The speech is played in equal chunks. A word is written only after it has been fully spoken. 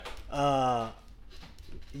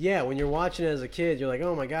Yeah, when you're watching it as a kid, you're like,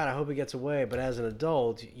 oh my god, I hope he gets away. But as an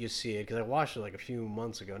adult, you see it because I watched it like a few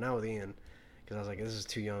months ago. Now with Ian, because I was like, this is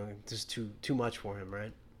too young. This is too much for him,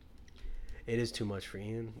 right? It is too much for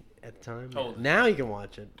Ian at the time. Now you can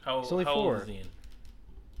watch it. It's only 4. Old is Ian?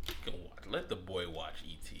 Let the boy watch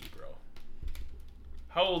E.T., bro.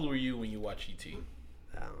 How old were you when you watched E.T.?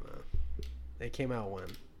 I don't know. They came out when?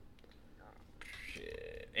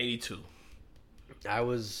 Shit, 82. That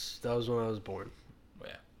was when I was born.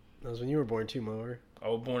 Yeah. That was when you were born too, Mower. I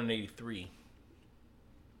was born in 83.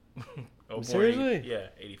 Seriously? Yeah,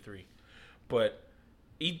 83. But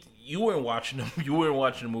you weren't watching them. You weren't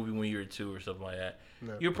watching the movie when you were 2 or something like that.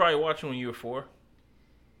 No. You were probably watching when you were 4.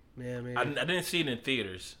 Yeah, maybe. I didn't see it in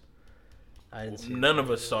theaters. I didn't see it. None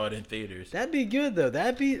of us saw it in theaters. That'd be good though.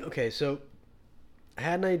 Okay. So I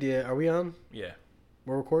had an idea. Are we on? Yeah.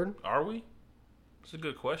 We're recording. Are we? It's a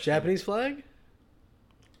good question. Japanese flag?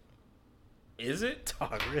 Is it?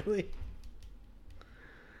 Oh, really?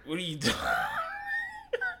 What are you doing?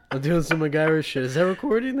 I'm doing some MacGyver shit. Is that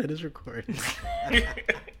recording? That is recording.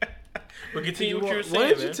 But continue what you were saying, Why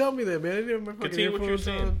didn't man. you tell me that, man? I didn't have my fucking Continue what you were earphones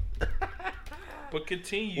saying. on. But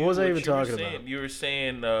continue. What was I even you were talking saying. about? You were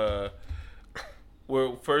saying,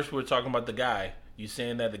 we're talking about the guy. You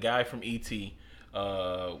saying that the guy from E.T.,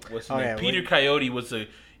 what's his name? Yeah, Peter Coyote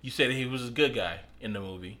you said he was a good guy in the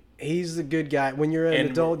movie. He's the good guy. When you're an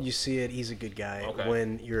adult, you see it. He's a good guy. Okay.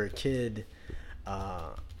 When you're a kid,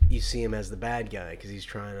 you see him as the bad guy because he's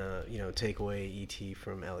trying to, take away E.T.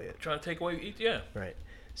 from Elliot. Trying to take away E.T., yeah. Right.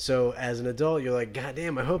 So as an adult, you're like, God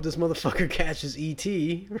damn, I hope this motherfucker catches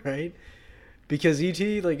E.T., right? Because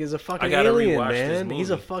E.T. is a fucking alien, man.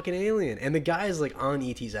 He's a fucking alien. And the guy's on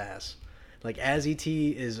E.T.'s ass. As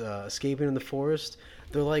E.T. is escaping in the forest,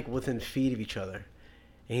 they're within feet of each other.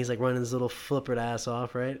 And he's running his little flippered ass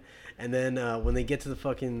off, right? And then when they get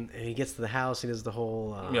to he gets to the house, he does the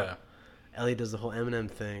whole, Elliot does the whole M&M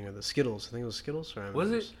thing, or the Skittles. I think it was Skittles or M&Ms.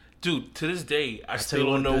 Was it? Dude, to this day, I still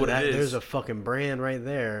don't know what it is. There's a fucking brand right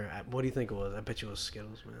there. What do you think it was? I bet you it was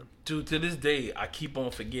Skittles, man. Dude, to this day, I keep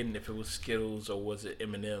on forgetting if it was Skittles or was it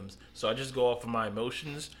M&M's. So I just go off of my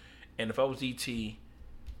emotions. And if I was E.T.,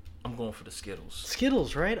 I'm going for the Skittles.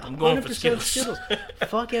 Skittles, right? I'm going for Skittles.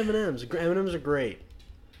 Fuck M&M's. M&M's are great.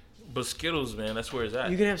 But Skittles, man, that's where it's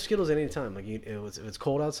at. You can have Skittles at any time. If it's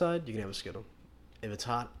cold outside, you can have a Skittle. If it's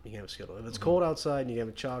hot, you can have a Skittle. If it's cold outside and you have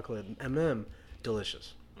a chocolate M&M,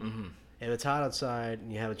 delicious. Mm-hmm. If it's hot outside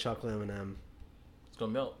and you have a chocolate M&M, it's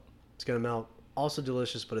gonna melt. It's gonna melt. Also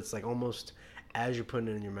delicious, but it's almost as you're putting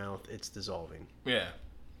it in your mouth, it's dissolving. Yeah.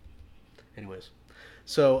 Anyways,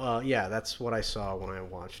 so that's what I saw when I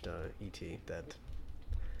watched E.T. That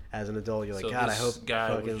as an adult, you're like, God, I hope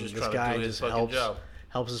this guy just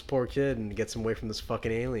helps this poor kid and gets him away from this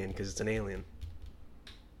fucking alien because it's an alien.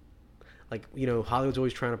 Hollywood's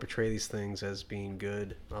always trying to portray these things as being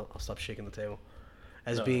good. I'll stop shaking the table.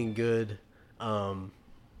 Being good,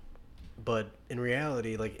 but in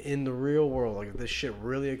reality, in the real world, if this shit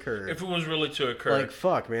really occurred. If it was really to occur.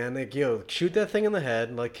 Fuck, man. Shoot that thing in the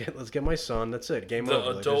head. Let's get my son. That's it. Game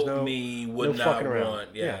over. The adult me would not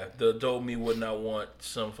want. Yeah, the adult me would not want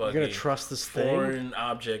some fucking. You're gonna trust this foreign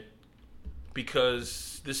object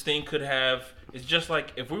because this thing could have. It's just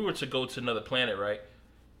like if we were to go to another planet, right?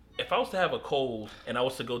 If I was to have a cold and I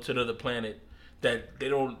was to go to another planet that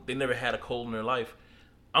they never had a cold in their life,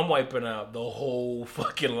 I'm wiping out the whole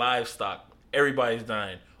fucking livestock. Everybody's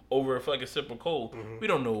dying over a fucking simple cold. Mm-hmm. We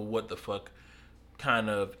don't know what the fuck kind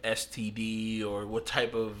of STD or what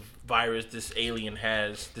type of virus this alien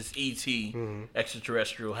has, this ET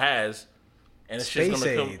extraterrestrial has, and it's Space just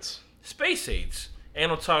gonna AIDS. Space AIDS.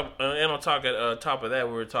 And on top of that,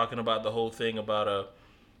 we were talking about the whole thing about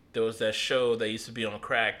there was that show that used to be on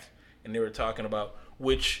Cracked, and they were talking about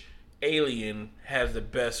which alien has the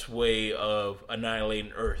best way of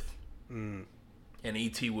annihilating Earth. And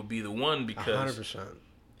E.T. would be the one because 100%.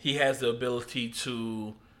 He has the ability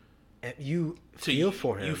to you feel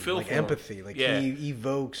for him. You feel for empathy. him. He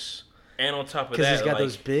evokes. And on top of that, because he's got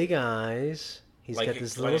those big eyes. He's got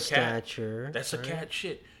this little stature. That's a cat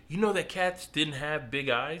shit. You know that cats didn't have big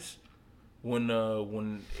eyes when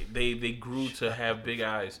they grew to have big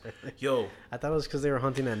eyes. Yo, I thought it was because they were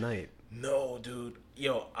hunting at night. No, dude.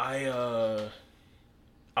 Yo, I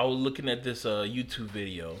was looking at this YouTube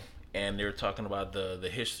video, and they were talking about the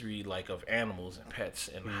history of animals and pets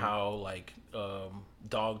and how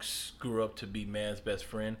dogs grew up to be man's best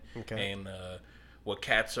friend. Okay. And what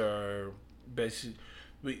cats are basically,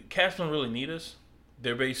 cats don't really need us.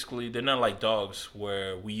 They're not like dogs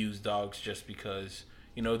where we use dogs just because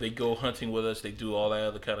You know, they go hunting with us. They do all that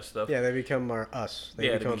other kind of stuff. Yeah, they become us. They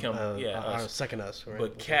become our second us. Right?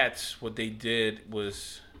 But cats, what they did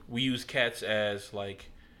was we use cats as like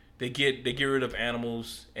they get rid of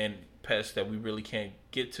animals and pests that we really can't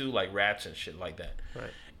get to, like rats and shit like that.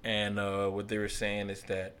 Right. And what they were saying is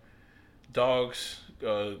that dogs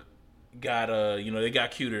got they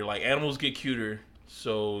got cuter. Like animals get cuter,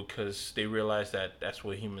 so because they realize that that's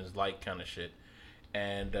what humans like, kind of shit.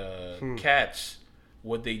 And cats.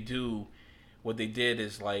 What they did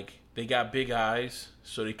is like they got big eyes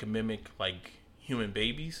so they can mimic like human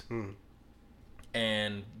babies.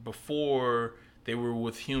 And before they were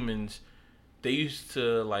with humans, they used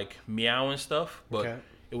to like meow and stuff, but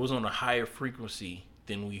it was on a higher frequency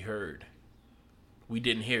than we heard. We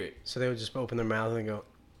didn't hear it. So they would just open their mouth and go.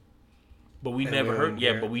 But we never heard.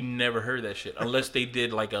 Yeah, but we never heard that shit unless they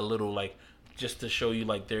did like a little like just to show you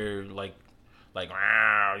like they're like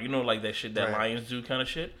wow, you know, like that shit that lions do kind of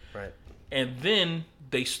shit. Right. And then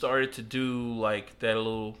they started to do like that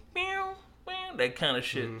little meow, meow, that kind of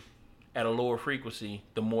shit at a lower frequency.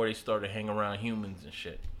 The more they started hanging around humans and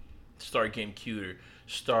shit, start getting cuter.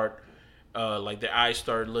 Like their eyes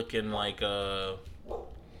started looking like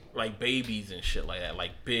babies and shit like that,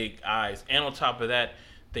 like big eyes. And on top of that,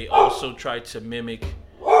 they also tried to mimic.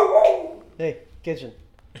 Hey, kitchen.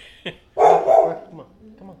 Come on.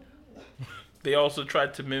 They also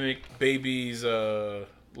tried to mimic babies,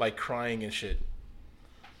 like crying and shit.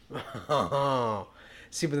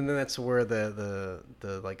 See, but then that's where the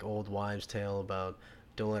like old wives' tale about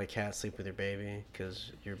don't let a cat sleep with your baby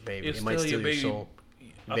because your baby it might steal your soul.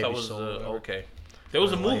 I thought it was okay. There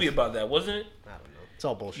was a movie about that, wasn't it? I don't know. It's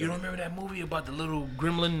all bullshit. You don't remember that movie about the little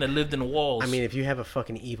gremlin that lived in the walls? I mean, if you have a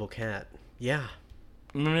fucking evil cat, yeah.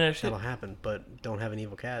 Remember that shit? That'll happen, but don't have an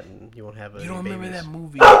evil cat and you won't have a. You don't remember that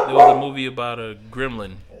movie? There was a movie about a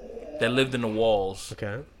gremlin that lived in the walls.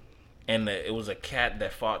 Okay. And it was a cat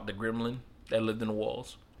that fought the gremlin that lived in the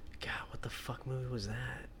walls. God, what the fuck movie was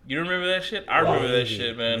that? You don't remember that shit? I remember that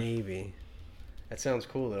shit, man. Maybe. That sounds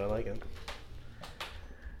cool, though. I like it.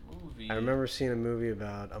 Movie. I remember seeing a movie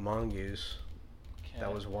about a mongoose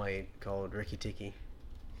that was white called Rikki Tikki.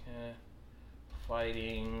 Cat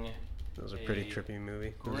fighting. It was a pretty trippy movie.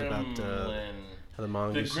 It was about how the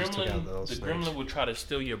mongoose took out the little snakes. The snakes. gremlin would try to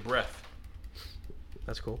steal your breath.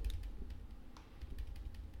 That's cool.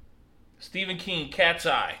 Stephen King, Cat's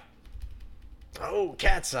Eye. Oh,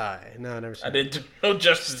 Cat's Eye. No, I never seen it. I didn't. No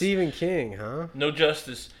Justice. Stephen King, huh? No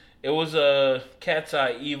Justice. It was a Cat's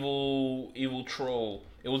Eye, evil troll.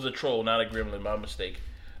 It was a troll, not a gremlin. My mistake.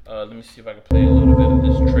 Let me see if I can play a little bit of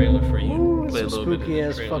this trailer for you. Ooh, it's a spooky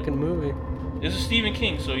ass fucking movie. This is Stephen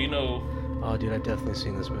King, so you know. Oh, dude, I've definitely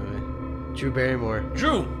seen this movie. Drew Barrymore.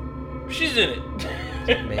 Drew, she's in it.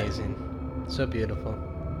 It's amazing. So beautiful.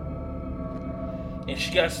 And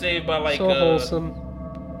she got saved by like. So wholesome.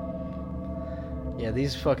 Yeah,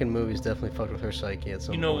 these fucking movies definitely fucked with her psyche at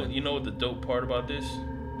some point. You know what the dope part about this?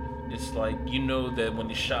 It's like, you know that when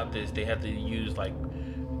they shot this, they had to use like,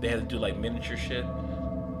 they had to do like miniature shit.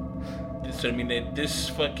 So I mean, this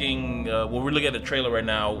fucking when we're looking at the trailer right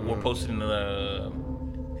now, we're posting the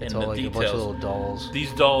it's all like details. A bunch of little dolls.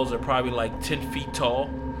 These dolls are probably like 10 feet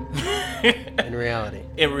tall. In reality.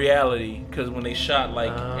 In reality, because when they shot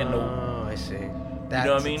like in the. Oh, I see. That's,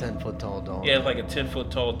 you know what I mean? A 10-foot tall doll. Yeah, like a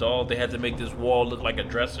 10-foot tall doll. They had to make this wall look like a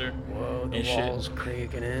dresser. Whoa, the wall's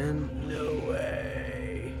creaking in. No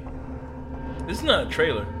way. This is not a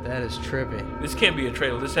trailer. That is trippy. This can't be a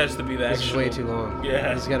trailer. This has to be the actual. This is way too long.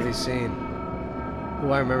 Yeah. This has got to be seen.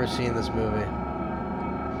 Oh, I remember seeing this movie.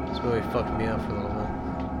 This movie fucked me up for a little bit.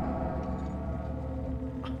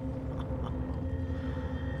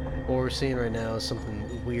 What we're seeing right now is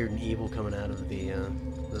something weird and evil coming out of the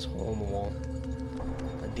this hole in the wall.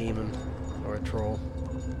 A demon or a troll.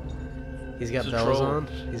 He's got bells on.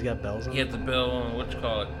 He's got bells on. He had the bell on. What you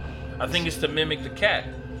call it? I think it's to mimic the cat.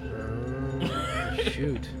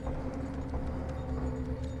 Shoot.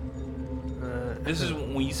 This is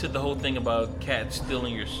when you said the whole thing about cats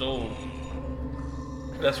stealing your soul.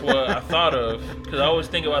 That's what I thought of, because I always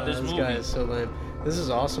think about this movie. This guy is so lame. This is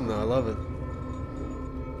awesome, though. I love it.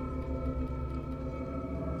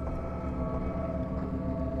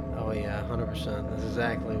 Oh yeah, 100%. That's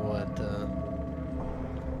exactly what.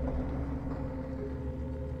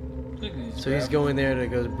 So he's going there to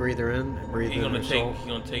go breathe her in, breathe in her soul. He's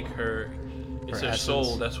gonna take her. It's her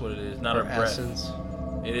soul. That's what it is, not her breath. Essence.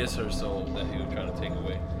 It is her soul that he was trying to take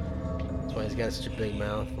away. That's why he's got such a big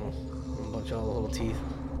mouth and a bunch of little teeth.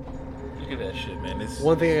 Look at that shit, man.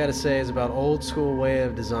 One thing I gotta say is about old school way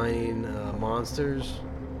of designing monsters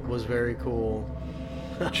was very cool.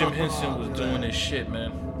 Jim Henson was doing this shit,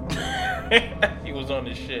 man. He was on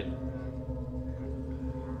this shit.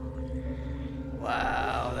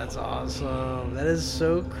 Wow, that's awesome. That is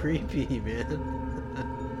so creepy, man.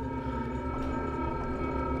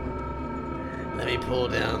 Let me pull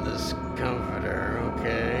down this comforter,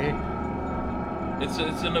 okay?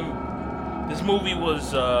 This movie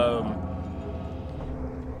was.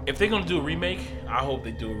 If they're gonna do a remake, I hope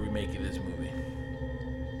they do a remake of this movie.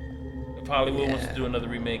 If Hollywood wants to do another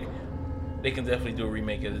remake, they can definitely do a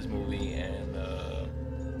remake of this movie. And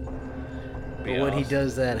but when he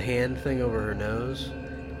does that hand thing over her nose,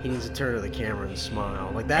 he needs to turn to the camera and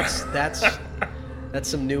smile. Like that's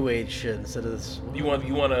some new age shit instead of this. You want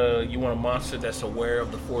a monster that's aware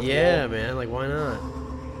of the fourth wall? Yeah, man. Like why not?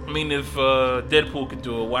 I mean, if Deadpool could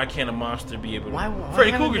do it, why can't a monster be able to? Why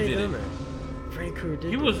Freddy Krueger did it. Freddy Krueger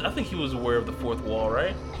did. I think he was aware of the fourth wall,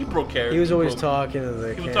 right? He broke character. He was always talking to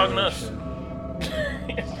the. He was talking to us.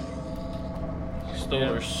 Stole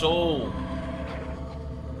her soul.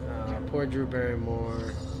 Poor Drew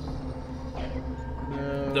Barrymore.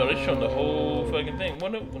 No, they showing the whole fucking thing.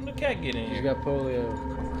 When the cat get in here? She's got polio.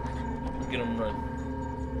 Get him run.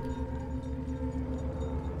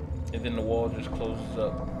 And then the wall just closes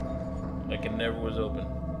up. Like it never was open.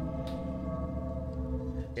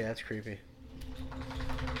 Yeah, that's creepy.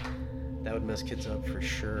 That would mess kids up for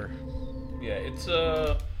sure. Yeah, it's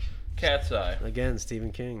Cat's Eye. Again,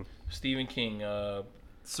 Stephen King.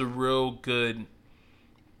 It's a real good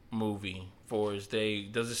movie for his day.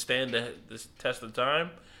 Does it stand the test of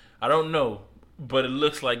time? I don't know, but it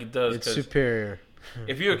looks like it does. It's superior.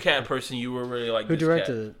 If you're a cat person, you will really like. Who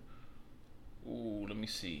directed it? Ooh, let me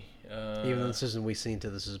see. Even though this isn't We Seen To,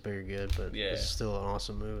 this is very good, but it's still an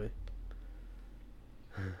awesome movie.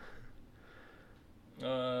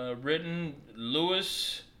 Written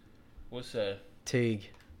Louis, what's that? Tig.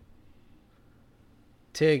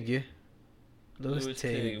 Louis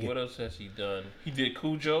Tig. What else has he done? He did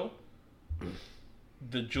Cujo,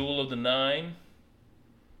 The Jewel of the Nine,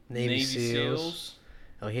 Navy Seals.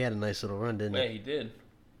 Oh, he had a nice little run, didn't he? Yeah, he did.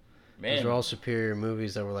 Man. Those are all superior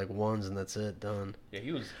movies that were like ones and that's it, done. Yeah,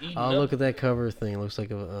 he was eating up. Look at that cover thing. It looks like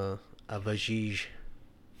a vajige.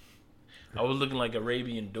 I was looking like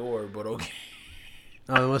Arabian Door, but okay.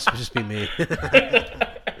 Oh, it must just be me.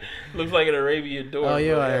 Looks like an Arabian Door. Oh,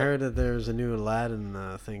 yeah, I heard that there's a new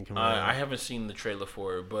Aladdin thing coming out. I haven't seen the trailer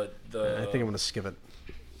for it, but I think I'm going to skip it.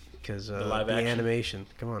 Because the animation,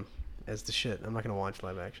 come on, that's the shit. I'm not going to watch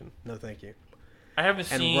live action. No, thank you. I haven't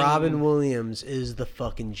seen... And Robin Williams is the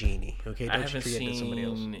fucking genie, okay? Don't you forget that somebody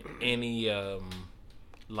else. I haven't seen any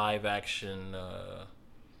live action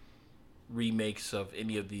remakes of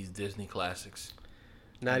any of these Disney classics.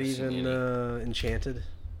 Not even Enchanted?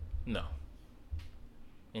 No.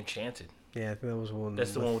 Enchanted? Yeah, I think that was one.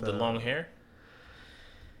 That's the one with the long hair?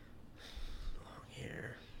 Long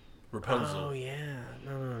hair. Rapunzel. Oh, yeah.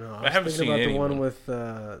 No. I haven't seen the one with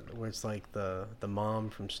where it's like the mom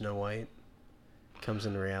from Snow White comes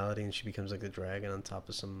into reality and she becomes like the dragon on top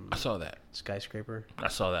of some... I saw that. Skyscraper. I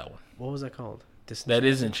saw that one. What was that called? That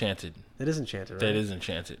is Enchanted. That is Enchanted, right? That is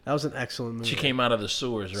Enchanted. That was an excellent movie. She came out of the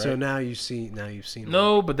sewers, right? So now you've seen.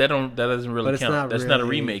 No, one. But that doesn't really count. That's not a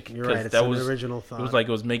remake. You're right. It's that an original thought. It was like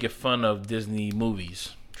it was making fun of Disney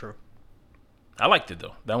movies. True. I liked it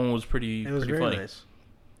though. That one was pretty. It was pretty very funny. Nice.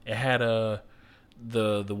 It had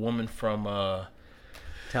the woman from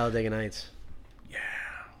Talladega Nights. Yeah,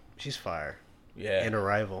 she's fire. Yeah, and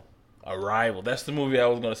Arrival. That's the movie I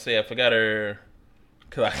was gonna say. I forgot her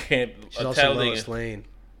because I can't. She's also Lois Lane.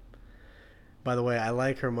 By the way, I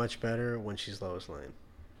like her much better when she's Lois Lane.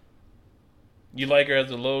 You like her as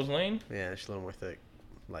the Lois Lane? Yeah, she's a little more thick.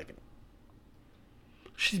 Like it.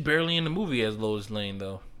 She's barely in the movie as Lois Lane,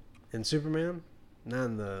 though. In Superman? Not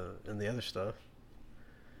in the other stuff.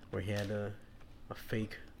 Where he had a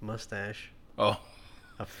fake mustache. Oh.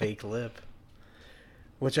 A fake lip.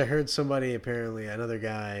 Which I heard somebody, apparently, another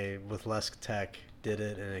guy with less tech did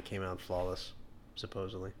it, and it came out flawless,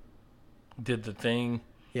 supposedly. Did the thing...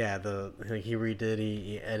 Yeah, he redid.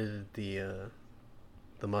 He edited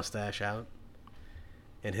the mustache out,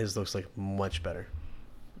 and his looks like much better.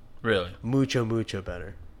 Really? Mucho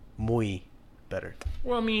better. Muy better.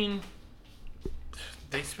 Well, I mean,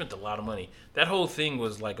 they spent a lot of money. That whole thing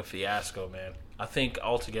was like a fiasco, man. I think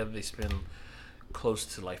altogether they spent close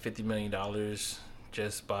to like $50 million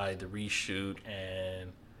just by the reshoot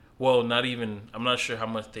and, well, not even. I'm not sure how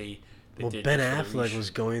much they. Well, Ben Affleck was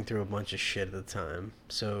going through a bunch of shit at the time,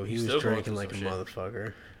 so he was drinking like a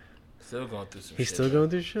motherfucker. Still going through some shit. He's still going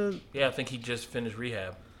through shit? Yeah, I think he just finished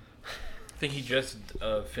rehab. Finished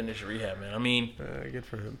rehab, man. I mean... good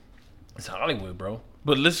for him. It's Hollywood, bro.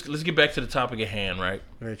 But let's get back to the topic at hand, right?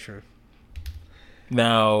 Very true.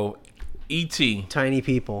 Now, E.T. Tiny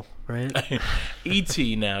people, right?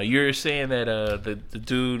 E.T. Now you're saying that the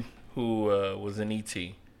dude who was in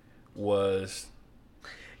E.T. was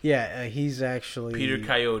he's actually Peter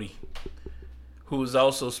Coyote, who was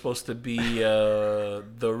also supposed to be the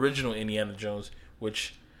original Indiana Jones,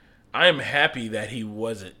 which I am happy that he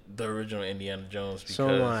wasn't the original Indiana Jones. Because, so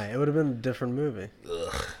am I. It would have been a different movie.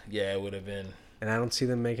 Yeah, it would have been. And I don't see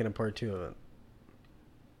them making a part 2 of it.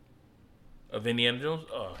 Of Indiana Jones?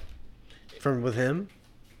 With him?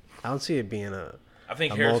 I don't see it being I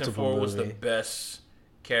think Harrison Ford was the best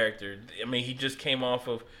character. I mean, he just came off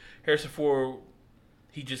of Harrison Ford.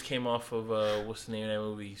 He just came off of what's the name of that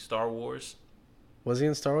movie? Star Wars. Was he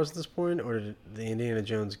in Star Wars at this point, or did the Indiana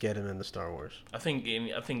Jones get him into Star Wars? I think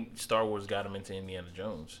Star Wars got him into Indiana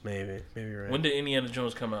Jones. Maybe you're right. When did Indiana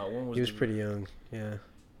Jones come out? When was he was pretty young? Yeah.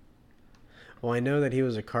 Well, I know that he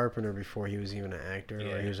was a carpenter before he was even an actor,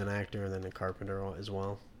 or he was an actor and then a carpenter as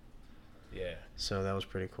well. Yeah. So that was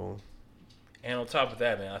pretty cool. And on top of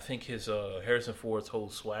that, man, I think his Harrison Ford's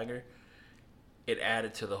whole swagger, it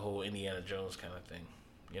added to the whole Indiana Jones kind of thing.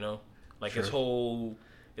 You know, like his whole.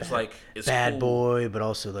 It's it's bad cool. Boy, but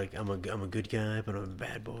also like I'm a good guy, but I'm a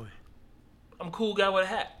bad boy. I'm a cool guy with a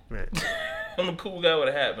hat. Right. I'm a cool guy with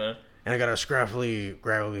a hat, man. And I got a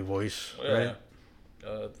gravelly voice. Yeah. Right.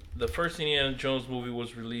 The first Indiana Jones movie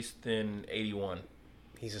was released in '81.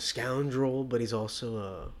 He's a scoundrel, but he's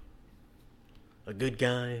also a good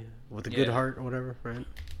guy with a good heart or whatever, right?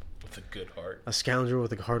 With a good heart. A scoundrel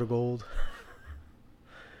with a heart of gold.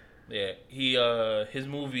 Yeah, his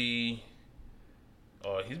movie.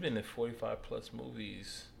 He's been in 45 plus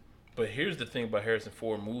movies. But here's the thing about Harrison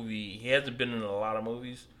Ford movie. He hasn't been in a lot of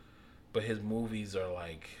movies, but his movies are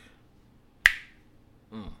like,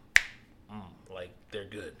 like they're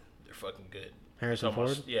good. They're fucking good. Harrison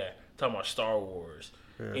Ford? Talking about Star Wars,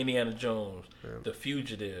 Indiana Jones, The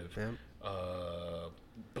Fugitive,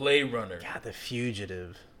 Blade Runner. God, The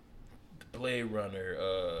Fugitive. Blade Runner,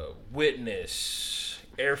 Witness,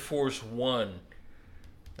 Air Force One.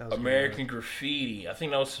 American Graffiti. I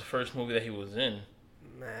think that was the first movie that he was in.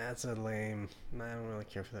 Nah, that's a lame. Nah, I don't really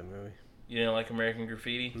care for that movie. You didn't like American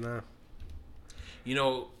Graffiti? No. You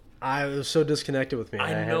know, I was so disconnected with me.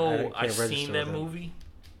 I've seen that movie,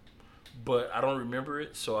 but I don't remember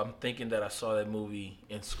it. So I'm thinking that I saw that movie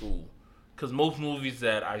in school. Because most movies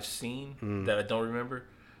that I've seen that I don't remember,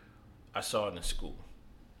 I saw it in school.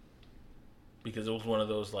 Because it was one of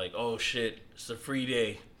those like, oh shit, it's a free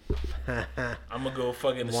day. I'm gonna go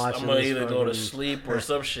fucking. I'm gonna either go to sleep or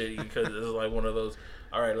some shit because it's like one of those.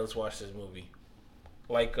 All right, let's watch this movie.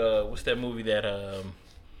 Like, what's that movie that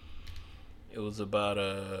it was about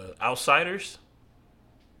Outsiders?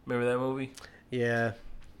 Remember that movie? Yeah.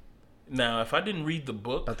 Now, if I didn't read the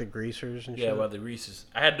book about the greasers and shit. Yeah, about the greasers.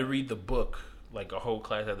 I had to read the book. Like a whole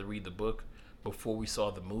class had to read the book before we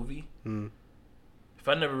saw the movie. If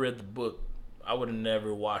I never read the book, I would have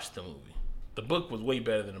never watched the movie. The book was way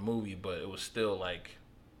better than the movie, but it was still like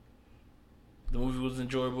the movie was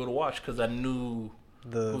enjoyable to watch because I knew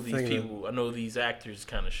who these people. I know these actors,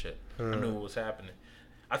 kind of shit. I knew what was happening.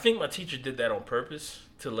 I think my teacher did that on purpose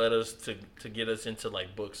to let us to get us into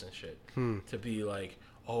like books and shit. To be like,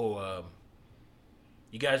 you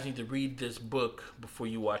guys need to read this book before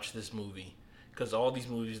you watch this movie because all these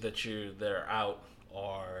movies that are out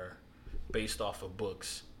are based off of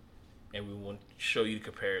books. And we want to show you the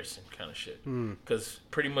comparison kind of shit. Because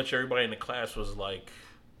pretty much everybody in the class was like,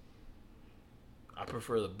 I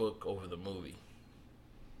prefer the book over the movie.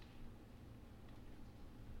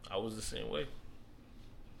 I was the same way.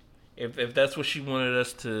 If that's what she wanted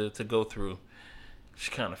us to go through,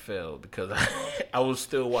 she kind of failed because I would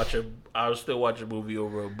still watch a movie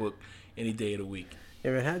over a book any day of the week.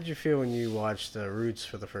 Yeah, but how did you feel when you watched Roots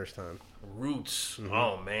for the first time? Roots?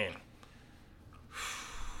 Oh, man.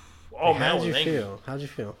 Oh, man, how'd you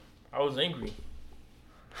feel? I was angry.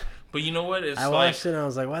 But you know what? I watched it and I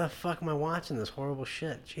was like, why the fuck am I watching this horrible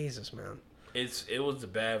shit? Jesus, man. It was a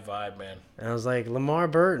bad vibe, man. And I was like, LeVar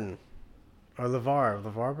Burton. Or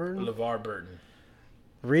LeVar Burton? LeVar Burton.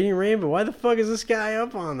 Reading Rainbow. Why the fuck is this guy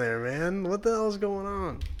up on there, man? What the hell is going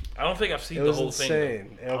on? I don't think I've seen the whole thing. It was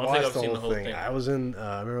insane. I watched the whole thing. I was in,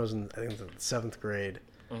 I remember I was in, I think the 7th grade.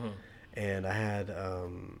 And I had,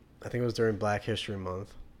 I think it was during Black History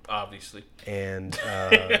Month. Obviously. And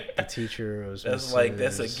the teacher was that's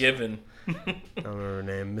a given. I don't remember her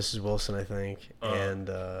name, Mrs. Wilson, I think. And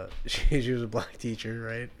she was a black teacher,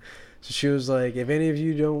 right? So she was like, if any of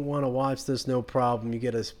you don't want to watch this, no problem. You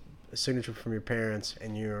get a signature from your parents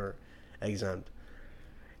and you're exempt.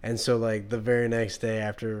 And so like the very next day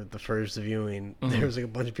after the first viewing, there was like a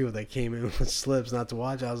bunch of people that came in with slips not to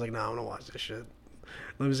watch. I was like, no, I'm going to watch this shit.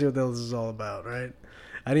 Let me see what the hell this is all about, right?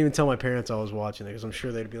 I didn't even tell my parents I was watching it because I'm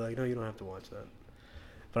sure they'd be like, no, you don't have to watch that.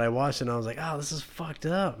 But I watched it and I was like, oh, this is fucked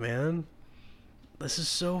up, man. This is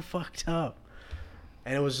so fucked up.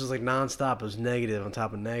 And it was just like nonstop. It was negative on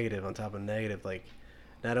top of negative on top of negative. Like,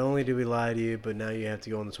 not only did we lie to you, but now you have to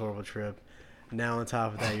go on this horrible trip. Now on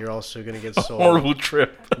top of that, you're also going to get sold. Horrible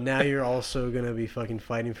trip. Now you're also going to be fucking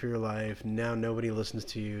fighting for your life. Now nobody listens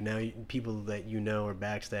to you. Now people that you know are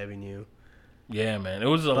backstabbing you. Yeah, man. It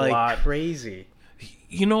was a like, lot. Crazy.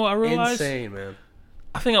 You know, I realized. Insane, man.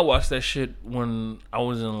 I think I watched that shit when I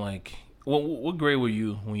was in like. What grade were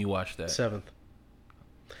you when you watched that? 7th.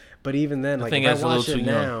 But even then, like, if I watch it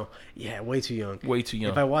now, yeah, way too young. Way too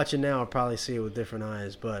young. If I watch it now, I'll probably see it with different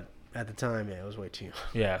eyes. But at the time, yeah, it was way too young.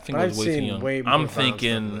 Yeah, I think it was way too young. I'm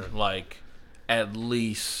thinking like at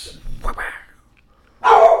least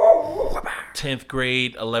 10th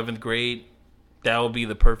grade, 11th grade. That would be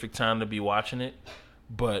the perfect time to be watching it.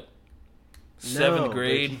 But 7th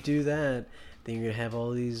grade, if you do that, then you're gonna have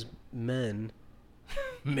all these men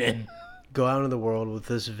go out in the world with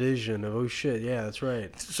this vision of, oh shit, yeah, that's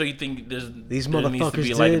right. So you think these motherfuckers needs to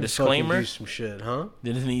be like a disclaimer? Do some shit, huh?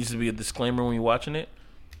 There needs to be a disclaimer when you're watching it?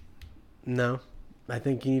 No. I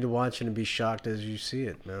think you need to watch it and be shocked as you see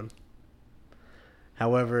it, man.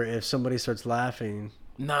 However, if somebody starts laughing...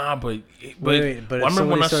 Nah, but if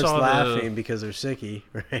somebody starts laughing because they're sicky,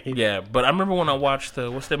 right? Yeah, but I remember when I watched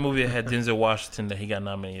what's that movie that had Denzel Washington that he got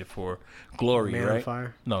nominated for? Glory, Man right? on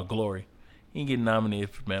Fire? No, Glory. He didn't get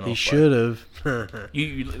nominated for Man on Fire. He should have.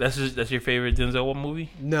 That's your favorite Denzel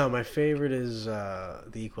movie? No, my favorite is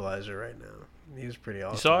The Equalizer right now. He was pretty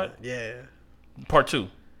awesome. You saw it? Yeah. Part 2?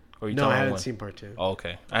 Or No, I haven't seen Part 2. Oh,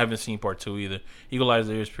 okay. I haven't seen Part 2 either.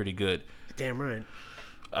 Equalizer is pretty good. Damn right.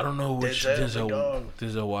 I don't know which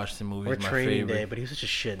Denzel Washington movie is my favorite. Training Day, but he was such a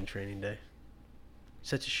shit in Training Day.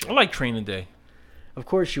 Such a shit. I like Training Day. Of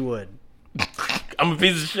course you would. I'm a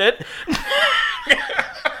piece of shit?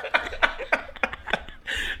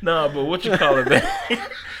 Nah, but what you call it, man?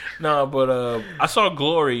 Nah, but I saw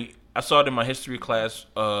Glory. I saw it in my history class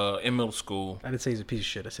in middle school. I didn't say he's a piece of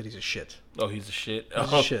shit. I said he's a shit. Oh, he's a shit?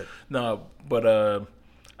 He's a shit. No, but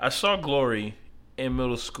I saw Glory in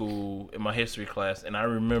middle school in my history class, and I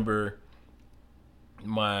remember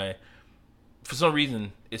for some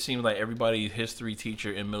reason, it seemed like everybody's history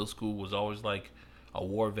teacher in middle school was always like a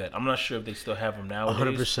war vet. I'm not sure if they still have them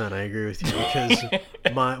nowadays. 100%, I agree with you, because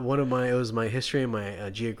it was my history and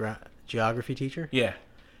my geography teacher. Yeah,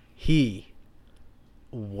 he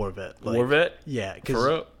war vet. War vet? Yeah, for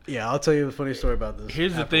real. Yeah, I'll tell you a funny story about this.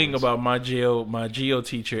 Here's the thing about my geo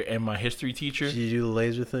teacher and my history teacher. Did you do the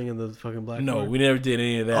laser thing in the fucking blackboard? No, we never did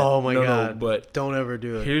any of that. Oh my god! But don't ever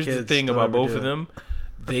do it. Here's the thing about both of them.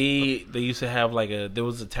 They used to have there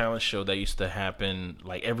was a talent show that used to happen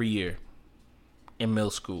like every year in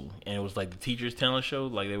middle school, and it was like the teachers' talent show.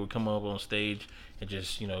 Like they would come up on stage and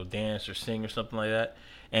just dance or sing or something like that.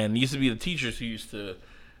 And it used to be the teachers who used to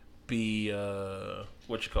be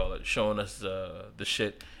showing us the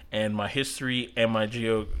shit. And my history and my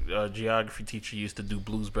geography teacher used to do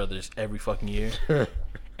Blues Brothers every fucking year.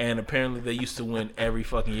 And apparently they used to win every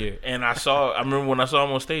fucking year. And I remember when I saw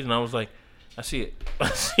them on stage, and I was like, I see it. I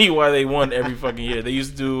see why they won every fucking year. They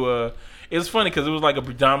used to do it was funny because it was like a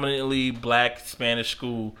predominantly black Spanish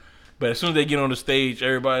school. But as soon as they get on the stage,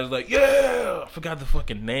 everybody's like, yeah! I forgot the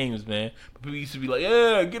fucking names, man. But people used to be like,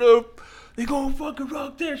 yeah, get up. They gonna fucking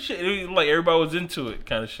rock that shit. It was like everybody was into it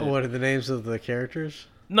kind of shit. What are the names of the characters?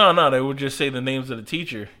 No, they would just say the names of the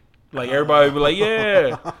teacher. Like everybody would be like,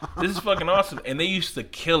 yeah, this is fucking awesome. And they used to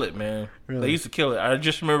kill it, man. Really? They used to kill it. I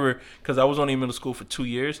just remember because I was only in middle school for 2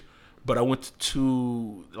 years. But I went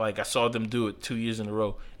to I saw them do it 2 years in a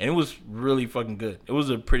row. And it was really fucking good. It was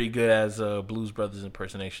a pretty good as Blues Brothers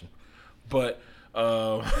impersonation. But,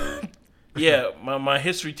 yeah, my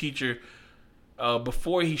history teacher,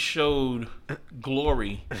 before he showed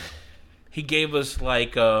Glory, he gave us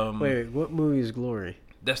wait, what movie is Glory?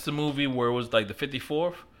 That's the movie where it was like the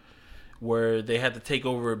 54th, where they had to take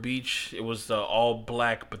over a beach. It was all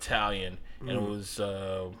black battalion. And it was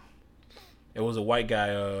a white guy.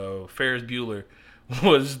 Ferris Bueller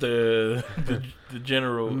was the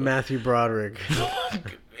general. Matthew Broderick,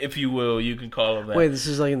 if you will, you can call him that. Wait, this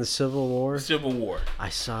is like in the Civil War? Civil War. I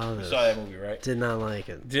saw this. You saw that movie, right? Did not like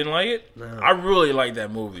it. Didn't like it? No. I really like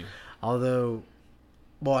that movie. Although,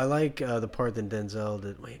 I like the part that Denzel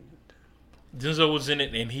did. Wait. Denzel was in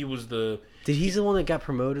it, and he was he's the one that got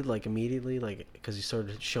promoted emitted because he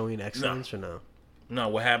started showing excellence, or no? No,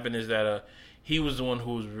 what happened is that he was the one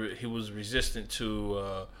who was resistant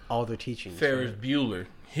to all their teachings. Ferris Bueller.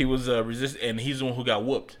 He was resistant, and he's the one who got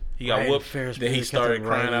whooped. He got whooped. Then he started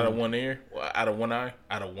crying out of one ear, out of one eye,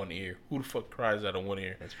 out of one ear. Who the fuck cries out of one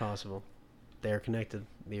ear? That's possible. They are connected.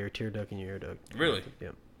 The tear duct and your ear duct. Really?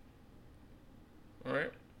 Yep. All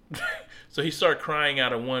right. So he started crying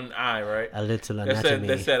out of one eye, right? A little anatomy.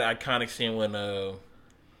 That's that iconic scene when Denzel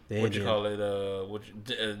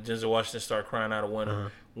Washington started crying out of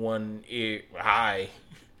one ear eye.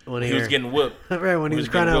 One ear. He was getting whooped. Right, when he was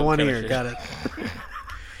crying out of one ear. Got it.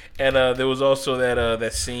 And there was also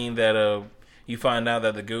that scene that you find out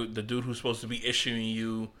that the dude who's supposed to be issuing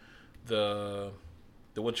you the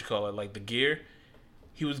like the gear,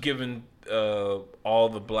 he was given all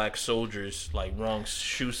the black soldiers like wrong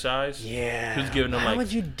shoe size. Yeah. He was giving them Why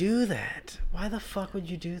would you do that? Why the fuck would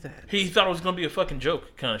you do that? He thought it was gonna be a fucking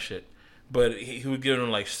joke kind of shit, but he would give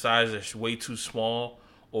them like size that's way too small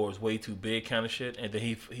or it's way too big kind of shit, and then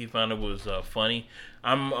he found it was funny.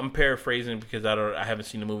 I'm paraphrasing because I haven't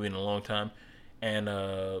seen the movie in a long time, and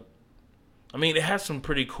I mean it has some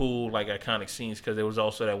pretty cool like iconic scenes because there was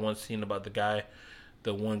also that one scene about the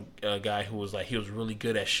one guy who was like he was really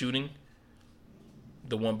good at shooting.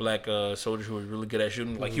 The one black soldier who was really good at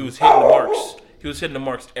shooting, like he was hitting the marks. He was hitting the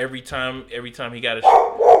marks every time he got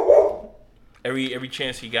every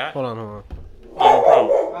chance he got. Hold on. Oh, no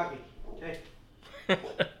problem. Rocky, hey. Hey,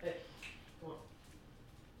 come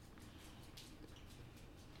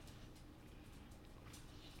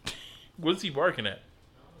on. What's he barking at?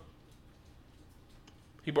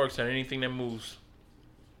 He barks at anything that moves.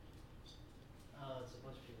 It's a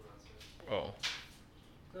bunch of people outside. Oh.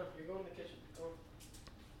 No, you're going to the kitchen. Come on.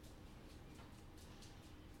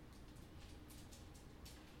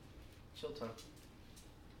 Chill time.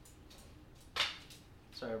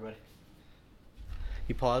 Sorry, everybody.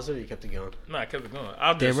 You paused it or you kept it going? No, I kept it going.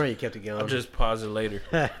 Damn right you kept it going. I'll just pause it later.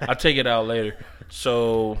 I'll take it out later.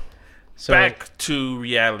 So back to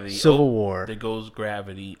reality. Civil War. There goes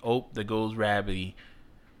gravity. There goes gravity.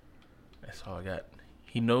 That's all I got.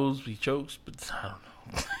 He knows he chokes, but I don't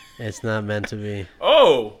know. It's not meant to be.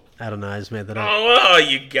 Oh! I don't know. I just made that up. Oh,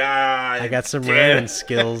 you got. I got some rhyming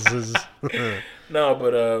skills. No,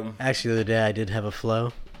 but actually, the other day I did have a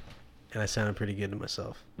flow, and I sounded pretty good to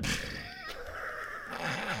myself.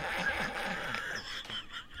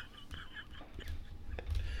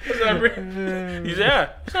 Yeah,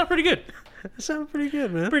 it sounded pretty good. It sounded pretty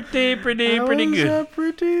good, man. Pretty good.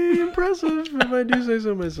 Pretty impressive, if I do say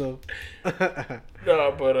so myself.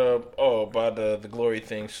 No, but about the glory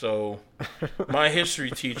thing. So, my history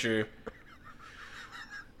teacher,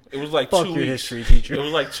 it was like Fuck 2 your weeks. History teacher. It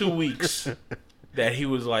was like 2 weeks that he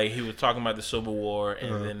was talking about the Civil War,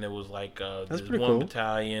 and then there was like this one cool.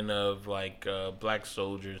 battalion of like black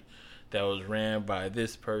soldiers that was ran by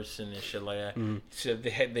this person and shit like that. He said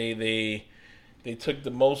they took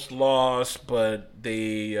the most loss, but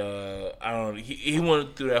they I don't know. He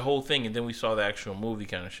went through that whole thing, and then we saw the actual movie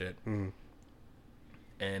kind of shit.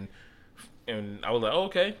 And I was like, oh,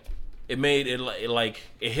 okay. It made it like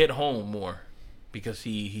it hit home more because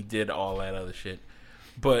he did all that other shit.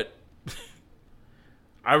 But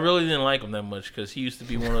I really didn't like him that much because he used to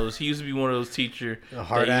be one of those. He used to be one of those teacher. A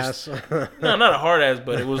hard ass. No, not a hard ass,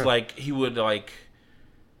 but it was like he would like.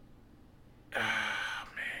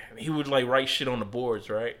 He would like write shit on the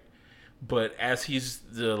boards, right? But as he's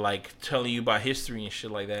telling you about history and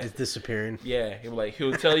shit like that, it's disappearing. Yeah,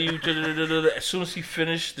 he'll tell you as soon as he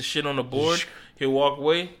finished the shit on the board, he'll walk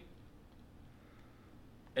away,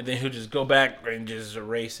 and then he'll just go back and just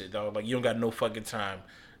erase it. Dog. Like you don't got no fucking time.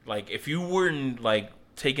 Like if you weren't like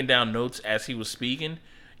taking down notes as he was speaking,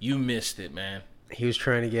 you missed it, man. He was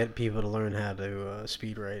trying to get people to learn how to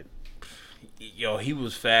speed write. Yo, he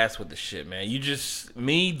was fast with the shit, man.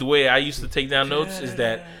 The way I used to take down notes is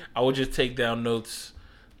that I would just take down notes,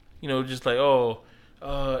 just like,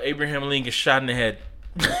 Abraham Lincoln shot in the head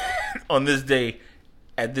on this day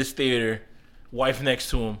at this theater, wife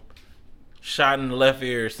next to him, shot in the left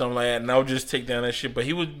ear or something like that, and I would just take down that shit. But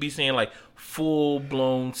he would be saying like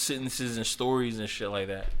full-blown sentences and stories and shit like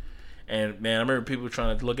that. And, man, I remember people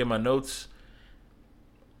trying to look at my notes.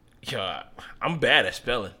 Yeah, I'm bad at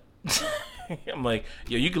spelling. I'm like,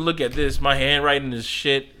 yo, you can look at this. My handwriting is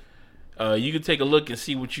shit. You can take a look and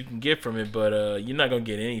see what you can get from it, but you're not gonna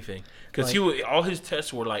get anything because all his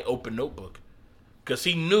tests were like open notebook because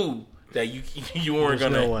he knew that you weren't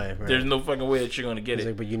gonna. No way, right? There's no fucking way that you're gonna get it.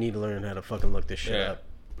 Like, but you need to learn how to fucking look this shit up,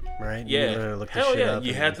 right? You had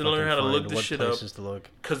to learn how to look this shit up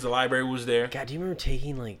because the library was there. God, do you remember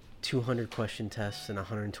taking like 200 question tests and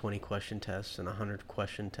 120 question tests and 100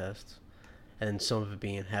 question tests? And some of it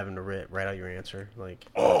being having to write out your answer. Like,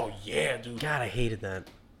 oh, yeah, dude. God, I hated that.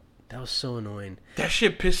 That was so annoying. That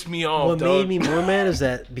shit pissed me off. What made me more mad is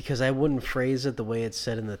that because I wouldn't phrase it the way it's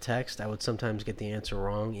said in the text, I would sometimes get the answer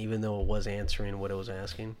wrong, even though it was answering what it was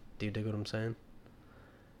asking. Do you dig what I'm saying?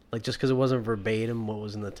 Like, just because it wasn't verbatim what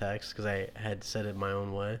was in the text, because I had said it my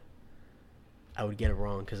own way, I would get it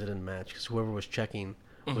wrong because it didn't match. Because whoever was checking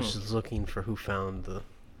was just looking for who found the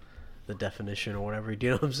definition or whatever. Do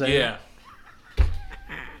you know what I'm saying? Yeah.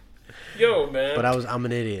 Yo, man. But I'm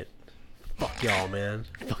an idiot. Fuck y'all, man.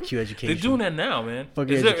 Fuck you, education. They're doing that now, man. Fuck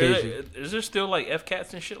you, education. Is there still like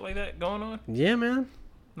FCATs and shit like that going on? Yeah, man.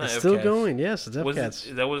 Not it's FCATs. Still going. Yes, it's FCATs.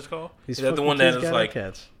 Is that what it's called? Is that the one that is like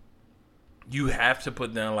FCATs. You have to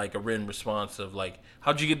put down like a written response of like,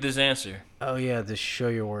 how'd you get this answer? Oh yeah, to show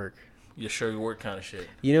your work. You show your work kind of shit.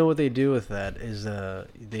 You know what they do with that is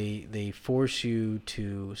they force you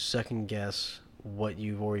to second guess what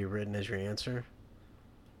you've already written as your answer.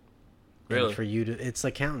 Really? And for you to, it's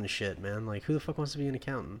accountant shit, man. Like, who the fuck wants to be an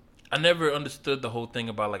accountant? I never understood the whole thing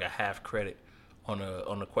about like a half credit on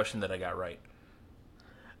a question that I got right.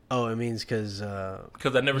 Oh, it means because I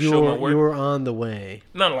never showed my work. You were on the way.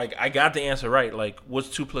 No, like I got the answer right. Like, what's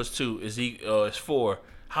 2 + 2 is 4.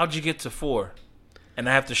 How'd you get to 4? And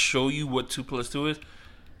I have to show you what 2 + 2 is.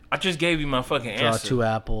 I just gave you my fucking answer. Draw 2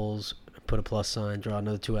 apples, put a plus sign. Draw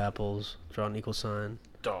another 2 apples. Draw an equal sign.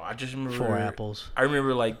 Dog, I just remember 4 apples. I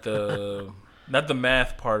remember like the not the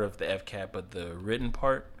math part of the FCAT, but the written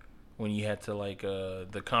part when you had to like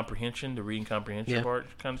the comprehension, the reading comprehension part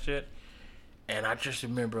kind of shit. And I just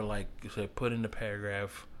remember like put in the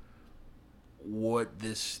paragraph what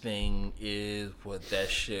this thing is, what that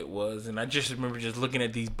shit was, and I just remember just looking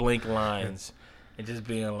at these blank lines and just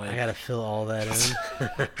being like, I gotta fill all that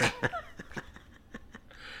in.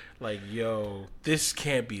 Like, yo, this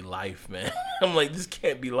can't be life, man. I'm like, this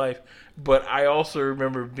can't be life. But I also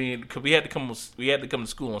remember because we had to come to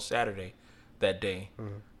school on Saturday that day,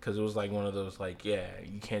 because it was like one of those like, yeah,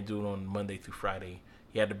 you can't do it on Monday through Friday.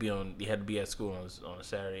 You had to be at school on a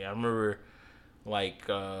Saturday. I remember like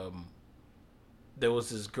there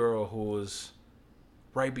was this girl who was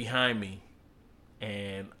right behind me,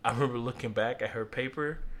 and I remember looking back at her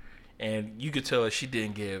paper, and you could tell that she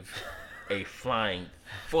didn't give a flying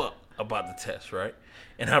fuck about the test, right?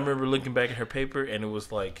 And I remember looking back at her paper, and it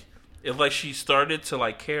was like she started to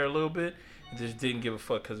like care a little bit, and just didn't give a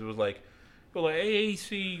fuck because it was like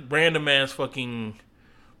AAC random ass fucking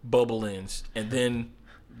bubble ends, and then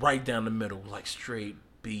right down the middle, like straight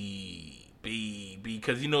B,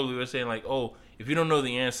 because you know we were saying like, oh, if you don't know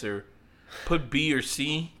the answer, put B or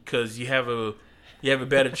C because you have a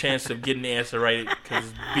better chance of getting the answer right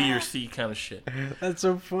because B or C kind of shit. That's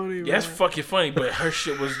so funny, man. Yeah, that's fucking funny, but her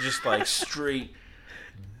shit was just like straight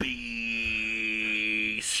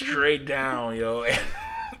B, straight down, yo. And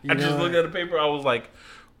I just looked at the paper, I was like,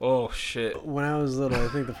 oh shit. When I was little, I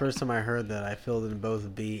think the first time I heard that, I filled in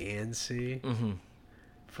both B and C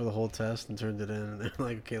for the whole test and turned it in, and they're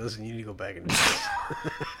like, okay, listen, you need to go back and do this.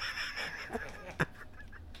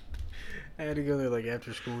 I had to go there like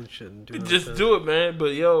after school and shit and do it, man.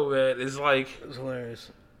 But yo, man, it's like it was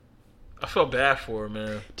hilarious. I felt bad for her,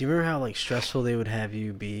 man. Do you remember how like stressful they would have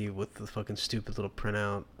you be with the fucking stupid little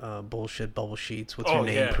printout bullshit bubble sheets with your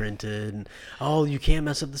name printed and you can't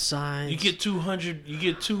mess up the size. You get 200. You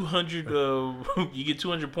get 200. You get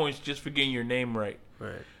 200 points just for getting your name right.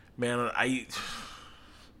 Right, man.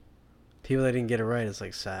 People that didn't get it right, it's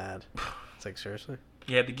like sad. It's like, seriously.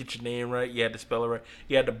 You had to get your name right. You had to spell it right.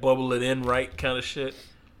 You had to bubble it in right kind of shit.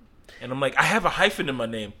 And I'm like, I have a hyphen in my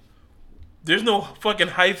name. There's no fucking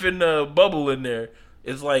hyphen bubble in there.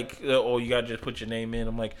 It's like, you got to just put your name in.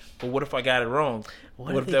 I'm like, but what if I got it wrong?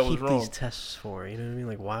 What if that was wrong? What do they keep these tests for? You know what I mean?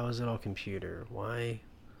 Like, why was it all computer? Why?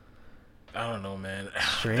 I don't know, man.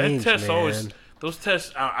 Strange, that test man. Those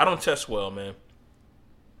tests, I don't test well, man.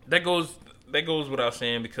 That goes without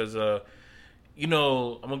saying because, you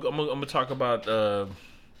know, I'm gonna talk about,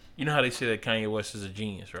 you know how they say that Kanye West is a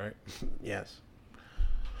genius, right? Yes.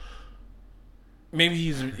 Maybe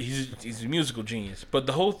he's a musical genius, but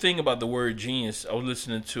the whole thing about the word genius, I was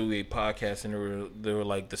listening to a podcast and they were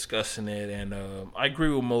like discussing it, and I agree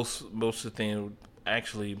with most of the thing.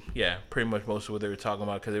 Actually, yeah, pretty much most of what they were talking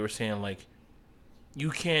about, because they were saying like, you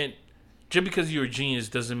can't, just because you're a genius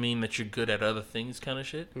doesn't mean that you're good at other things, kind of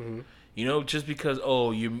shit. Mm-hmm. You know, just because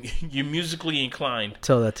you're musically inclined.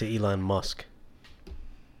 Tell that to Elon Musk.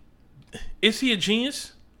 Is he a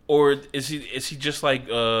genius? Or is he just like,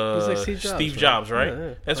 Steve Jobs, right?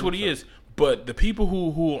 Yeah, that's what he is. But the people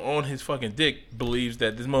who are on his fucking dick believes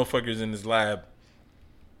that this motherfucker's in his lab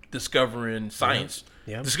discovering science.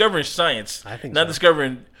 Yeah. Discovering science. I think not so.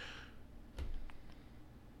 Discovering.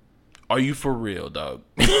 Are you for real, dog?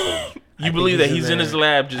 You believe that he's in his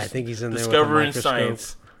lab I just think he's in there discovering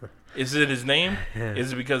science. Is it his name?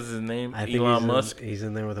 Is it because of his name, Elon Musk? He's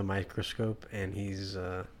in there with a microscope, and he's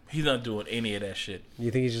not doing any of that shit.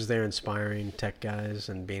 You think he's just there inspiring tech guys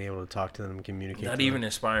and being able to talk to them and communicate? Not even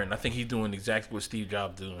inspiring. I think he's doing exactly what Steve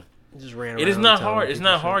Jobs doing. He just ran around. It is not hard. It's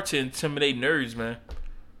not hard to intimidate nerds, man.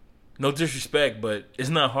 No disrespect, but it's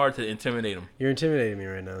not hard to intimidate them. You're intimidating me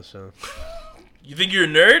right now, so. You think you're a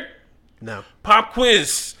nerd? No. Pop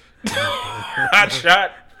quiz. Hot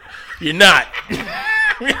shot. You're not.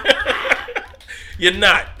 You're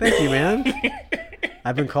not. Thank you, man.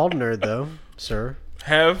 I've been called a nerd, though, sir.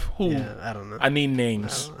 Have who? Yeah, I don't know. I need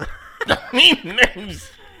names. I need names.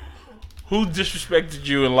 Who disrespected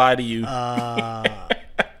you and lied to you? A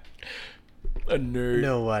nerd.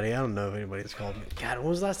 Nobody. I don't know if anybody's called me. God, when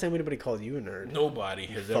was the last time anybody called you a nerd? Nobody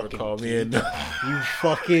has ever called me a nerd. You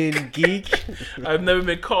fucking geek. I've never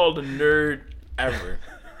been called a nerd ever.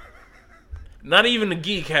 Not even a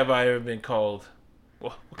geek have I ever been called.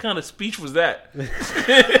 What kind of speech was that?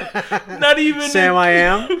 Not even Sam, I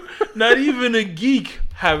am. Not even a geek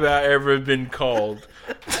have I ever been called.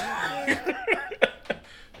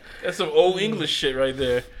 That's some old English shit right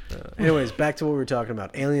there. Anyways, back to what we were talking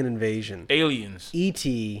about. Alien invasion. Aliens.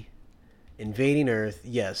 E.T. invading Earth.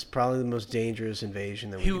 Yes, probably the most dangerous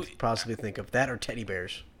invasion that we could possibly think of. That or teddy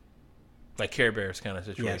bears. Like Care Bears kind of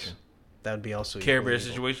situation. Yes. That would be also Care Bear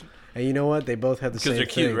situation. And you know what? They both have the same they're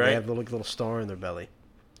thing. cute, right? They have the little star in their belly.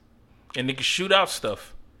 And they can shoot out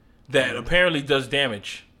stuff that apparently does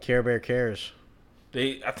damage. Care Bear cares.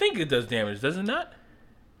 I think it does damage, does it not?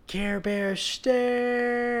 Care Bear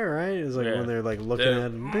stare, right? It's like when they're like looking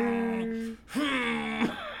at them.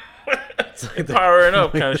 It's like powering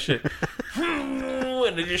up kind of shit.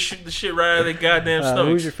 And they just shoot the shit right out of their goddamn stomachs.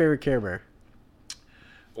 Who's your favorite Care Bear?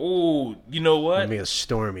 Oh, you know what? Maybe a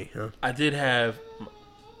Stormy, huh? I did have.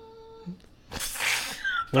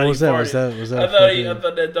 What was that? Was that? I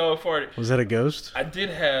thought that dog farted. Was that a ghost? I did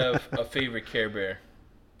have a favorite Care Bear.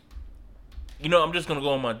 You know, I'm just gonna go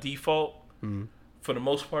on my default. Mm-hmm. For the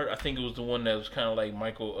most part, I think it was the one that was kind of like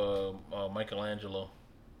Michelangelo.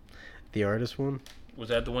 The artist one? Was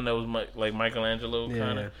that the one that was like Michelangelo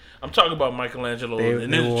kind of? Yeah. I'm talking about Michelangelo.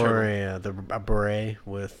 They wore a beret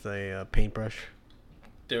with a paintbrush.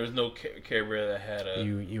 There was no Care Bear that had a.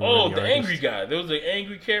 The angry guy. There was an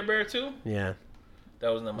angry Care Bear too. Yeah. That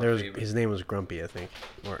was not my favorite. His name was Grumpy, I think,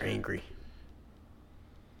 or Angry.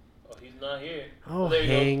 Oh, he's not here. Oh,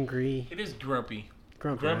 Angry. It is Grumpy.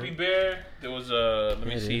 Grumpy right? Bear. There was let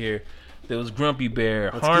me see here. There was Grumpy Bear,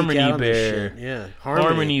 Let's Harmony Bear. Yeah,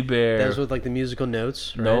 Harmony Bear. That was with like the musical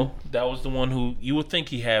notes, right? No, that was the one who you would think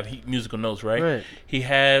he have musical notes, right? Right. He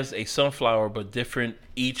has a sunflower, but different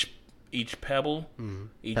each pebble,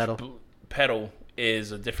 each petal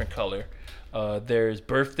is a different color. There's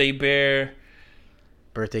Birthday Bear.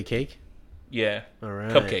 Birthday cake? Yeah. All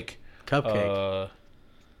right. Cupcake.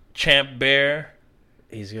 Champ Bear.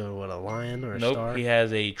 He's got a lion or a star? Nope, he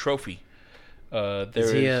has a trophy.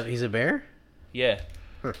 He's a bear? Yeah.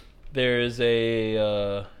 Huh. There is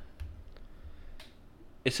a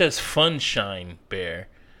it says Funshine Bear,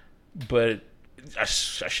 but I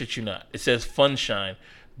shit you not. It says Funshine,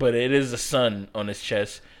 but it is a sun on his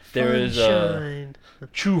chest. There is a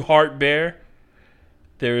True Heart Bear.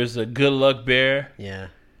 There is a Good Luck Bear. Yeah.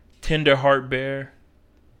 Tender Heart Bear.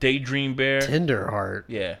 Daydream Bear. Tender Heart.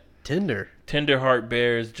 Yeah. Tender Heart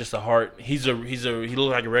Bear is just a heart. He looks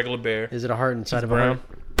like a regular bear. Is it a heart inside of a heart?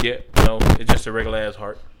 Yeah. No, it's just a regular ass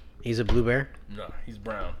heart. He's a blue bear? No, he's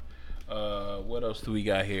brown. What else do we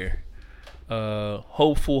got here?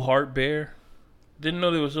 Hopeful Heart Bear. Didn't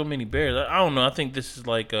know there were so many bears. I don't know. I think this is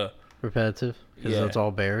like repetitive because it's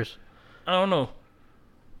all bears. I don't know.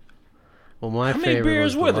 Well, my favorite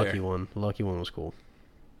was the Lucky one. The Lucky one was cool.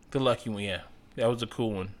 The Lucky one, yeah, that was a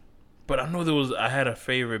cool one. But I know I had a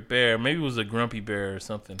favorite bear. Maybe it was a Grumpy Bear or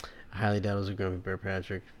something. I highly doubt it was a Grumpy Bear,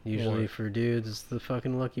 Patrick. Usually for dudes, it's the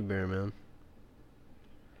fucking Lucky Bear, man.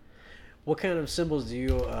 What kind of symbols do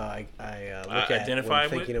you look at identify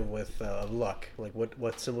when thinking with luck? Like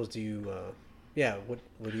what symbols do you? What do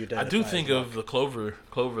you identify? I do think of the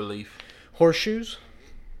clover leaf. Horseshoes.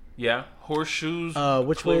 Yeah, horseshoes.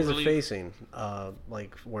 Which way is it facing?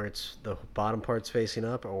 Like where it's the bottom part's facing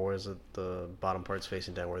up, or is it the bottom part's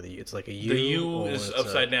facing down? Where it's like a U. The U is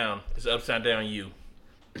upside down. It's an upside down U.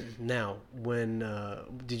 Now, when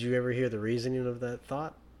did you ever hear the reasoning of that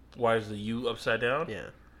thought? Why is the U upside down? Yeah.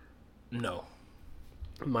 No.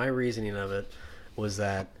 My reasoning of it was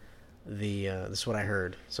that this is what I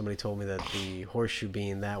heard. Somebody told me that the horseshoe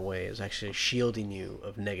being that way is actually shielding you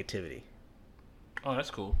of negativity. Oh,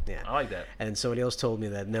 that's cool. Yeah, I like that. And somebody else told me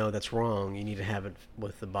that no, that's wrong. You need to have it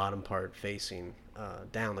with the bottom part facing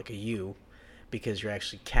down like a U, because you're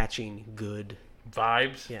actually catching good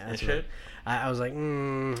vibes. Yeah, and shit. I was like,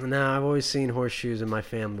 no. I've always seen horseshoes in my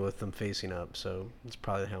family with them facing up, so it's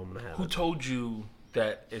probably how I'm gonna have it. Who told you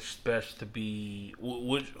that it's best to be?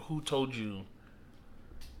 Who told you?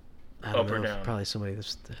 I don't know, or down? Probably somebody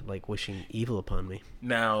that's like wishing evil upon me.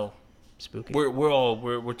 Now, spooky.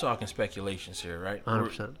 We're talking speculations here, right?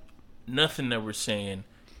 100%. Nothing that we're saying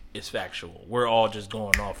is factual. We're all just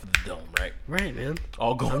going off of the dome, right? Right, man.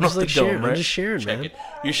 All going off the dome, right? I'm just sharing, Check man. It.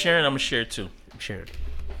 You're sharing. I'm gonna share too. I'm sharing.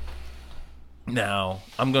 Now,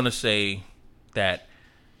 I'm gonna say that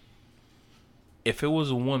if it was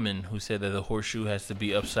a woman who said that the horseshoe has to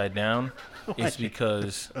be upside down, it's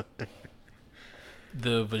because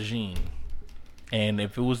the vagine, and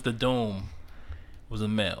if it was the dome, it was a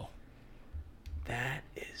male. That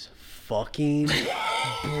is fucking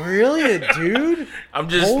brilliant, dude. I'm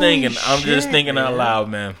just thinking. I'm just thinking out loud,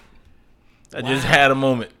 man. I just had a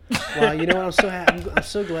moment. Well, you know what? I'm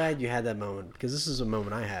so glad you had that moment, because this is a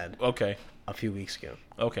moment I had. Okay. A few weeks ago.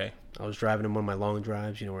 Okay. I was driving in one of my long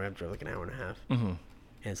drives, where I drove like an hour and a half. Mm-hmm.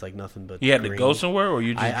 And it's like nothing but You had to go somewhere, or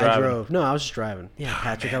you just driving? I drove. No, I was just driving. Yeah,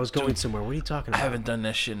 Patrick, man, I was going somewhere. What are you talking about? I haven't done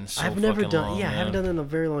that shit in so fucking long, Yeah, man. I haven't done that in a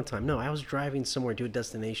very long time. No, I was driving somewhere to a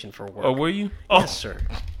destination for work. Oh, were you? Yes, sir.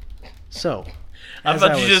 So, I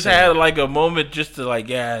thought you just had like a moment just to like,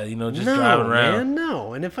 just driving around. Man,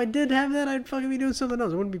 no. And if I did have that, I'd fucking be doing something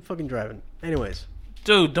else. I wouldn't be fucking driving. Anyways.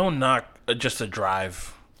 Dude, don't knock just a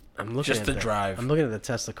drive. I'm looking just at the drive. I'm looking at the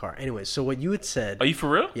Tesla car. Anyway, so what you had said. Are you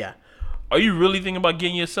for real? Yeah. Are you really thinking about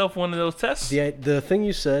getting yourself one of those tests? The thing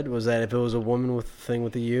you said was that if it was a woman with the thing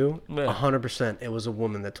with the U, 100% it was a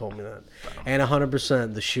woman that told me that. And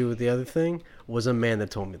 100% the shoe with the other thing was a man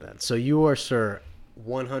that told me that. So you are, sir,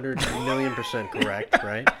 100,000,000% correct,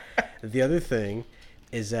 right? The other thing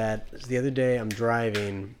is that the other day I'm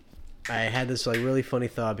driving, I had this like really funny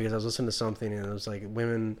thought because I was listening to something and it was like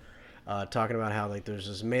women talking about how like there's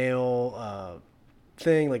this male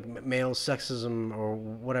thing, like male sexism or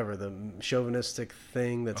whatever, the chauvinistic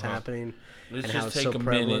thing that's happening. Let's and just how it's take so a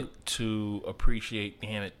prevalent. minute to appreciate.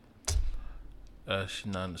 Damn it, she's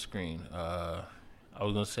not on the screen. I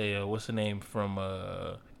was gonna say, what's the name from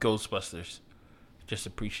Ghostbusters? Just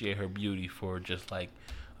appreciate her beauty for just like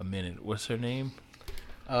a minute. What's her name?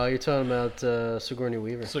 You're talking about Sigourney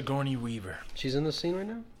Weaver. Sigourney Weaver. She's in the scene right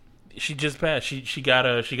now? She just passed. She got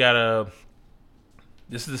a.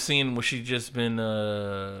 This is the scene where she's just been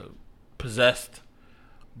possessed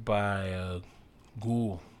by a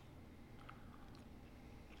ghoul.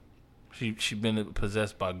 She been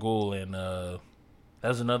possessed by a ghoul, and that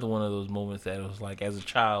was another one of those moments that it was like, as a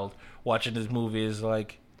child watching this movie, is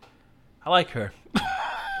like, I like her.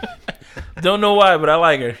 Don't know why, but I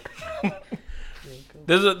like her.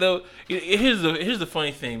 Here's the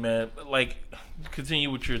funny thing, man. Like,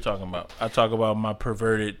 continue what you're talking about. I'll talk about my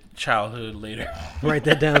perverted childhood later. Write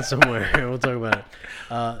that down somewhere. We'll talk about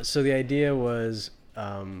it. So the idea was,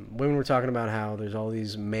 women were talking about how there's all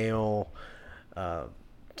these male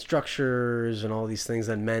structures and all these things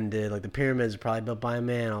that men did. Like the pyramids are probably built by a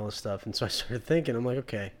man, all this stuff. And so I started thinking, I'm like,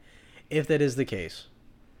 okay, if that is the case,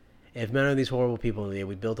 if men are these horrible people,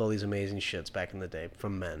 we built all these amazing shits back in the day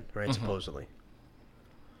from men, right? Mm-hmm. Supposedly.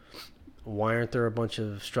 Why aren't there a bunch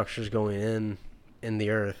of structures going in the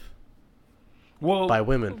earth by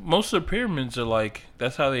women? Most of the pyramids are like,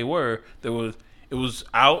 that's how they were. It was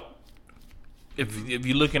out. If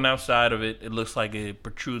you're looking outside of it, it looks like it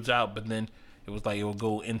protrudes out, but then it was like it will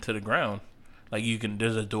go into the ground. Like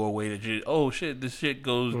there's a doorway that this shit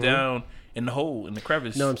goes down in the hole, in the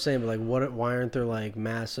crevice. No, I'm saying, but like, why aren't there like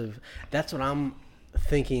massive? That's what I'm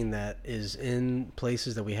thinking that is in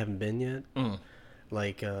places that we haven't been yet.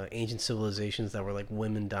 Like ancient civilizations that were like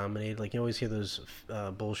women dominated. Like you always hear those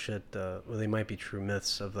bullshit, well, they might be true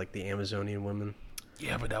myths of like the Amazonian women.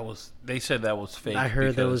 Yeah, but they said that was fake. I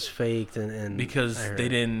heard that was faked, and because they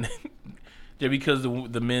didn't. Yeah, because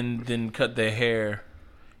the men didn't cut their hair,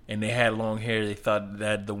 and they had long hair. They thought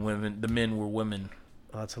that the men were women.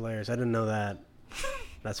 Oh, that's hilarious! I didn't know that.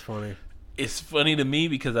 That's funny. It's funny to me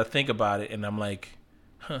because I think about it, and I'm like,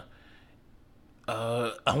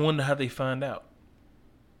 I wonder how they find out.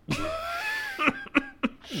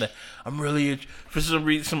 I'm really, for some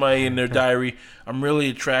reason, somebody in their diary, I'm really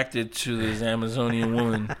attracted to this Amazonian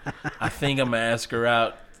woman. I think I'm gonna ask her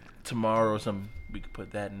out tomorrow or something. We could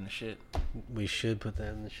put that in the shit. We should put that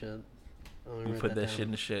in the shit. We put that shit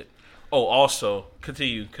in the shit. Oh, also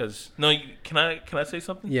continue because can I say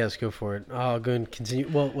something? Yes, go for it. I'll go and continue.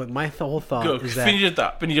 Well, what my whole thought is that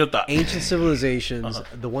finish your thought. Ancient civilizations,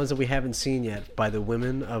 the ones that we haven't seen yet, by the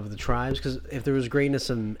women of the tribes, because if there was greatness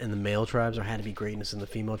in the male tribes, there had to be greatness in the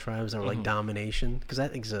female tribes that were like domination, because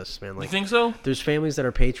that exists, man. Like, you think so? There's families that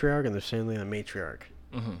are patriarch and there's families that are matriarch.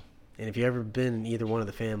 Mm-hmm. And if you've ever been in either one of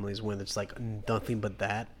the families when it's like nothing but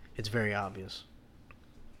that, it's very obvious.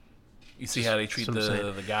 You see how they treat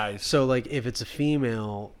the guys. So, like, if it's a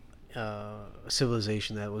female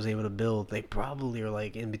civilization that was able to build, they probably are,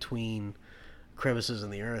 like, in between crevices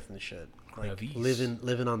in the earth and shit. Like,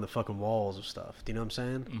 living on the fucking walls of stuff. Do you know what I'm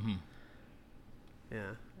saying? Mm-hmm.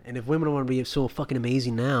 Yeah. And if women want to be so fucking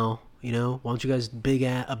amazing now, you know, why don't you guys a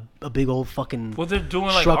big old fucking they're doing,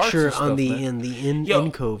 like, structure arts on and stuff, in the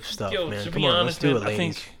incove stuff, man. Come on, let's do it,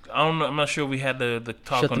 ladies. I'm not sure we had the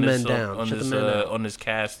talk on this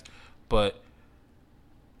cast. But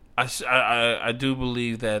I do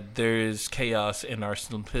believe that there is chaos in our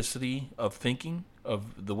simplicity of thinking,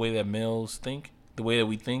 of the way that males think, the way that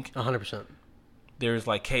we think. 100%. There's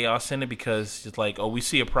like chaos in it because it's like, oh, we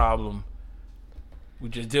see a problem, we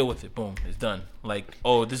just deal with it. Boom, it's done. Like,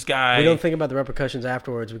 oh, this guy. We don't think about the repercussions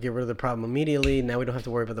afterwards. We get rid of the problem immediately. Now we don't have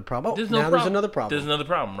to worry about the problem. Oh, there's another problem. There's another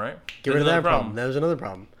problem, right? Get rid of that problem. There's another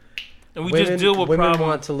problem. And we just deal with women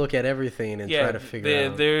want to look at everything and try to figure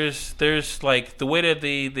out. There's like the way that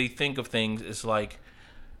they think of things is like,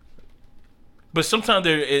 but sometimes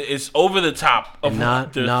it's over the top of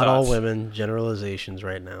not thoughts. All women. Generalizations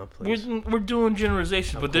right now, please. We're doing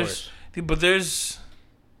generalizations, but there's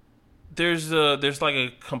like a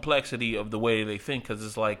complexity of the way they think, because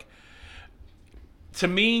it's like, to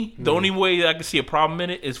me, the only way that I can see a problem in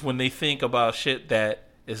it is when they think about shit that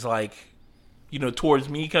is like, you know, towards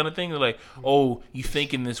me kind of thing. They're like, oh, you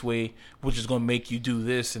think in this way, which is going to make you do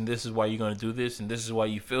this, and this is why you're going to do this, and this is why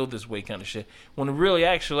you feel this way kind of shit. When really,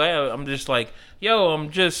 actually, I'm just like, yo, I'm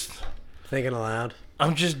just thinking aloud.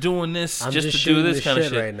 I'm just doing this just to do this kind of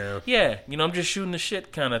shit right now. Yeah, you know, I'm just shooting the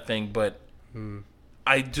shit kind of thing. But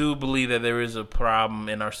I do believe that there is a problem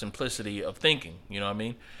in our simplicity of thinking. You know what I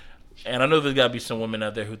mean? And I know there's got to be some women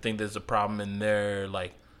out there who think there's a problem in their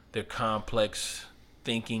complex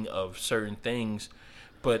thinking of certain things,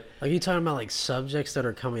 but are you talking about like subjects that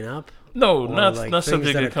are coming up? No, not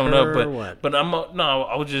subjects that are coming up, but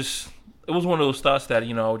I was just, it was one of those thoughts that,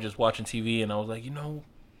 you know, I was just watching TV and I was like, you know,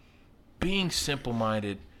 being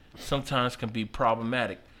simple-minded sometimes can be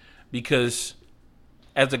problematic, because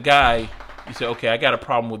as a guy, you say, okay, I got a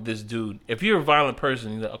problem with this dude. If you're a violent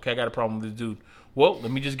person, you're like, okay, I got a problem with this dude. Well, let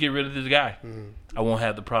me just get rid of this guy. I won't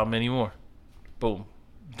have the problem anymore. Boom,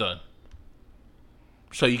 done.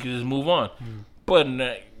 So you can just move on. But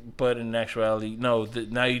in actuality, no.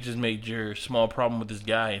 Now you just made your small problem with this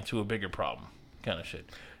guy into a bigger problem, kind of shit.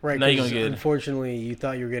 Right. Now you're gonna get. Unfortunately, you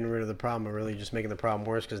thought you were getting rid of the problem, but really just making the problem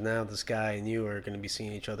worse. Because now this guy and you are going to be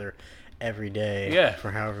seeing each other every day. Yeah.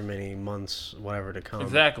 For however many months, whatever to come.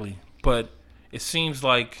 Exactly. But it seems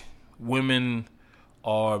like women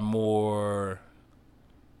are more.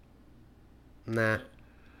 Nah.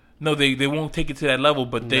 No, they won't take it to that level,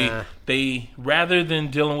 but they rather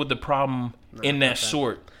than dealing with the problem in that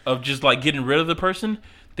sort of just like getting rid of the person,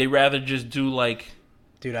 they rather just do like.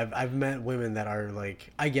 Dude, I've met women that are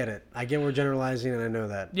like, I get it. I get we're generalizing, and I know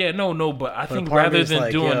that. Yeah, no, but I think rather than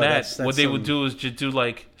like, doing that, what they would do is just do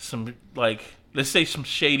like some, like, let's say some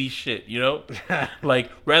shady shit, you know?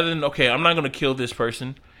 Like, rather than, okay, I'm not going to kill this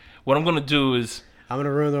person. What I'm going to do is. I'm going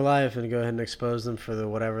to ruin their life and go ahead and expose them for the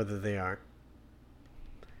whatever that they are.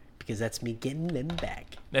 Because that's me getting them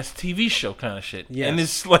back. That's TV show kind of shit. Yes. And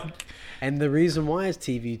it's like. And the reason why it's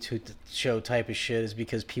TV show type of shit is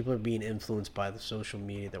because people are being influenced by the social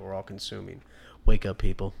media that we're all consuming. Wake up,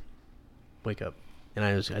 people. Wake up. And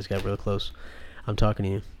I just got real close. I'm talking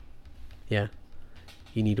to you. Yeah.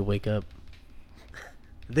 You need to wake up.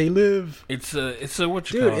 They live. It's a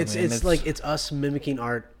what you call it, man. It's like it's us mimicking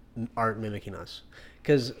art mimicking us.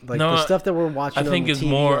 Because like the stuff that we're watching, I think is TV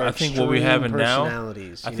more. I think what we're having now.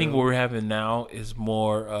 I think what we're having now is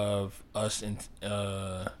more of us in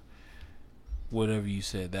whatever you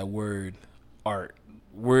said, that word, art.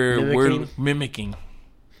 We're mimicking.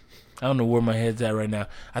 I don't know where my head's at right now.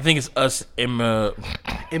 I think it's us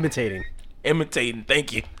imitating.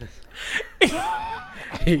 Thank you.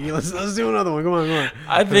 let's do another one. Come on.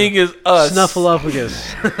 I think it's us.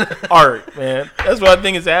 Snuffleupagus. Art, man. That's what I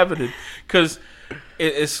think is happening. Because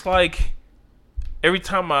it's like every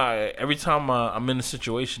time I'm in a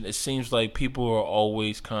situation, it seems like people are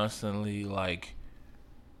always constantly like,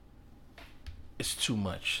 it's too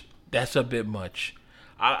much. That's a bit much.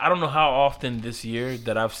 I don't know how often this year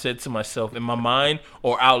that I've said to myself in my mind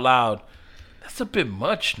or out loud, that's a bit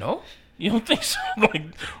much, no? You don't think so? Like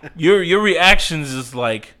your reactions is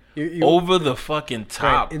like you're over the fucking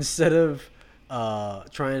top. Right. Instead of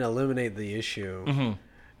trying to eliminate the issue,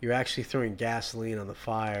 you're actually throwing gasoline on the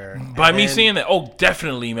fire. By me saying that, oh,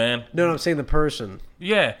 definitely, man. No, I'm saying the person.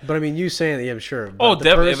 Yeah. But I mean, you saying that, yeah, I'm sure. Oh,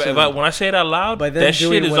 definitely. When I say it out loud, that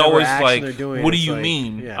shit is always like, what do you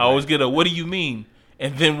mean? Yeah, I always get a, what do you mean?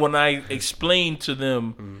 And then when I explain to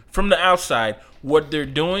them from the outside what they're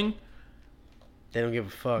doing, they don't give a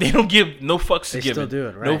fuck. They don't give no fucks they given. Still do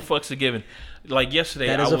it, right? No fucks are given. Like yesterday,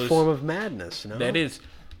 that is a form of madness. No? That is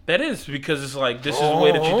because it's like this is the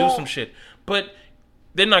way that you do some shit. But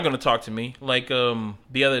they're not gonna talk to me. Like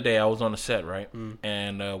the other day, I was on a set, right,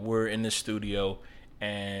 and we're in this studio,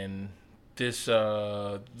 and this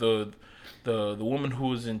the woman who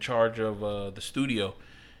was in charge of the studio,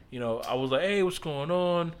 you know, I was like, hey, what's going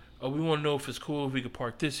on? We want to know if it's cool if we could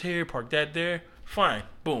park this here, park that there. Fine,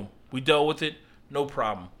 boom, we dealt with it. No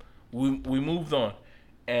problem. We moved on,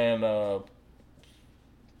 and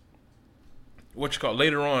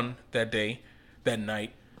later on that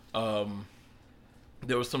night,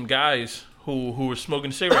 there was some guys who were smoking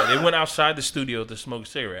a cigarette. They went outside the studio to smoke a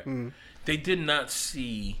cigarette. They did not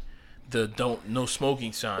see the no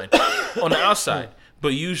smoking sign on the outside, but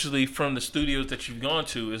usually from the studios that you've gone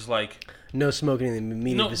to is like no smoking in the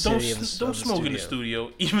immediate vicinity of the studio. Don't smoke in the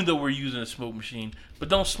studio, even though we're using a smoke machine. But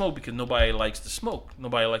don't smoke because nobody likes to smoke.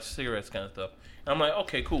 Nobody likes cigarettes, kind of stuff. And I'm like,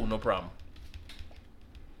 okay, cool, no problem.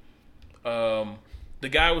 The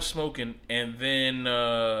guy was smoking, and then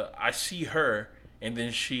I see her, and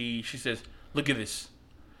then she says, "Look at this.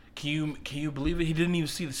 Can you believe it? He didn't even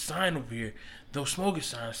see the sign over here, no smoking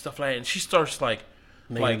sign, stuff like that." And she starts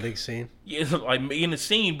making a big scene. Yeah, like making a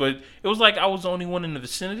scene, but it was like I was the only one in the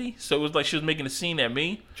vicinity, so it was like she was making a scene at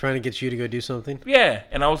me, trying to get you to go do something. Yeah,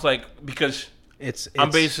 and I was like, because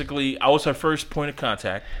I was her first point of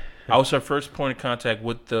contact. I was her first point of contact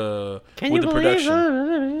with the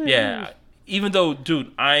production. Yeah, even though,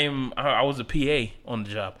 dude, I was a PA on the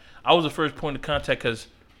job. I was the first point of contact because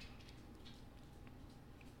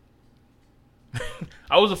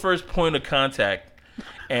I was the first point of contact.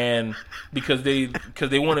 And because they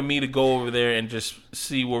wanted me to go over there and just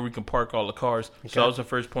see where we can park all the cars. Okay. So I was the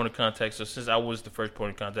first point of contact. So since I was the first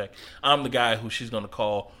point of contact, I'm the guy who she's going to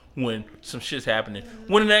call when some shit's happening.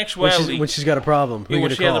 When in actuality... When she's got a problem. When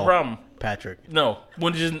she has a problem. Patrick. No.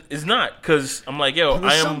 When it's not. Because I'm like, yo,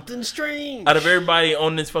 I am... something strange. Out of everybody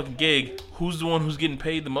on this fucking gig, who's the one who's getting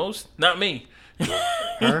paid the most? Not me.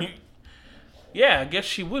 Her? Yeah, I guess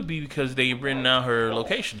she would be because they written out her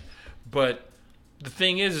location. But... the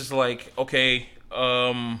thing is like, okay,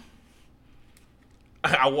 I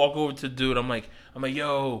walk over to the dude. I'm like,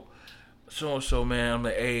 yo, so man. I'm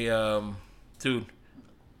like, hey, dude.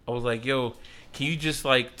 I was like, yo, can you just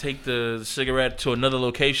like take the cigarette to another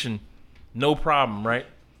location? No problem, right?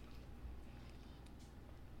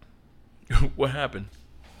 What happened?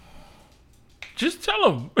 Just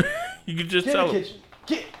tell him. You can just tell him.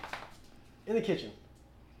 Get in the kitchen.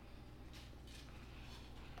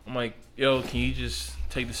 I'm like, yo, can you just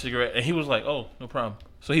take the cigarette? And he was like, oh, no problem.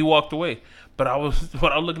 So he walked away. But I was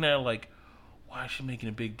looking at her like, why is she making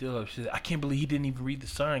a big deal? She said, I can't believe he didn't even read the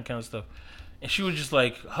sign, kind of stuff. And she was just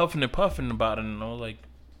like huffing and puffing about it. And I was like,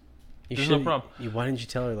 there's no problem. Why didn't you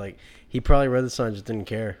tell her? Like, he probably read the sign, just didn't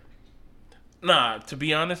care. Nah, to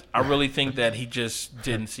be honest, I really think that he just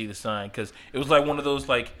didn't see the sign. Because it was like one of those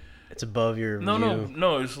like... it's above your view.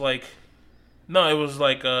 No, it's like... No, it was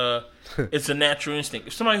like it's a natural instinct.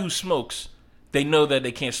 If somebody who smokes, they know that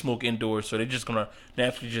they can't smoke indoors, so they're just gonna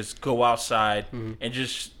naturally just go outside and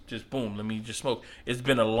just boom, let me just smoke. It's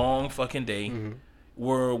been a long fucking day.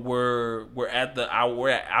 We're at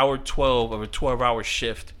hour 12 of a 12-hour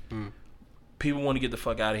shift. People want to get the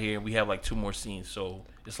fuck out of here, and we have like 2 more scenes, so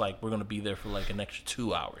it's like we're gonna be there for like an extra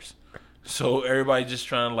 2 hours. So everybody's just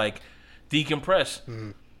trying to like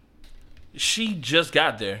decompress. She just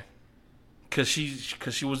got there. Cause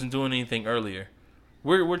she wasn't doing anything earlier.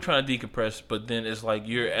 We're trying to decompress, but then it's like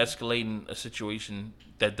you're escalating a situation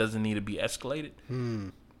that doesn't need to be escalated,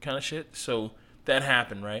 kind of shit. So that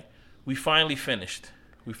happened, right? We finally finished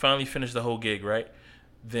the whole gig, right?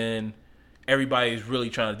 Then everybody's really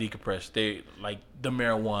trying to decompress. They like the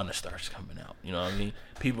marijuana starts coming out. You know what I mean?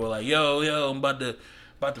 People are like, yo, I'm about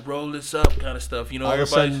to roll this up, kind of stuff. You know, all of a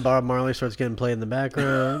sudden Bob Marley starts getting played in the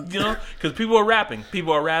background. You know, because people are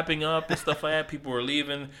rapping up and stuff like that. People are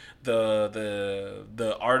leaving.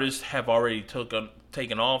 The artists have already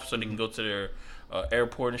taken off, so they can go to their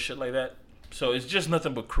airport and shit like that. So it's just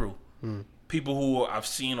nothing but crew. people who I've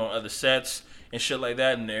seen on other sets and shit like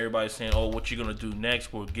that, and everybody's saying, "Oh, what you gonna do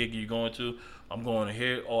next? What gig are you going to?" I'm going to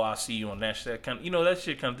here. Oh, I'll see you on that shit. Kind of, that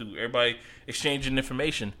shit kind of do. Everybody exchanging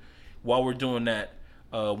information. While we're doing that,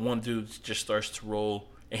 one dude just starts to roll,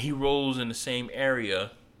 and he rolls in the same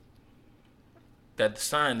area that the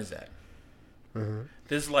sign is at. Mm-hmm.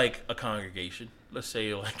 There's like a congregation. Let's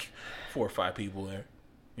say like 4 or 5 people there.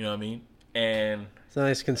 You know what I mean? And it's a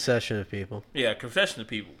nice concession of people. Yeah, concession of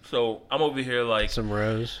people. So I'm over here like some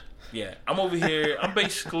rows. Yeah, I'm over here. I'm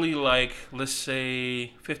basically like, let's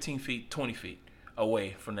say 15 feet, 20 feet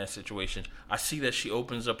away from that situation. I see that she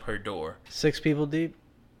opens up her door. 6 people deep?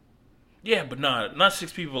 Yeah, but not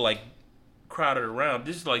 6 people like crowded around.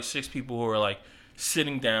 This is like 6 people who are like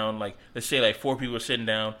sitting down. Like, let's say like 4 people are sitting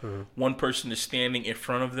down. Mm-hmm. One person is standing in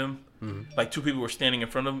front of them. Mm-hmm. Like 2 people are standing in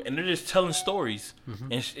front of them, and they're just telling stories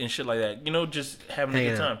and shit like that. Just having a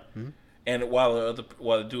good time. Mm-hmm. And while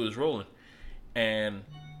the dude is rolling, and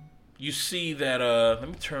you see that. Let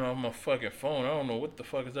me turn on my fucking phone. I don't know what the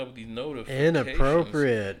fuck is up with these notifications.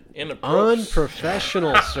 Inappropriate.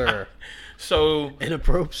 Unprofessional, sir. So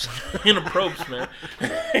inappropriate, man.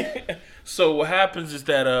 So what happens is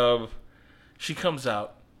that she comes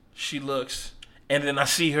out, she looks, and then I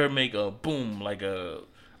see her make a boom, like a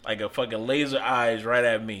fucking laser eyes right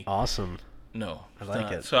at me. Awesome. No, I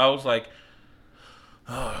like it. So I was like,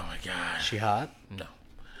 oh my god. She hot? No,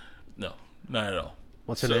 not at all.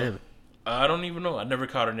 What's her name? I don't even know. I never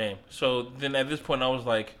caught her name. So then at this point I was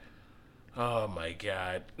like, oh my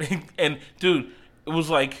god. And dude, it was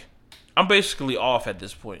like, I'm basically off at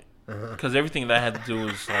this point. Because everything that I had to do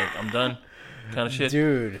was like, I'm done kind of shit.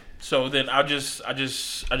 Dude. So then I just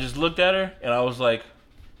looked at her and I was like,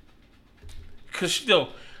 because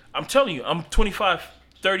I'm telling you, I'm 25,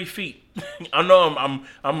 30 feet. I know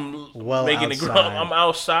I'm well making outside. I'm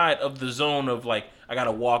outside of the zone of like, I got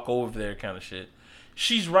to walk over there kind of shit.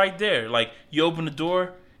 She's right there. Like, you open the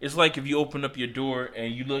door. It's like if you open up your door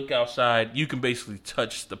and you look outside, you can basically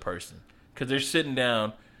touch the person. Because they're sitting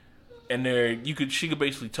down and she could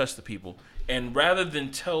basically touch the people. And rather than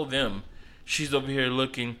tell them, she's over here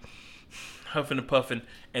looking, huffing and puffing,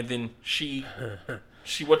 and then she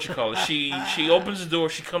what you call it? She opens the door,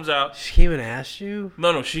 she comes out. She came and asked you?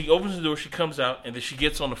 No, she opens the door, she comes out, and then she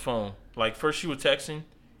gets on the phone. Like, first she was texting,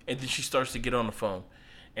 and then she starts to get on the phone.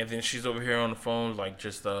 And then she's over here on the phone, like,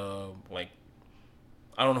 just, like,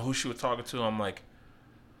 I don't know who she was talking to. I'm like,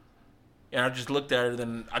 and I just looked at her,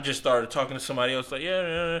 then I just started talking to somebody else. Like,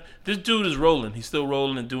 yeah, this dude is rolling. He's still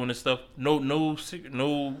rolling and doing this stuff. No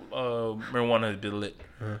marijuana has been lit.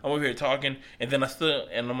 Uh-huh. I'm over here talking, and then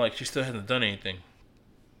I'm like, she still hasn't done anything.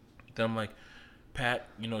 Then I'm like, Pat,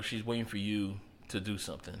 she's waiting for you to do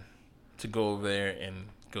something, to go over there and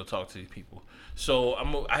go talk to these people. So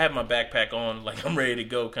I have my backpack on, like I'm ready to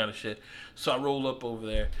go kind of shit. So I roll up over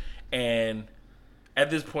there, and at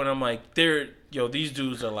this point I'm like, these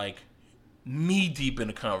dudes are like knee deep in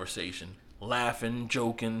a conversation, laughing,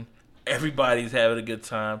 joking, everybody's having a good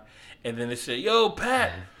time. And then they say, yo,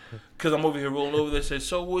 Pat, because I'm over here rolling over there. Say,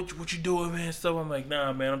 so what you doing, man? Stuff. I'm like,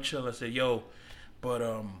 nah, man, I'm chilling. I said, yo, but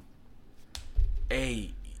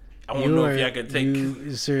hey, I want to know if y'all can take.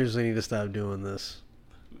 You seriously need to stop doing this.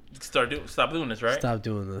 Stop doing this, right? Stop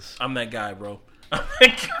doing this. I'm that guy, bro. I'm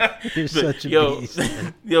that guy. You're such a beast.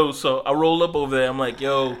 So I roll up over there. I'm like,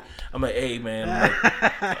 hey, man.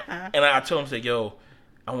 And I told him, say, yo,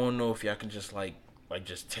 I want to know if y'all can just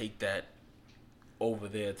just take that over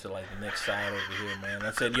there to like the next side over here, man.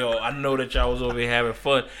 I said, yo, I know that y'all was over here having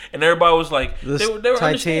fun, and everybody was like, they were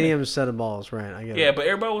titanium set of balls, right? I get it. But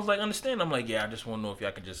everybody was like, understand. I'm like, yeah, I just want to know if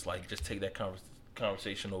y'all can just take that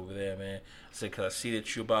conversation over there, man. I said, because I see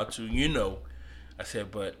that you're about to, I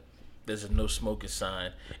said, but there's a no smoking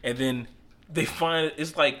sign. And then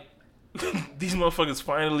it's like these motherfuckers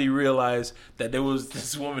finally realized that there was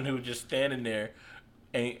this woman who was just standing there,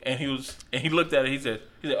 and he looked at it. He said,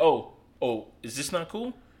 oh, is this not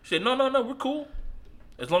cool? She said, no, we're cool.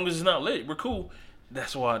 As long as it's not lit, we're cool.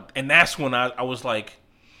 That's when I was like,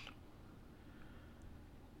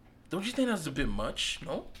 don't you think that's a bit much?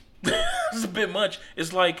 No? It's a bit much.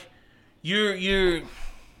 It's like your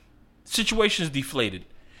situation's deflated.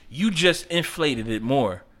 You just inflated it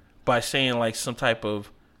more by saying like some type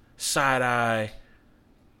of side eye,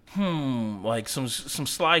 like some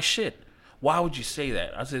sly shit. Why would you say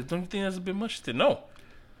that? I said, don't you think that's a bit much? She said, no,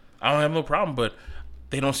 I don't have no problem, but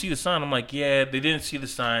they don't see the sign. I'm like, yeah, they didn't see the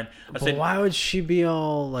sign. But why would she be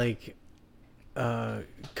all like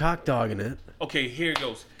cock dogging it? Okay, here it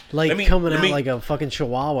goes. Like coming out like a fucking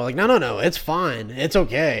chihuahua. Like, no, it's fine. It's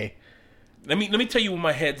okay. Let me tell you where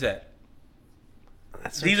my head's at.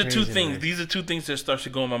 These are two things. These are two things that start to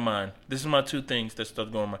go in my mind. This is my two things that start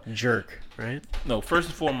to go in my mind. Jerk, right? No, first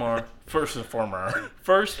and foremost,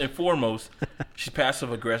 she's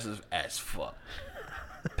passive aggressive as fuck.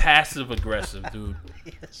 Passive aggressive, dude.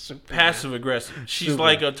 Passive aggressive. She's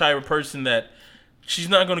like a type of person that she's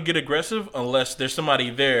not gonna get aggressive unless there's somebody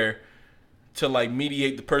there to like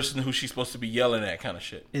mediate the person who she's supposed to be yelling at, kind of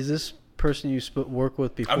shit. Is this person you work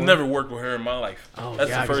with before? I've never worked with her in my life. Oh,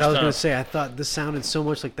 that's the first time. I was going to say, I thought this sounded so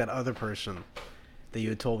much like that other person that you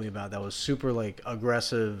had told me about that was super, like,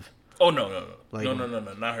 aggressive. Oh, no. Like, no,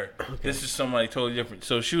 not her. Okay. This is somebody totally different.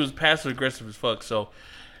 So she was passive aggressive as fuck. So,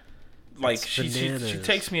 like, she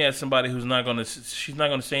takes me as somebody who's not going to, she's not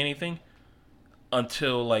going to say anything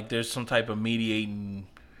until, like, there's some type of mediated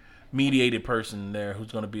person there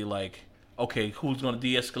who's going to be like, okay, who's going to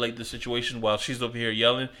de-escalate the situation while she's over here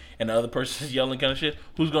yelling and the other person's yelling kind of shit?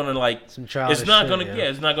 Who's going to, like, some childish it's not shit, going to,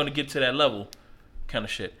 it's not going to get to that level kind of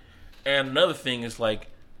shit. And another thing is, like,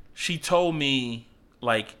 she told me,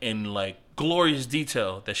 like, in, like, glorious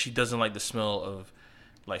detail that she doesn't like the smell of,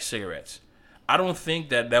 like, cigarettes. I don't think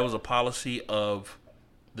that was a policy of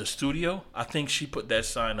the studio. I think she put that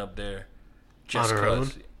sign up there just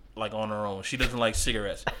because, like, on her own. She doesn't like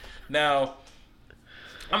cigarettes. Now,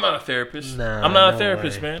 I'm not a therapist. I'm not a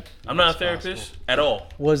therapist, man. I'm not a therapist at all.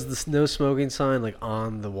 Was the no smoking sign like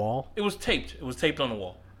on the wall? It was taped. It was taped on the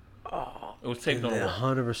wall. Oh, it was taped on the wall.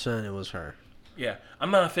 100% it was her. Yeah,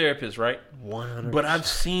 I'm not a therapist, right? 100%. But I've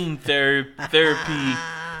seen therapy.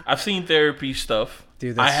 I've seen therapy stuff.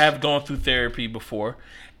 Dude, I have gone through therapy before,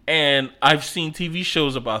 and I've seen TV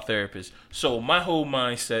shows about therapists. So my whole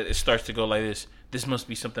mindset, it starts to go like this. This must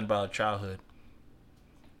be something about her childhood.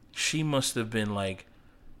 She must have been like,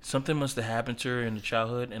 something must have happened to her in the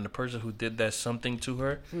childhood, and the person who did that something to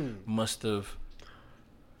her must have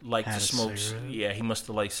liked to smoke. Yeah, he must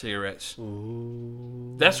have liked cigarettes.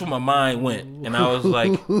 Ooh. That's where my mind went, and I was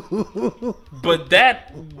like,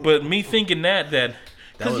 but me thinking that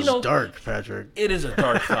was, you know, dark, Patrick. It is a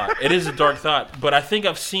dark thought. It is a dark thought, but I think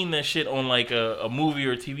I've seen that shit on like a movie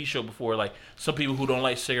or a TV show before. Like some people who don't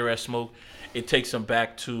like cigarette smoke, it takes them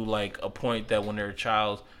back to like a point that when they're a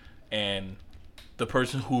child and the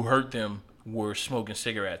person who hurt them were smoking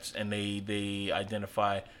cigarettes, and they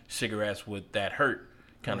identify cigarettes with that hurt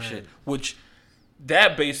kind of shit. Which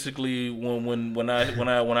that basically when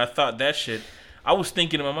I thought that shit, I was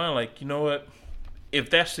thinking in my mind like, you know what?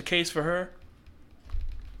 If that's the case for her,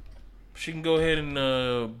 she can go ahead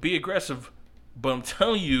and be aggressive. But I'm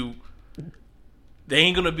telling you, they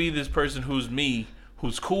ain't gonna be this person who's me,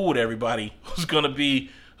 who's cool with everybody, who's gonna be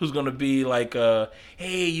like,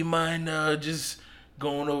 hey, you mind just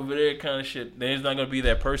going over there kind of shit. There's not gonna be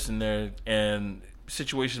that person there, and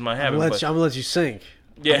situations might happen. I'm gonna let you sink.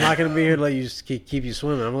 Yeah. I'm not gonna be here to let you keep you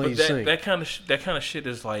swimming. I'm gonna let you sink. That kind of shit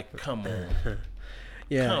is like, come on.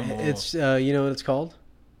 Yeah, come on. It's you know what it's called?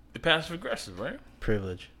 The passive aggressive, right?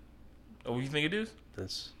 Privilege. Oh, you think it is?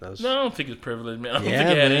 That was... No, I don't think it's privilege, man. I don't think it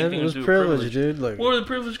had anything to do with privilege, dude. Look, where did the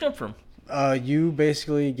privilege come from? You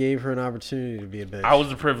basically gave her an opportunity to be a bitch. I was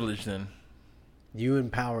the privilege then. You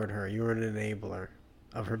empowered her. You were an enabler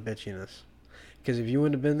of her bitchiness. Because if you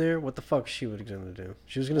wouldn't have been there, what the fuck she was going to do?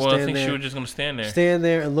 She was going to stand there. I think she was just going to stand there. Stand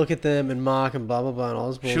there and look at them and mock and blah, blah, blah, and all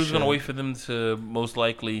this bullshit. She was going to wait for them to most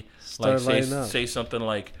likely like say something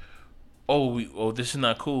like, oh, this is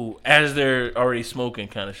not cool, as they're already smoking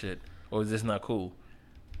kind of shit. Or is this not cool?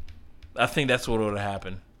 I think that's what would have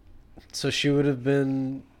happened. So she would have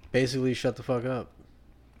been basically shut the fuck up.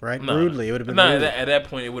 Right? No, rudely. It would have been rude. At that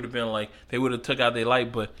point, it would have been like, they would have took out their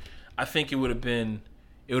light, but I think it would have been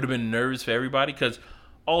nervous for everybody, because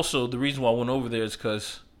also the reason why I went over there is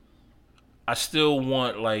because I still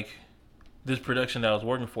want, like, this production that I was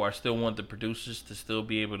working for, I still want the producers to still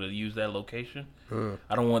be able to use that location.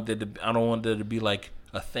 I don't want there to be like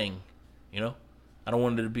a thing, you know? I don't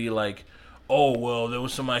want it to be like, oh, well, there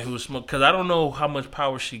was somebody who was smoking, because I don't know how much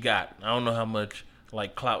power she got. I don't know how much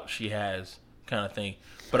like clout she has, kind of thing.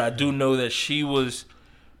 But I do know that she was,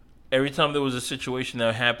 every time there was a situation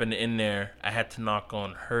that happened in there, I had to knock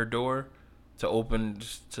on her door to open,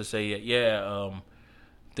 to say,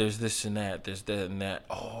 there's this and that, there's that and that.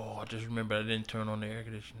 Oh, I just remember I didn't turn on the air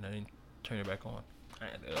conditioner. I didn't turn it back on. All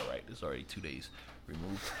right, it's already 2 days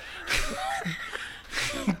removed.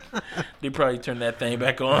 They probably turned that thing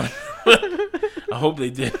back on. I hope they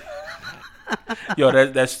did. Yo,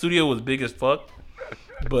 that studio was big as fuck.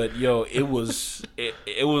 But yo, it was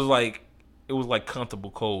like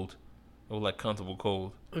comfortable cold. It was like comfortable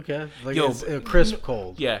cold. Okay, like yo, it's a crisp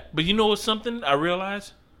cold. Yeah, but you know what's something I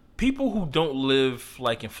realized? people who don't live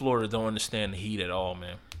like in Florida don't understand the heat at all,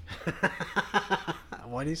 man.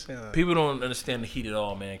 Why do you say that? People don't understand the heat at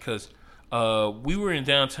all, man. Because we were in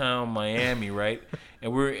downtown Miami, right?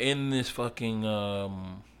 And we're in this fucking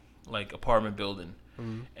like apartment building,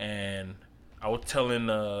 and I was telling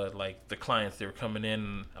like the clients they were coming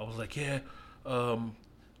in. I was like, yeah,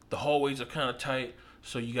 the hallways are kind of tight,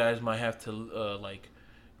 so you guys might have to like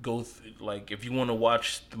go like if you want to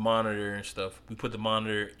watch the monitor and stuff, we put the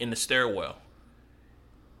monitor in the stairwell,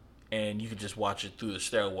 and you can just watch it through the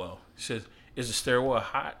stairwell. He says, "Is the stairwell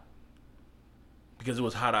hot?" Because it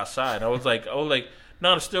was hot outside. I was like,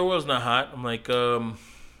 no, the stairwell's not hot. I'm like, the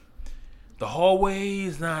hallway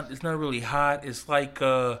is not. It's not really hot. It's like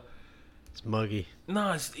it's muggy.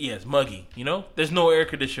 No, it's muggy. You know, there's no air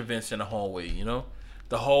conditioning vents in the hallway. You know,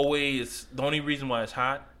 the hallway is the only reason why it's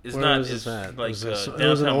hot. It's Where not. Was it's that? like it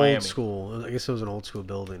was an old Miami. school. I guess it was an old school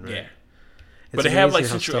building, right? Yeah. It's but it had like how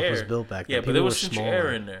central stuff air. Was built back then. Yeah, People but there was were central smaller.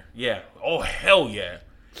 air in there. Yeah. Oh hell yeah.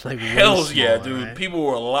 Like Hell's yeah, smaller, dude. right? People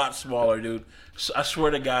were a lot smaller, dude. I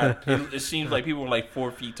swear to God, it seems like people were like 4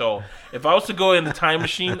 feet tall. If I was to go in the time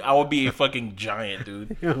machine, I would be a fucking giant,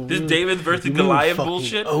 dude. This David versus Goliath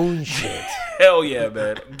bullshit. Own shit. Hell yeah,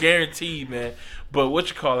 man. Guaranteed, man. But what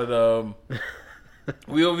you call it?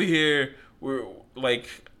 We over here. We're like,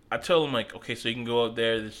 I tell them like, okay, so you can go up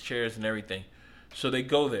there. There's chairs and everything. So they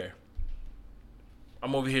go there.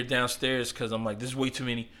 I'm over here downstairs because I'm like, this is way too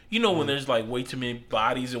many. You know when there's like way too many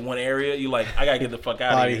bodies in one area, you're like, I gotta get the fuck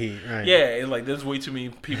out of here. Body heat, right? Yeah, it's like there's way too many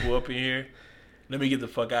people up in here. Let me get the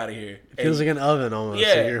fuck out of here. It feels like an oven almost.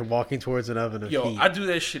 Yeah. So you're walking towards an oven of heat. I do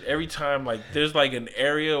that shit every time. Like there's like an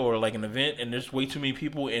area or like an event, and there's way too many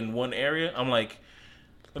people in one area. I'm like,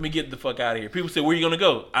 let me get the fuck out of here. People say, where you gonna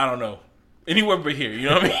go? I don't know. Anywhere but here. You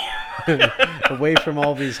know what I mean? Away from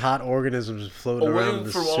all these hot organisms floating around.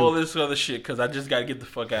 Away from all this other shit, because I just gotta get the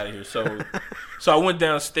fuck out of here. So I went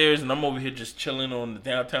downstairs and I'm over here just chilling on the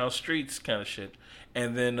downtown streets, kind of shit.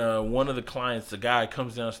 And then one of the clients, the guy,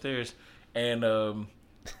 comes downstairs and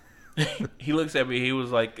he looks at me. He was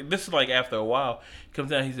like, "This is like after a while." He comes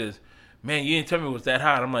down. He says, "Man, you didn't tell me it was that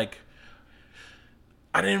hot." I'm like,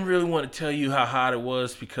 I didn't really want to tell you how hot it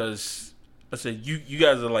was because I said you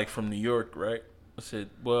guys are like from New York, right? I said,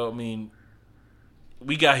 well, I mean,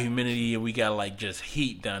 we got humidity and we got like just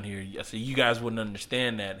heat down here. I said, you guys wouldn't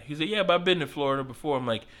understand that. He said, yeah, but I've been to Florida before. I'm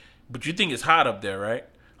like, but you think it's hot up there, right?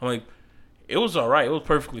 I'm like, it was all right. It was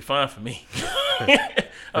perfectly fine for me.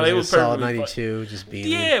 It was solid 92, just being.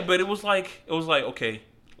 Yeah, but it was like okay,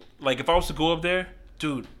 like if I was to go up there,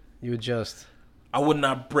 dude, you adjust. I would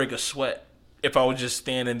not break a sweat if I was just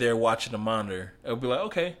standing there watching the monitor. It would be like,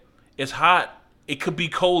 okay, it's hot. It could be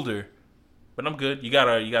colder. But I'm good. You got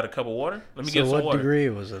a cup of water? Let me get some water. So what degree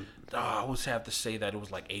was it? I would have to say that it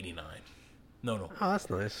was like 89. No. Oh, that's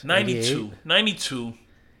nice. 92. 92.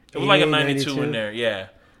 It was like a 92 in there, yeah.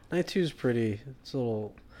 92 is pretty. It's a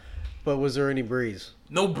little. But was there any breeze?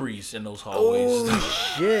 No breeze in those hallways.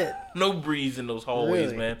 Oh, shit. No breeze in those hallways,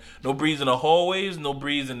 Really? man. No breeze in the hallways. No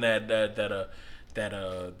breeze in that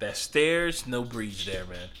stairs. No breeze there,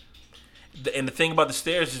 man. And the thing about the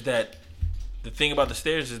stairs is that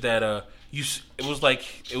it was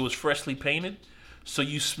like it was freshly painted, so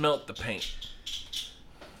you smelt the paint.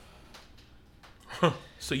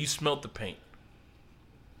 So you smelt the paint,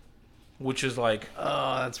 which is like,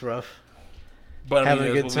 Oh, that's rough. but Having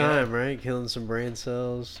a good time, right? Killing some brain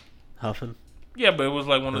cells, huffing. Yeah, but it was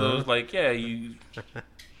like one of those like, yeah, you.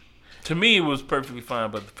 To me, it was perfectly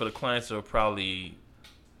fine, but for the clients, they were probably.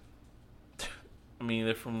 I mean,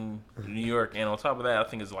 they're from New York, and on top of that, I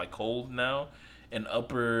think it's like cold now in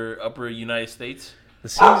upper United States. The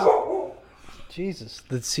season, Jesus,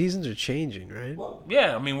 the seasons are changing, right?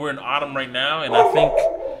 Yeah, I mean we're in autumn right now, and I think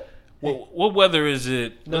what weather is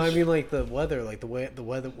it? No, I mean like the weather, like the way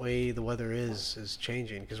the weather is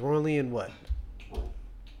changing because we're only in what?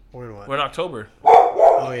 We're in what? We're in October.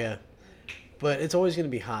 Oh yeah, but it's always gonna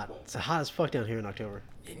be hot. It's hot as fuck down here in October.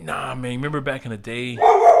 Nah, man, remember back in the day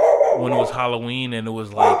when it was Halloween and it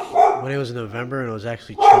was like when it was November and it was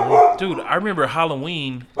actually chilly. Dude, I remember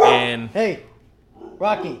Halloween and hey,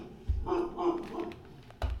 Rocky.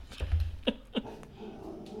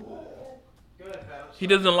 He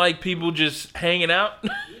doesn't like people just hanging out. He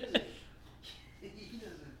doesn't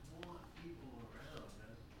want people around,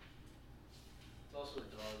 man. It's also a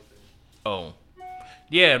dog thing. Oh.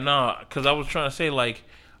 Yeah, nah, because I was trying to say, like,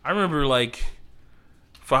 I remember, like,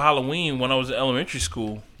 for Halloween when I was in elementary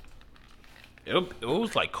school, it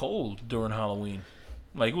was, like, cold during Halloween.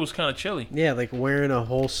 Like, it was kind of chilly. Yeah, like wearing a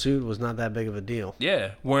whole suit was not that big of a deal.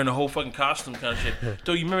 Yeah, wearing a whole fucking costume kind of shit.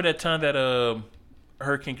 So you remember that time that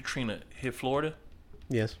Hurricane Katrina hit Florida?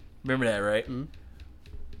 Yes. Remember that, right? Mm-hmm.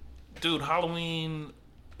 Dude, Halloween,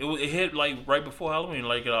 it hit like right before Halloween,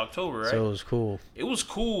 like in October, right? So it was cool. It was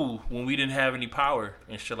cool when we didn't have any power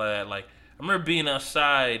and shit like that. Like, I remember being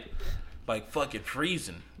outside, like, fucking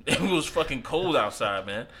freezing. It was fucking cold outside,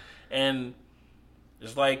 man. And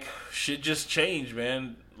it's like, shit just changed,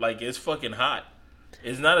 man. Like, it's fucking hot.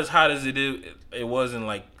 It's not as hot as it was in,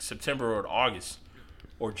 like, September or August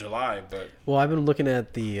or July, but... Well, I've been looking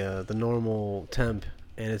at the normal temp,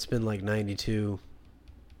 and it's been, like, 92,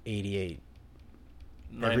 88.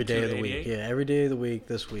 Every day of the week. Yeah, every day of the week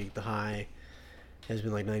this week, the high has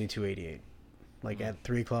been, like, 92, 88. Like, at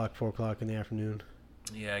 3 o'clock, 4 o'clock in the afternoon.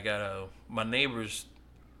 Yeah, I got my neighbors,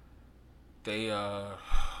 they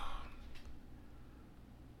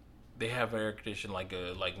have air conditioning, like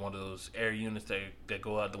one of those air units that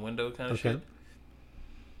go out the window kind of shit.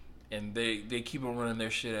 And they keep on running their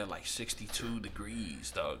shit at like 62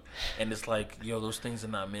 degrees, dog. And it's like, yo, those things are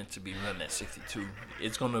not meant to be running at 62.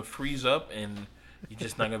 It's gonna freeze up, and you're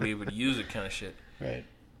just not gonna be able to use it, kind of shit. Right.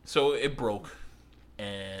 So it broke,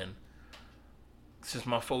 and since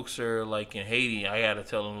my folks are like in Haiti, I gotta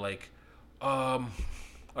tell them like, all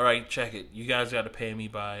right, check it. You guys gotta pay me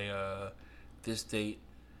by this date.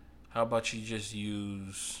 How about you just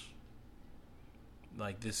use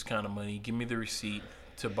like this kind of money? Give me the receipt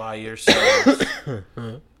to buy yourselves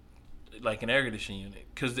like an air conditioning unit,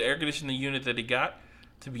 because the air conditioning unit that he got,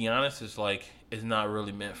 to be honest, is not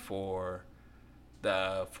really meant for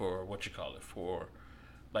what you call it, for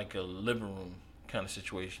like a living room kind of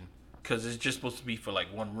situation, because it's just supposed to be for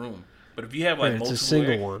like one room. But if you have like multiple, it's a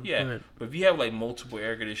single one. Yeah. Right. But if you have like multiple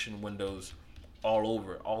air conditioning windows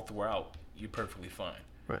all throughout, you're perfectly fine.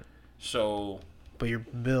 Right. So. But your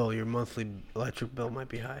monthly electric bill might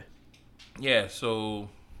be high. Yeah, so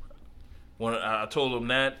when I told them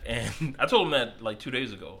that, and I told them that like 2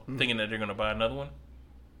 days ago, thinking that they're gonna buy another one.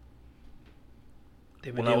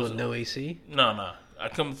 They've been dealing with no AC? No.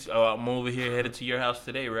 I'm over here headed to your house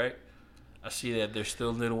today, right? I see that they're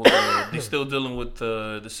still dealing with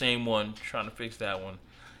the same one, trying to fix that one.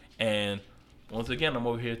 And once again, I'm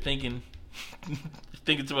over here thinking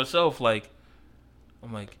to myself, like,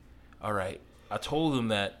 I'm like, all right. I told them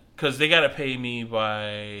that because they gotta pay me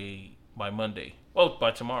by Monday. Well,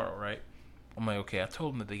 by tomorrow, right? I'm like, okay. I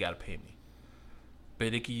told them that they gotta pay me,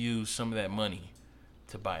 but they could use some of that money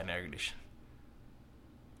to buy an air conditioner.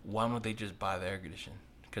 Why don't they just buy the air conditioner?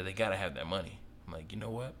 Because they gotta have that money. I'm like, you know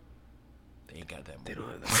what? They ain't got that money. They don't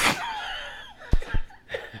have that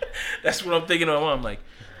money. That's what I'm thinking of. I'm like,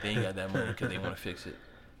 they ain't got that money because they want to fix it.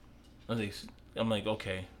 I'm like,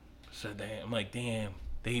 okay. So damn. I'm like, damn.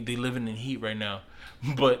 They living in heat right now.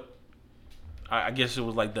 But I guess it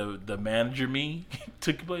was like the manager me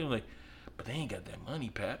took the blame. I'm like, but they ain't got that money,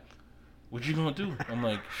 Pat. What you gonna do? I'm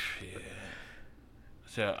like, shit.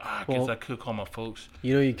 So I guess I could call my folks.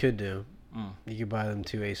 You know what you could do? You could buy them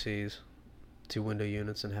 2 ACs, 2 window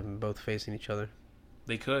units, and have them both facing each other.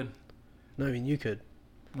 They could. No, I mean you could.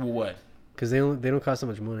 Well, what? Because they don't cost that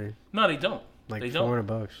much money. No, they don't. Like they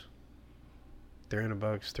 $400, $300,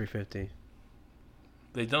 $350.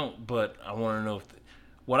 They don't. But I want to know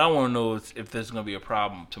what I want to know is if there's gonna be a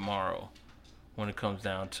problem tomorrow when it comes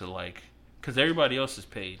down to like, because everybody else is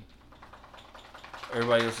paid.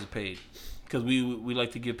 Everybody else is paid. Because we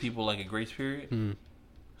like to give people like a grace period.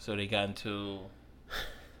 So they got until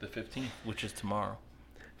the 15th, which is tomorrow.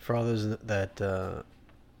 For all those that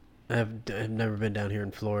have never been down here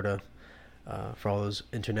in Florida, for all those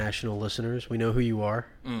international listeners, we know who you are.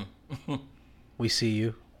 We see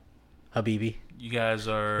you, Habibi. You guys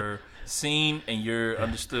are seen and you're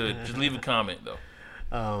understood. Just leave a comment, though.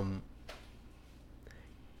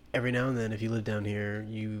 Every now and then, if you live down here,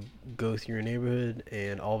 you go through your neighborhood,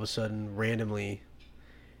 and all of a sudden, randomly,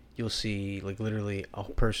 you'll see, like, literally a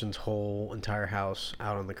person's whole entire house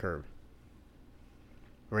out on the curb.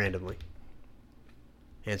 Randomly.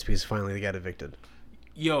 And it's because finally they got evicted.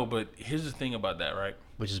 Yo, but here's the thing about that, right?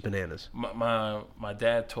 Which is bananas. My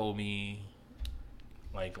dad told me,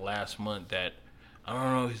 like, last month that, I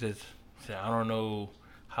don't know, he said, I don't know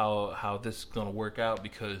how this is going to work out,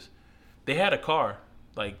 because they had a car.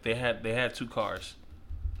 Like, they had 2 cars.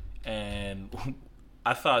 And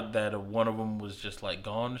I thought that one of them was just, like,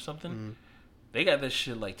 gone or something. They got this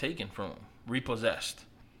shit, like, taken from them. Repossessed.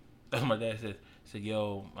 That's what my dad said. He said,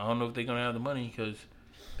 yo, I don't know if they're going to have the money because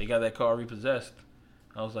they got that car repossessed.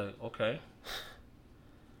 I was like, okay.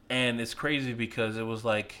 And it's crazy because it was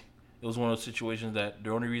one of those situations that the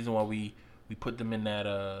only reason why we put them in that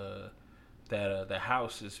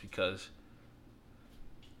house is because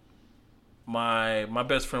my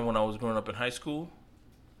best friend when I was growing up in high school,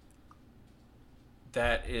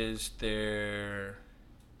 that is their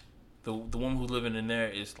the woman who's living in there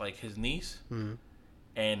is like his niece, mm-hmm.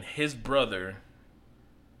 and his brother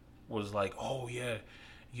was like, "Oh yeah,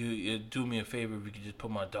 you do me a favor if you could just put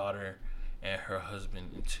my daughter and her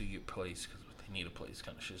husband into your place because they need a place,"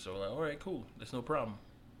 kind of shit. So we're like, all right, cool, that's no problem.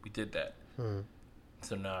 We did that.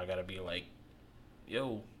 So now I gotta be like,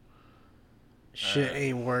 yo, shit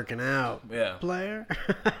ain't working out. Yeah, player.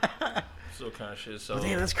 So kind of shit. So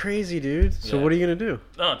damn, that's crazy, dude. So what are you gonna do?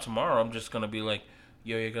 No, tomorrow I'm just gonna be like,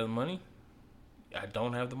 yo, you got the money? I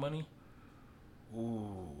don't have the money.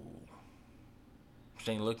 Ooh, this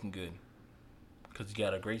ain't looking good. Cause you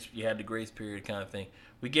had the grace period kind of thing.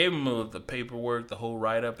 We gave him the paperwork, the whole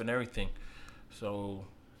write up, and everything. So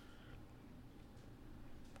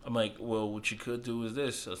I'm like, well, what you could do is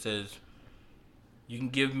this. So it says, you can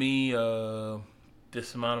give me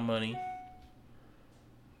this amount of money,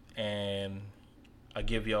 and I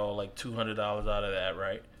give y'all like $200 out of that,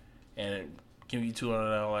 right? And give you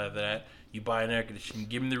 $200 out of that. You buy an air conditioner.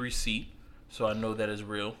 Give me the receipt, so I know that it's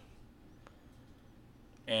real.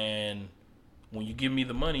 And when you give me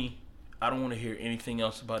the money, I don't want to hear anything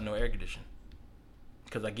else about no air conditioning,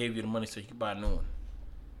 because I gave you the money so you could buy a new one.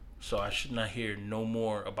 So I should not hear no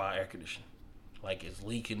more about air conditioning. Like it's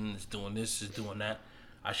leaking, it's doing this, it's doing that.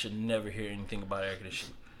 I should never hear anything about air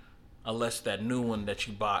conditioning, unless that new one that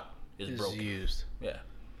you bought is broken. Used. Yeah.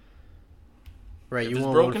 Right, if you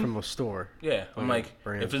want broken, one from a store. Yeah, I'm like,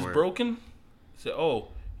 if it's broken, say, oh,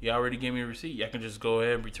 you already gave me a receipt. I can just go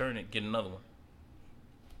ahead and return it, get another one.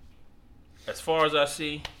 As far as I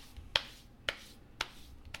see,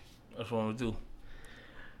 that's what I'm going to do.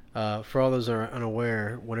 For all those that are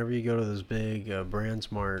unaware, whenever you go to those big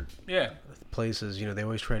BrandsMart places, they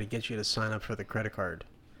always try to get you to sign up for the credit card.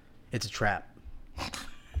 It's a trap.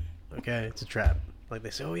 Okay? It's a trap. Like they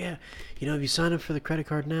say, oh yeah, if you sign up for the credit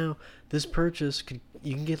card now, this purchase,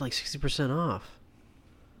 you can get like 60% off.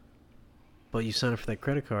 But you sign up for that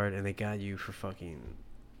credit card and they got you for fucking...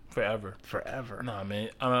 Forever. Nah, man.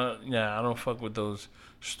 I don't fuck with those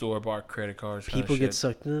store-bought credit cards. People get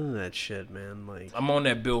sucked into that shit, man. Like I'm on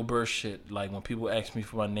that Bill Burr shit. Like when people ask me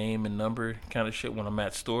for my name and number kind of shit when I'm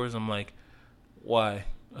at stores, I'm like, why?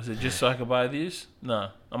 I said, just so I can buy these?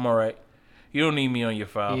 Nah, I'm all right. You don't need me on your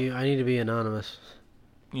file. I need to be anonymous.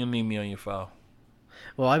 You don't need me on your file.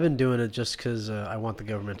 Well, I've been doing it just because I want the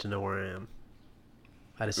government to know where I am.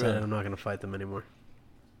 I decided I'm not going to fight them anymore.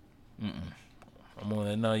 I'm on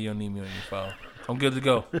that. No, you don't need me on your file. I'm good to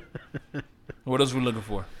go. What else we looking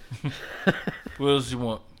for? What else you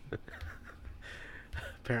want?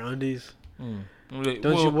 Pair of undies. I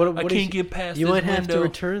can't get past this window. You might have to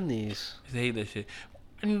return these. I hate that shit.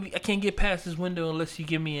 I can't get past this window unless you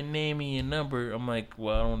give me a name and a number. I'm like,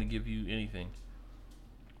 well, I don't want to give you anything.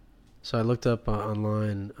 So I looked up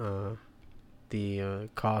online the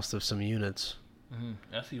cost of some units.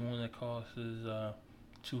 Mm-hmm. I see one that costs is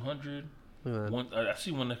 $200. I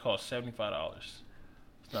see one that costs $75.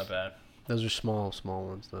 It's not bad. Those are small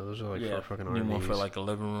ones though. Those are like for fucking RVs. Need one for like a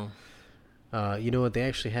living room. You know what? They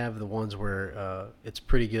actually have the ones where it's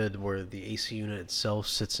pretty good, where the AC unit itself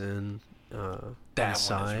sits in that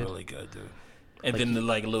inside. One is really good, dude. And then the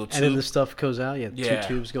little tube. And then the stuff goes out. Yeah, two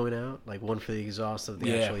tubes going out. Like one for the exhaust of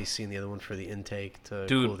the actual AC and the other one for the intake to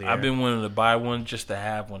cool the air. I've been wanting to buy one just to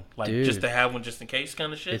have one. Like just to have one just in case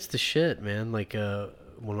kind of shit. It's the shit, man. Like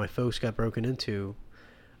when my folks got broken into,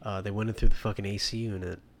 they went in through the fucking AC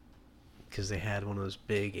unit because they had one of those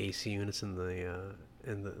big AC units in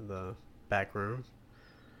the back room.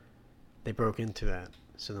 They broke into that.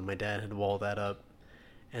 So then my dad had walled that up.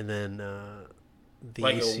 And then the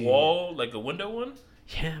like AC a wall, like a window one?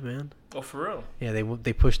 Yeah, man. Oh, for real? Yeah,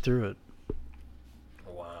 they pushed through it.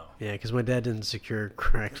 Wow. Yeah, because my dad didn't secure it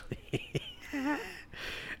correctly.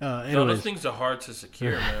 No, those things are hard to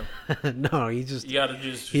secure, man. No, he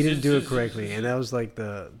didn't do it correctly, and that was like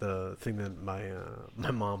the thing that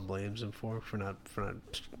my mom blames him for not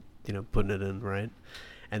putting it in right.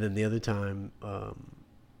 And then the other time,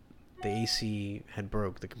 the AC had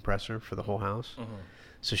broke the compressor for the whole house,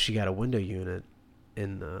 so she got a window unit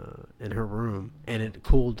in her room, and it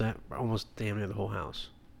cooled that almost damn near the whole house.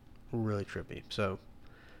 Really trippy. So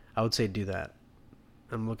I would say do that.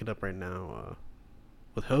 I'm looking up right now.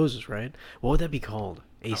 With hoses, right? What would that be called?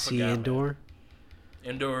 AC indoor?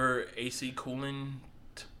 Man. Indoor AC cooling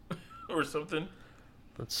or something?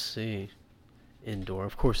 Let's see. Indoor.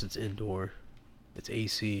 Of course it's indoor. It's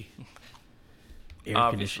AC. Air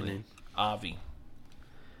conditioning. Avi.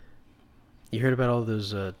 You heard about all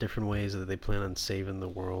those different ways that they plan on saving the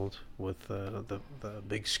world with the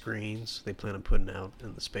big screens they plan on putting out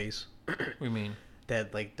in the space? What do you mean?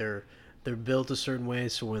 That like they're built a certain way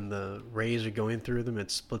so when the rays are going through them,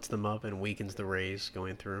 it splits them up and weakens the rays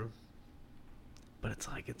going through. but it's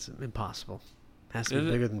like it's impossible. It has to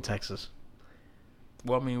be bigger than Texas.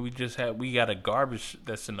 Well, I mean, we got a garbage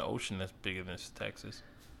that's in the ocean that's bigger than Texas.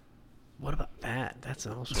 What about that? That's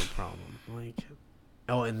also a problem. Like,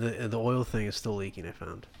 and the oil thing is still leaking. I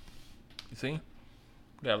found. You see,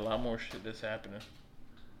 got a lot more shit that's happening.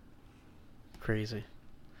 Crazy.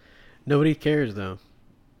 Nobody cares though.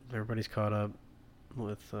 Everybody's caught up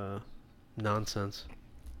with nonsense.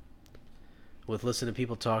 With listening to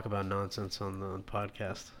people talk about nonsense on the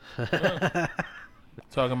podcast. Yeah.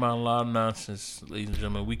 Talking about a lot of nonsense, ladies and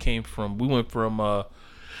gentlemen. We went from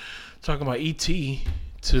talking about E.T.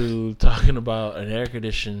 to talking about an air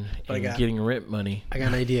conditioner and getting rent money. I got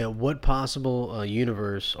an idea. What possible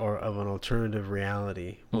universe or of an alternative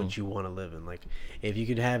reality would you want to live in? Like, if you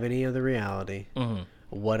could have any other reality,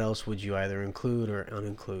 what else would you either include or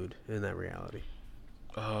uninclude in that reality?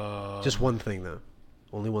 Just one thing, though.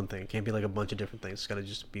 Only one thing. It can't be like a bunch of different things. It's got to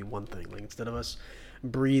just be one thing. Like, instead of us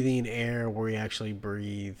breathing air, we actually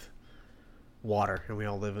breathe water, and we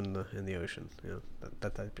all live in the ocean. You know,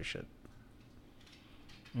 that type of shit.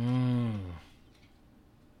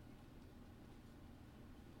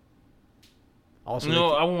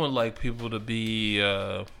 Also, I want like people to be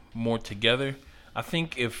more together. I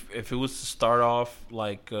think if it was to start off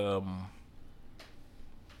like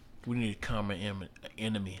we need a common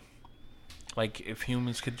enemy. Like if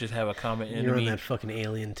humans could just have a common enemy. You're on that fucking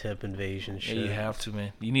alien tip invasion shit. Yeah, you have to,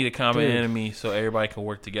 man. You need a common enemy so everybody can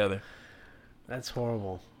work together. That's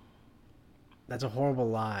horrible. That's a horrible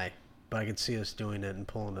lie, but I can see us doing it and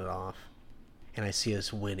pulling it off. And I see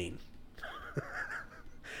us winning.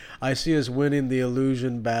 I see us winning the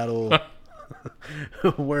illusion battle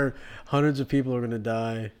where hundreds of people are going to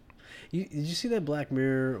die. Did you see that Black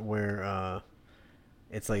Mirror where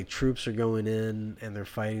it's like troops are going in and they're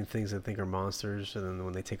fighting things they think are monsters, and then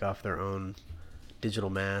when they take off their own digital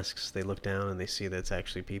masks, they look down and they see that it's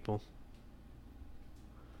actually people?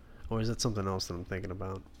 Or is that something else that I'm thinking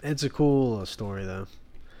about? It's a cool story, though.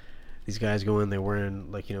 These guys go in, they're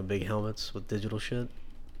wearing, like, big helmets with digital shit.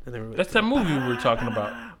 And that's that movie we were talking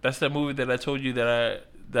about. That's that movie that I told you that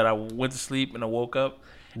I went to sleep and I woke up.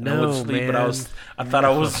 No, I went to sleep, man. But I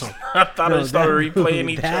thought I started replaying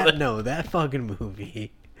each other. No, that fucking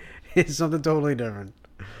movie is something totally different.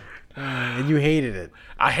 And you hated it.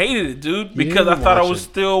 I hated it, dude, because I thought I was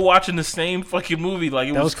still watching the same fucking movie. Like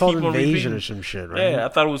it was called Invasion or some shit, right? Yeah, I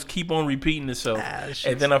thought it was keep on repeating itself.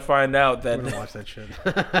 And then I find out that watch that shit.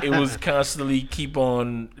 It was constantly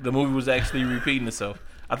the movie was actually repeating itself.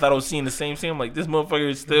 I thought I was seeing the same thing. I'm like, this motherfucker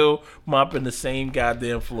is still mopping the same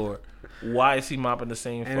goddamn floor. Why is he mopping the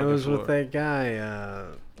same fucking floor? And it was with that guy.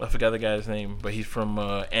 I forgot the guy's name, but he's from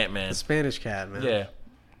Ant-Man. The Spanish cat, man. Yeah.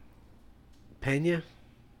 Pena?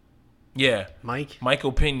 Yeah.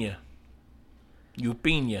 Michael Pena.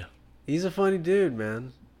 Pena. He's a funny dude,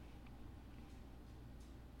 man.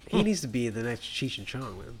 He needs to be the next Cheech and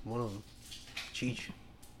Chong, man. One of them. Cheech.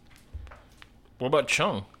 What about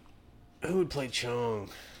Chong? Who would play Chong?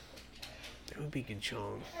 Who would be good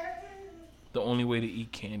Chong? The only way to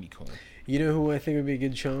eat candy corn. You know who I think would be a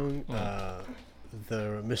good Chong? The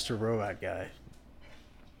Mr. Robot guy.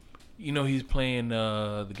 You know he's playing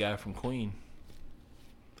the guy from Queen.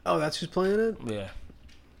 Oh, that's who's playing it? Yeah.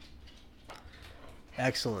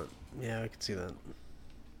 Excellent. Yeah, I can see that.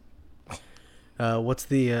 What's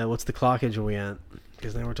the clockage are we at?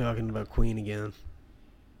 Because now we're talking about Queen again.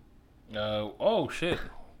 Oh shit,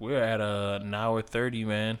 we're at an hour 30,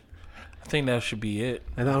 man. I think that should be it.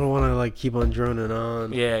 And I don't want to like keep on droning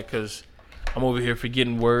on. Yeah, because I'm over here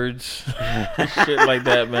forgetting words, shit like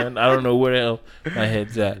that, man. I don't know where the hell my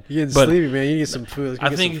head's at. You getting sleepy, man? You need some food.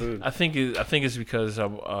 I think it's because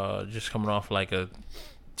I'm just coming off like a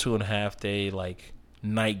 2.5 day like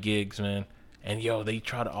night gigs, man. And they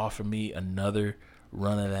try to offer me another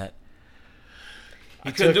run of that.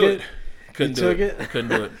 I couldn't do it. Couldn't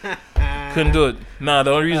do it. Nah,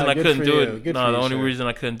 the only reason I couldn't do it. The only reason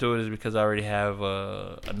I couldn't do it is because I already have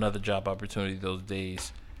another job opportunity those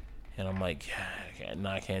days, and I'm like,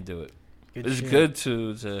 I can't do it. It's good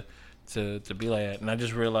to be like that, and I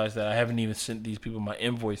just realized that I haven't even sent these people my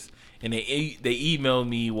invoice, and they emailed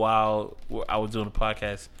me while I was doing the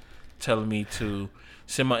podcast, telling me to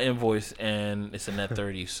send my invoice, and it's a net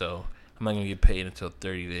 30, so I'm not gonna get paid until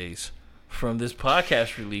 30 days from this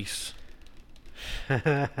podcast release.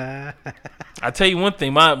 I tell you one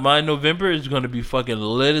thing, my November is gonna be fucking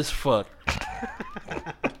lit as fuck.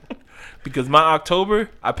 Because my October,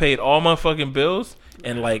 I paid all my fucking bills,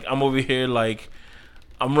 and like I'm over here like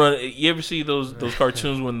I'm running. You ever see those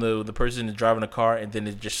cartoons when the person is driving a car and then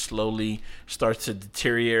it just slowly starts to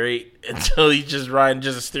deteriorate until he's just riding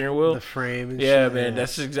just a steering wheel? The frame. And yeah, shit. Man,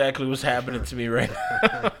 that's exactly what's happening to me right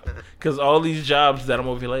now. Because all these jobs that I'm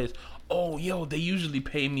over here like, they usually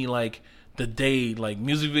pay me like the day, like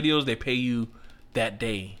music videos. They pay you that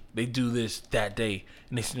day. They do this that day,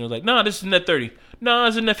 and they say like, nah, this is net 30. Nah,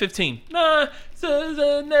 it's a net 15. Nah, it's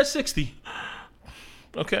a net 60.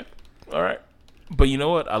 Okay, all right. But you know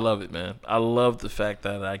what? I love it, man. I love the fact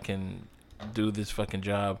that I can do this fucking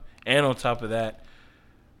job. And on top of that,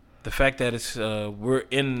 the fact that it's to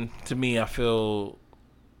me, I feel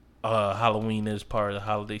Halloween is part of the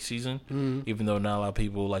holiday season. Mm-hmm. Even though not a lot of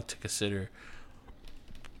people like to consider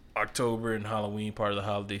October and Halloween part of the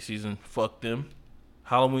holiday season. Fuck them.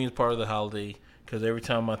 Halloween is part of the holiday because every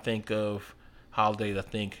time I think of holidays, I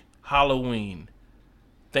think Halloween,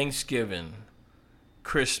 Thanksgiving,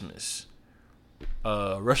 Christmas,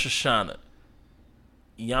 Rosh Hashanah,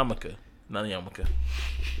 Hanukkah,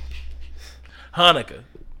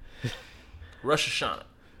 Rosh Hashanah.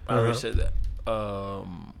 I already said that.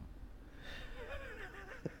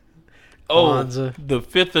 The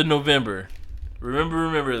 5th of November.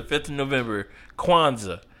 Remember the 5th of November.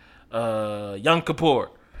 Kwanzaa, Yom Kippur,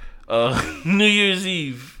 New Year's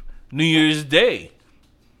Eve, New Year's Day,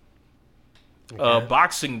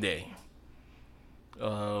 Boxing Day.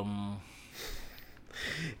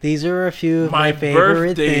 These are a few of my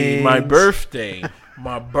favorite things. My birthday.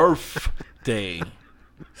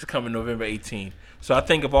 It's coming November 18th. So I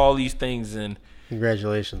think of all these things and...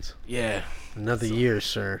 Congratulations. Yeah. Another year,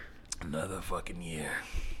 sir. Another fucking year.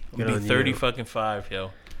 I'm going to be 30 fucking 5,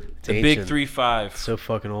 yo. It's a big 3-5. So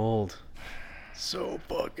fucking old. So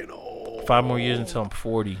fucking old. 5 more years until I'm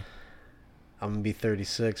 40. I'm going to be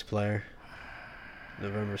 36, player.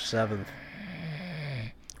 November 7th.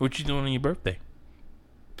 What you doing on your birthday?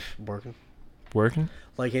 Working?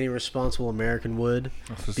 Like any responsible American would.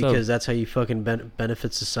 Because that's how you fucking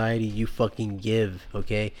benefit society. You fucking give,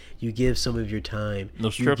 okay? You give some of your time. No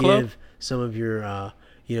strip club? You give some of your,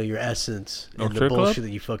 your essence. No and the bullshit club?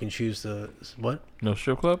 That you fucking choose to... What? No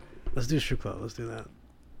strip club? Let's do strip club. Let's do that.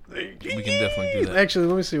 We can definitely do that. Actually,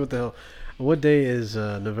 let me see what the hell... What day is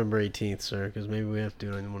November 18th, sir? Because maybe we have to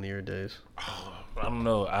do it on one of your days. I don't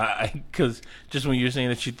know. Because just when you're saying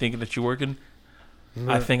that you're thinking that you're working...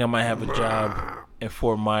 I think I might have a job in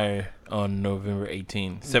Fort Myer on November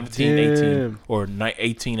 18, 17, Damn. 18, or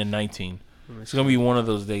 18 and 19. It's going to be one of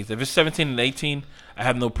those days. If it's 17 and 18, I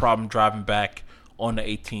have no problem driving back on the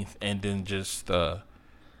 18th and then just... No,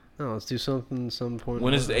 let's do something some point.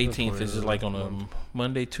 When is the 18th? Is it like on a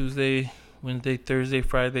Monday, Tuesday, Wednesday, Thursday,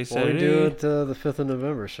 Friday, Saturday? We do it the 5th of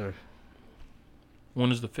November, sir. When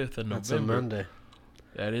is the 5th of November? That's a Monday.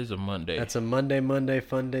 That is a Monday. That's a Monday,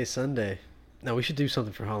 fun day, Sunday. No, we should do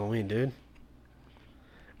something for Halloween, dude.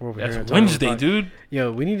 That's Wednesday, dude.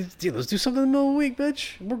 Yo, let's do something in the middle of the week,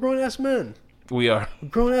 bitch. We're grown-ass men. We are.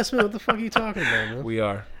 Grown-ass men. What the fuck are you talking about, man? We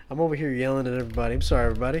are. I'm over here yelling at everybody. I'm sorry,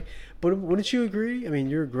 everybody. But wouldn't you agree? I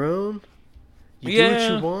mean, you're grown. You do what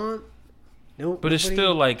you want. Nope. But it's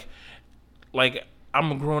still like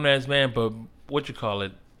I'm a grown-ass man, but what you call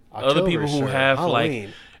it? Other people who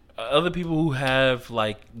have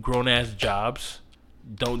grown-ass jobs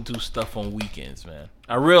don't do stuff on weekends, man.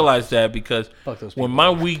 I realize that because when my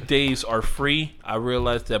weekdays are free, I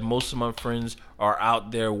realize that most of my friends are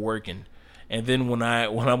out there working. And then when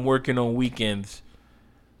I'm working on weekends,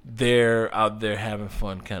 they're out there having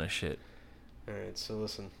fun kind of shit. All right, so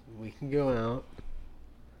listen, we can go out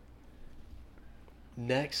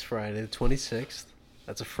next Friday, the 26th.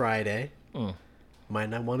 That's a Friday. Might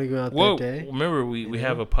not want to go out that day. Remember, we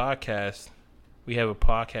have a podcast. We have a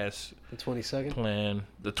podcast. The 22nd? Plan.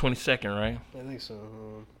 The 22nd, right? I think so.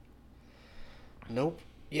 Nope.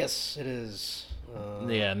 Yes, it is.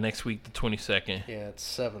 Yeah, next week, the 22nd. Yeah, it's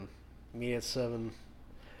 7. Meet at 7.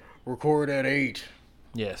 Record at 8.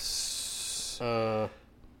 Yes.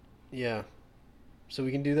 Yeah. So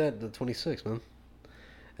we can do that the 26th, man.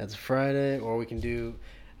 That's a Friday, or we can do...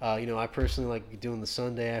 I personally like doing the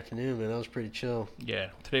Sunday afternoon, man. That was pretty chill. Yeah,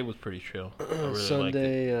 today was pretty chill. I really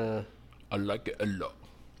Sunday... liked it. I like it a lot.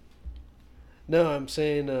 No, I'm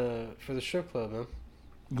saying for the strip club, man.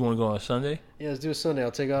 You want to go on a Sunday? Yeah, let's do a Sunday.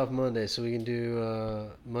 I'll take off Monday, so we can do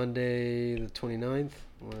Monday the 29th.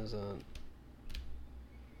 What is that?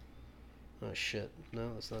 Oh, shit.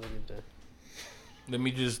 No, that's not a good day. Let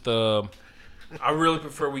me just... I really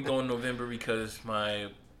prefer we go in November because my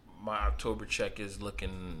October check is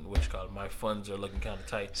looking... my funds are looking kind of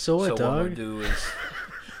tight. So what, dog? What I'm going to do is...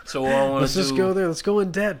 So what I want let's just go there. Let's go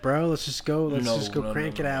in debt, bro. Let's just go. Let's just go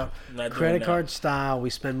crank it out. Credit card style. We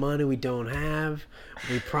spend money we don't have.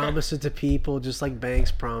 We promise it to people, just like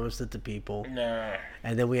banks promised it to people. Nah.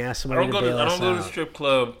 And then we ask somebody to bail us out. I don't go to the strip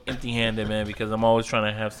club empty-handed, man, because I'm always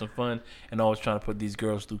trying to have some fun and always trying to put these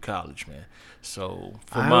girls through college, man. So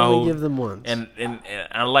I only give them once. And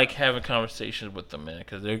I like having conversations with them, man,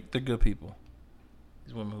 because they're good people.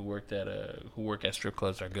 These women who work at strip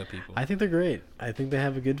clubs are good people. I think they're great. I think they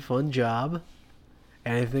have a good, fun job,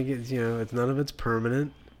 and I think it's it's none of it's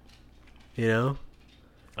permanent.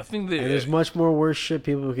 I think there's much more worse shit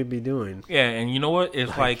people could be doing. Yeah, and you know what?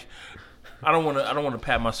 It's like I don't want to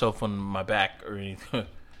pat myself on my back or anything.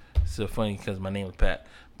 It's so funny because my name is Pat,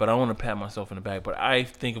 but I want to pat myself in the back. But I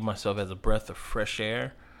think of myself as a breath of fresh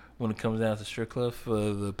air when it comes down to strip clubs.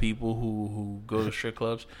 For the people who go to strip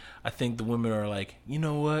clubs, I think the women are like, you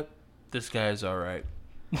know what? This guy's all right.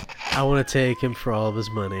 I want to take him for all of his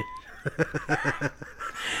money.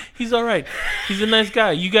 He's all right. He's a nice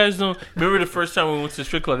guy. You guys don't remember the first time we went to the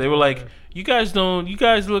strip club? They were like, you guys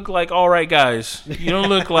look like all right guys. You don't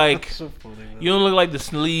look like so funny, you don't look like the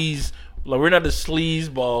sleaze. Like, we're not the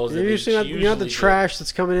sleaze balls. You're not the trash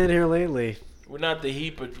that's coming in here lately. We're not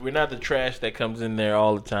we're not the trash that comes in there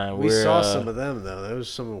all the time. We saw some of them though. Those were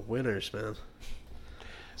some winners, man.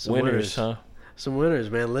 Winners, huh? Some winners,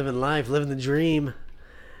 man. Living life, living the dream.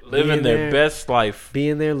 Living their best life.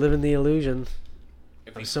 Being there, living the illusion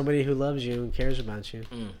of somebody who loves you and cares about you.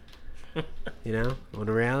 When in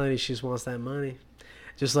reality, she just wants that money.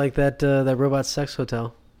 Just like that robot sex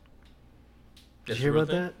hotel. Did you hear about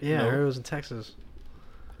that? Yeah, no. I heard it was in Texas.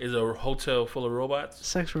 Is a hotel full of robots?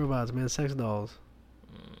 Sex robots, man. Sex dolls.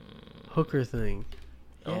 Hooker thing.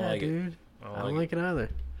 I don't like dude. I don't like it either.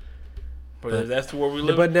 But that's where we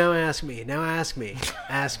live. But now ask me. Ask me.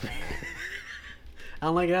 I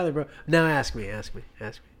don't like it either, bro. Now ask me.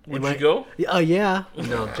 Would you go? Oh, yeah.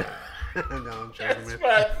 No, I'm joking, man.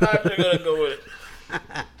 I thought you were going to go with it.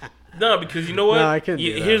 No, because you know what? No, I couldn't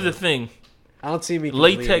do that. Here's the thing. I don't see me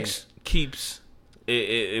latex keeps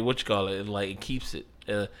it, what you call it? Like, it keeps it.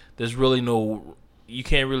 There's really no... You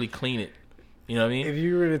can't really clean it. You know what I mean? If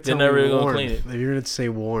you were going to tell me really warmth, if you were going to say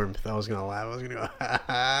warmth, I was going to laugh. I was going to go,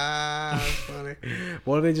 that's funny.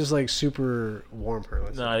 Why don't they just like super warm her?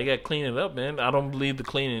 No, they got to clean it up, man. I don't believe the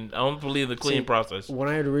cleaning. I don't believe the cleaning process. When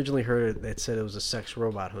I had originally heard it said it was a sex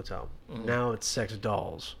robot hotel. Mm-hmm. Now it's sex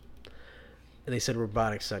dolls. And they said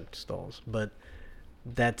robotic sex dolls. But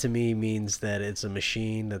that to me means that it's a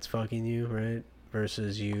machine that's fucking you, right?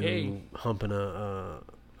 Versus you humping a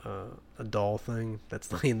doll thing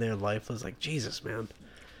that's laying there lifeless. Like, Jesus, man.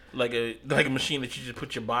 Like a machine that you just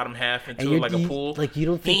put your bottom half into, like a pool. Like, you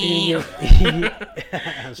don't think you're gonna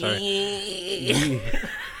get... I'm sorry. You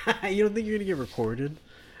don't think you're gonna get recorded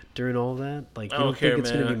during all that? Like, you don't think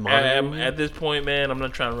it's gonna be monitored? At this point, man, I'm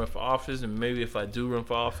not trying to run for office, and maybe if I do run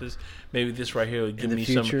for office, maybe this right here will give me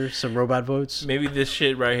some robot votes. Maybe this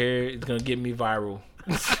shit right here is gonna get me viral.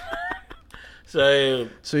 So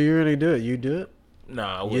you're gonna do it? You do it? No,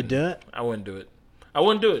 I wouldn't. You do it? I wouldn't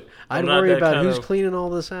do it. I'd worry about who's cleaning all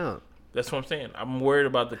this out. That's what I'm saying. I'm worried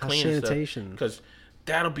about the cleaning sanitation stuff. Because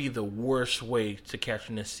that'll be the worst way to catch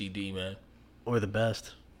an STD, man. Or the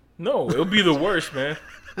best. No, it'll be the worst, man.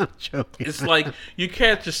 I'm joking. It's like you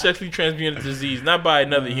catch a sexually transmitted disease, not by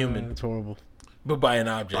another human. It's horrible. But by an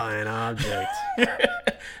object. By an object.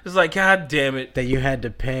 It's like, God damn it. That you had to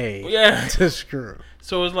pay to screw.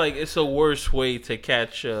 So it's like, it's a worse way to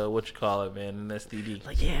catch, what you call it, man, an STD.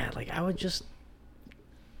 Like, yeah, like I would just,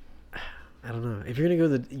 I don't know. If you're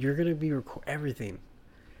going to you're going to be record everything.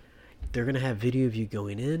 They're going to have video of you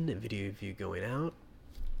going in and video of you going out.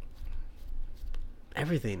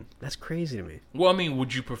 Everything. That's crazy to me. Well, I mean,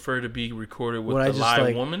 would you prefer to be recorded with a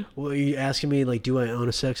live woman? Well, are you asking me, like, do I own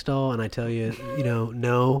a sex doll? And I tell you,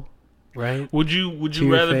 no, right? Would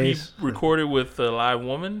you rather be recorded with a live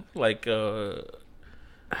woman? Like, a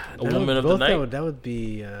woman of the night? That would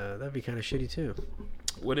be kind of shitty, too.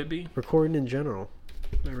 Would it be? Recording in general.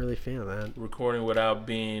 I'm not really a fan of that. Recording without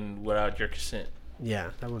your consent.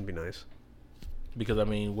 Yeah, that wouldn't be nice. Because, I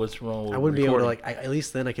mean, what's wrong with I wouldn't recording? be able to, at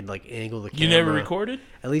least then I could, angle the camera. You never recorded?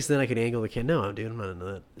 At least then I could angle the camera. No, dude, I'm not into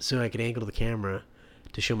that. So I could angle the camera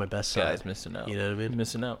to show my best side. Guys missing out. You know what I mean?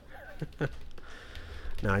 Missing out.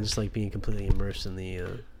 No, I just like being completely immersed in the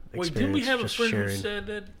experience. Wait, didn't we have a friend who said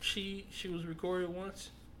that she was recorded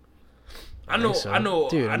once? I know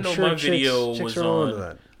my video was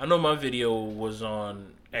on. I know my video was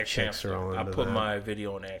on X Hamster. I put my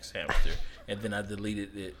video on X Hamster, and then I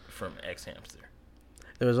deleted it from X Hamster.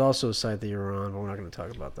 There was also a site that you were on, but we're not going to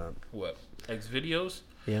talk about that. What? X videos?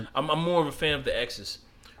 Yeah. I'm more of a fan of the X's.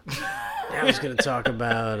 I was gonna talk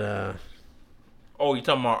about. Oh, you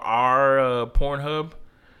talking about our Pornhub?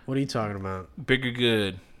 What are you talking about? Bigger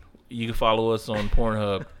Good. You can follow us on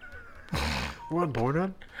Pornhub. We're on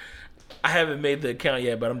Pornhub? I haven't made the account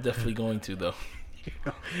yet, but I'm definitely going to, though.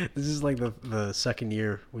 This is like the second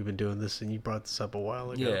year we've been doing this, and you brought this up a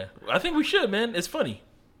while ago. Yeah. I think we should, man. It's funny.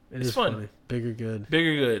 It's fun. Funny. Bigger Good.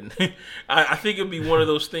 Bigger Good. I think it'd be one of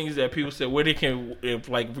those things that people say, where they can, if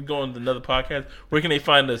we're going to another podcast, where can they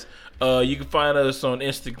find us? You can find us on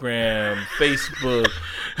Instagram, Facebook,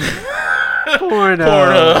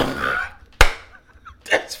 Pornhub.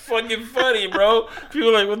 That's fucking funny, bro. People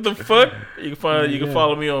are like, what the fuck? You can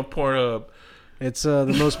follow me on Pornhub. It's the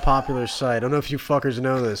most popular site. I don't know if you fuckers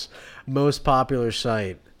know this. Most popular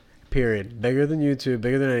site. Period. Bigger than YouTube,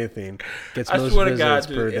 bigger than anything. Gets most visits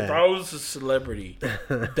per day. If I was a celebrity,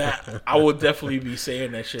 that I would definitely be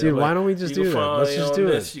saying that shit. Dude, why don't we just do that? Let's just do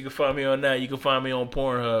it. You can find me on that. You can find me on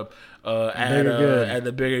Pornhub. At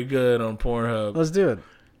the Bigger Good on Pornhub. Let's do it.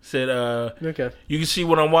 Said okay. You can see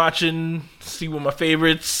what I'm watching, see what my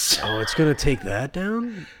favorites. Oh, it's gonna take that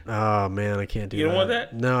down? Oh man, I can't do that. You don't want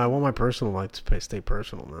that? No, I want my personal life to stay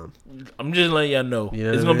personal, man. I'm just letting y'all know.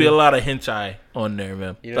 There's gonna be a lot of hentai on there,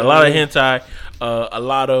 man. A lot of hentai, a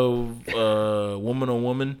lot of woman on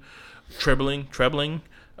woman, trebling,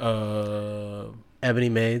 ebony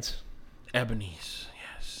maids. Ebony's,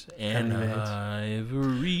 yes. And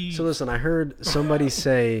ivory. So listen, I heard somebody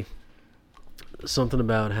say something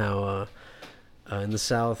about how in the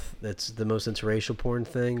South that's the most interracial porn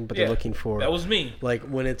thing, but they're looking for that was me. Like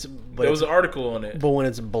when it's there was an article on it. But when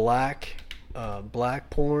it's black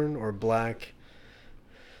porn or black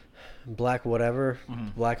whatever,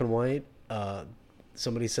 black and white,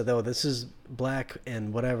 somebody said, "Oh, this is black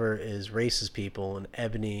and whatever is racist people, and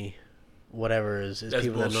ebony whatever is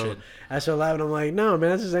people bullshit. That know." I started laughing. I'm like, no, man,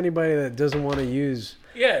 this is anybody that doesn't want to use.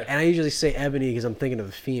 Yeah. And I usually say ebony because I'm thinking of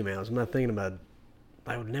the females. I'm not thinking about.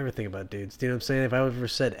 I would never think about dudes. Do you know what I'm saying? If I ever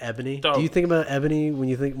said ebony, do you think about ebony when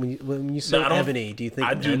you say ebony? Do you think?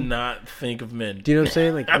 I do not think of men. Do you know what I'm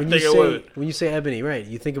saying? Like when you say ebony, right?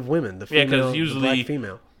 You think of women, the female, because usually the black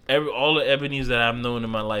female. All the ebonies that I've known in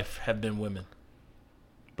my life have been women,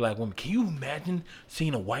 black women. Can you imagine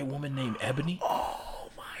seeing a white woman named Ebony? Oh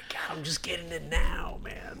my god, I'm just getting it now,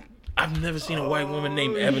 man. I've never seen a white woman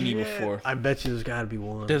named Ebony before. I bet you there's got to be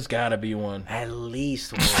one. There's got to be one. At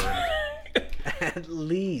least one. At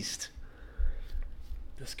least.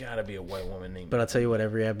 There's got to be a white woman named. But I'll tell you what,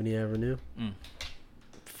 every ebony I ever knew.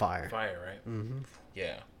 Fire. Fire, right? Mm-hmm.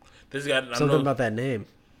 Yeah. This got something about that name.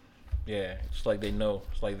 Yeah, it's like they know.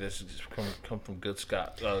 It's like this just come from good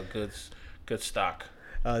stock. Good stock.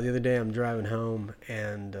 The other day I'm driving home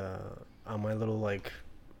and on my little like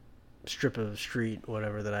strip of street,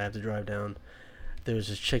 whatever that I have to drive down, there was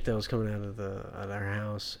this chick that was coming out of our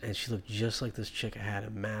house, and she looked just like this chick I had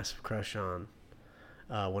a massive crush on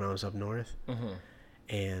when I was up north. Mm-hmm.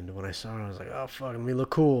 And when I saw her, I was like, "Oh fuck, let me look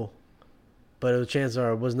cool." But the chances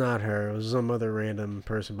are it was not her. It was some other random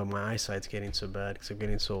person. But my eyesight's getting so bad because I'm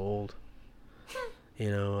getting so old.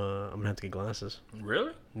 You know, I'm gonna have to get glasses.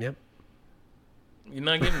 Really? Yep. You're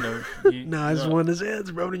not getting those. No, I just wanted to say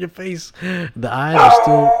it's rubbing in your face. The eyes are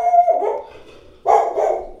still.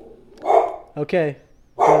 Okay.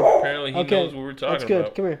 Apparently he knows what we're talking about. That's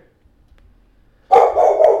good. Come here.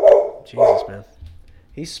 Jesus, man.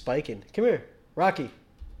 He's spiking. Come here. Rocky.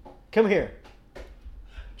 Come here.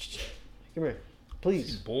 Come here. Please.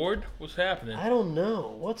 He's bored? What's happening? I don't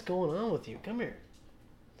know. What's going on with you? Come here.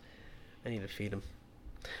 I need to feed him.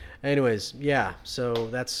 Anyways, yeah. So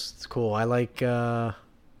that's cool. I like just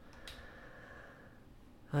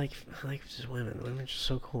women. Women are just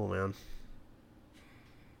so cool, man.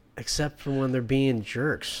 Except for when they're being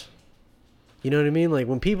jerks. You know what I mean? Like,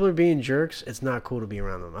 when people are being jerks, it's not cool to be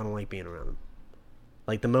around them. I don't like being around them.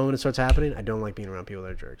 Like, the moment it starts happening, I don't like being around people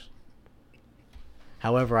that are jerks.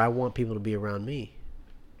 However, I want people to be around me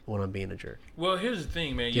when I'm being a jerk. Well, here's the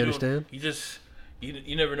thing, man. You understand?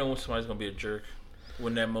 You never know when somebody's going to be a jerk,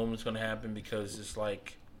 when that moment's going to happen, because it's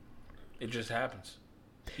like, it just happens.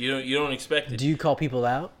 You don't expect it. Do you call people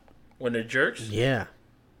out? When they're jerks? Yeah.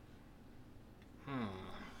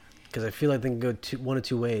 Because I feel like they can go one of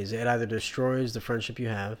two ways. It either destroys the friendship you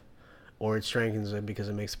have, or it strengthens it because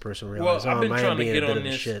it makes the person realize, I've been trying to get on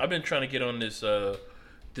this. I've been trying to get on this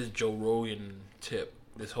this Joe Rogan tip.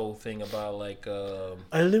 This whole thing about like I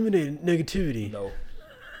eliminated negativity. No.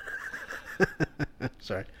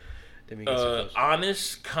 Sorry.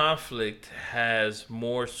 Honest conflict has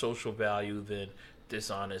more social value than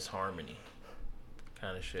dishonest harmony.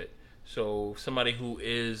 Kind of shit. So somebody who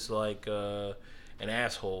is like an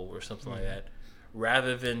asshole or something like that,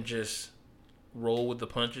 rather than just roll with the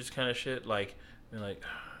punches kind of shit. Like, and like,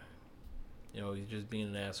 you know, he's just being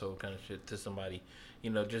an asshole kind of shit to somebody. You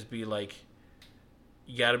know, just be like,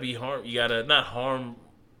 you gotta be you gotta not harm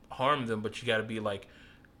them, but you gotta be like,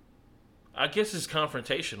 I guess it's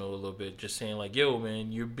confrontational a little bit. Just saying like, yo,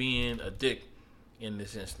 man, you're being a dick in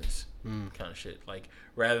this instance, kind of shit. Like,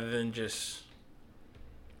 rather than just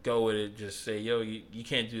go with it, just say, yo, you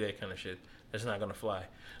can't do that kind of shit. That's not gonna fly.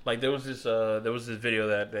 Like, there was this video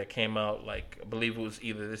that came out, like, I believe it was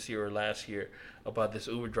either this year or last year, about this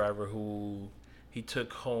Uber driver who he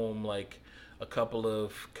took home like a couple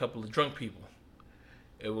of drunk people.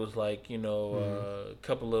 It was like, you know, a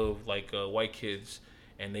couple of like white kids,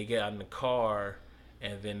 and they got in the car,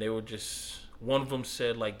 and then they were just, one of them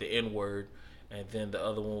said like the N-word, and then the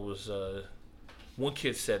other one was one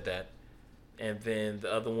kid said that, and then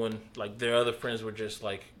the other one, like, their other friends were just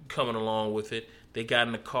like coming along with it. They got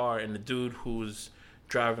in the car, and the dude who was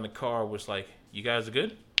driving the car was like, "You guys are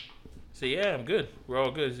good?" I said, "Yeah, I'm good. We're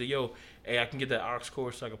all good." He said, "Yo, hey, I can get that aux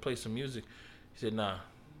cord so I can play some music." He said, "Nah,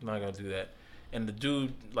 I'm not gonna do that." And the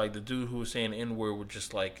dude who was saying the N-word was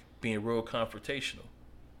just like being real confrontational.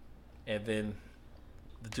 And then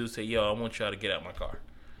the dude said, "Yo, I want y'all to get out of my car."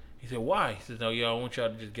 He said, "Why?" He said, "No, yo, I want y'all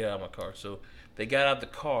to just get out of my car." So they got out of the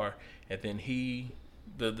car, and then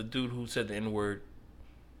the dude who said the N-word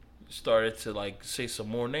started to like say some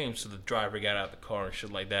more names, so the driver got out of the car and shit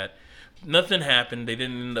like that. Nothing happened. They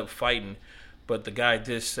didn't end up fighting, but the guy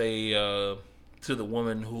did say to the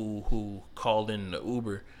woman who called in the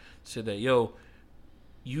Uber, said that, "Yo,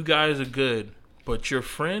 you guys are good, but your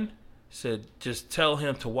friend," said, "just tell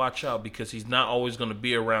him to watch out, because he's not always going to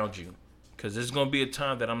be around you, because there's going to be a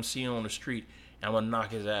time that I'm seeing on the street and I'm going to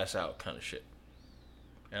knock his ass out," kind of shit.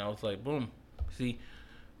 And I was like, boom. See,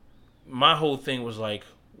 my whole thing was like,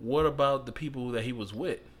 what about the people that he was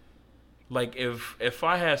with? Like, if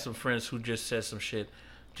I had some friends who just said some shit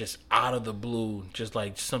just out of the blue, just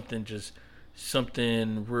like something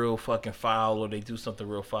real fucking foul, or they do something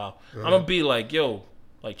real foul, I'm gonna be like, yo,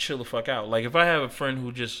 like, chill the fuck out. Like, if I have a friend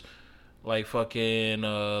who just like fucking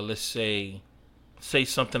let's say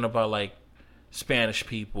something about like Spanish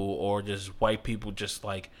people or just white people, just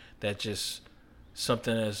like that, just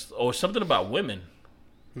something about women,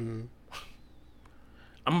 I'm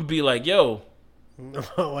gonna be like, yo,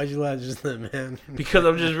 why'd you laugh just then, man? Because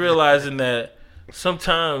I'm just realizing that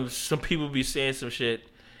sometimes some people be saying some shit,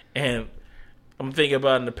 and I'm thinking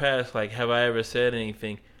about in the past, like, have I ever said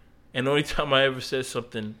anything? And the only time I ever said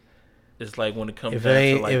something is like when it comes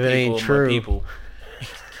down to like my people.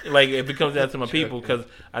 Like, if it comes down to my people, because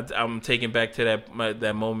I'm taking back to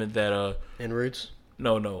that moment that in Roots.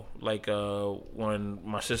 No, like when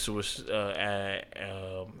my sister was at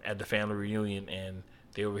the family reunion, and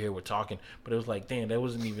they over here were talking, but it was like, damn, that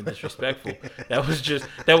wasn't even disrespectful. That was just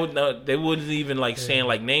they wasn't even like saying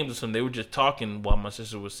like names or something. They were just talking while my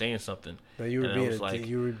sister was saying something. No, you were and being I was like,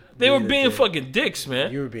 they were being fucking dicks,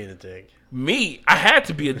 man. You were being a dick. Me, I had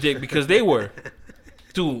to be a dick because they were.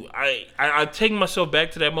 Dude, I take myself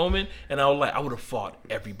back to that moment, and I was like, I would have fought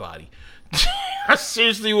everybody. I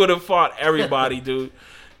seriously would have fought everybody, dude.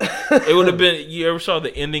 It would have been. You ever saw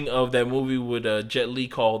the ending of that movie with Jet Li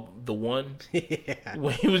called The One? Yeah.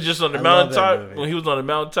 When he was just on the mountaintop. When he was on the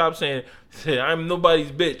mountaintop saying, "I'm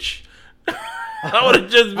nobody's bitch." I would have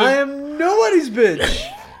just been. I am nobody's bitch.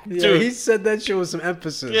 Yeah, dude, he said that shit with some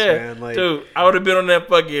emphasis, man. Like, dude, I would have been on that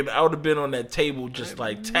fucking. I would have been on that table just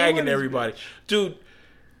like tagging everybody, dude.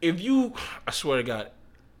 I swear to God.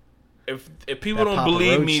 If people don't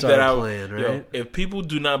believe me that if people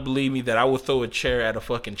do not believe me that I would throw a chair at a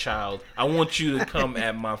fucking child, I want you to come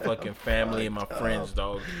at my fucking family and my friends,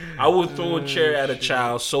 dog. I would throw a chair at a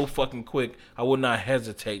child so fucking quick, I would not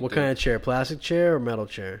hesitate. What kind of chair? Plastic chair or metal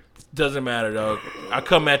chair? Doesn't matter, dog. I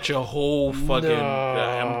come at your whole fucking.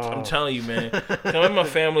 No. I'm telling you, man. Come at my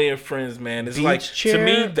family and friends, man. It's beach like, to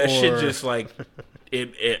me, that shit just like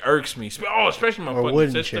it irks me. Oh, especially my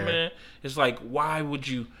fucking sister, chair. Man. It's like, why would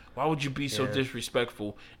you be so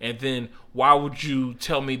disrespectful? And then why would you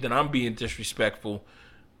tell me that I'm being disrespectful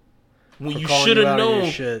when you should have known?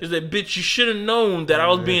 Is that, bitch, you should have known that I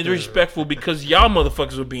was being disrespectful because y'all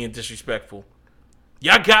motherfuckers were being disrespectful.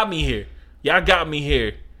 Y'all got me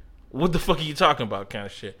here. What the fuck are you talking about, kind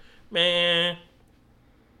of shit? Man,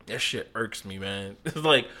 that shit irks me, man. It's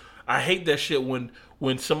like, I hate that shit when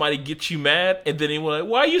somebody gets you mad and then they were like,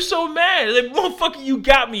 why are you so mad? Like, motherfucker, you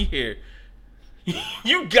got me here.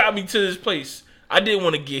 You got me to this place. I didn't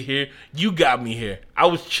want to get here. You got me here. I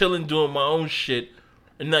was chilling doing my own shit,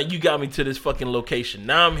 and now you got me to this fucking location.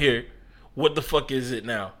 Now I'm here. What the fuck is it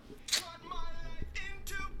now?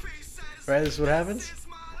 Right, this is what happens?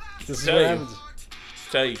 This is what happens.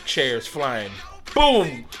 Tell you, chairs flying.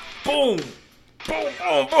 Boom, boom, boom,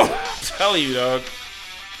 boom, boom. Tell you, dog.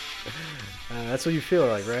 That's what you feel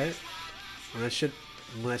like, right? When that shit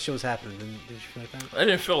was happening, did you feel like that? I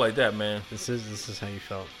didn't feel like that, man. This is how you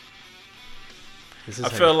felt. I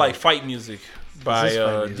felt like Fight Music by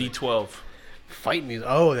D12. Fight Music.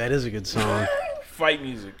 Oh, that is a good song. Fight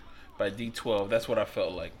Music by D12. That's what I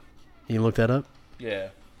felt like. You look that up? Yeah.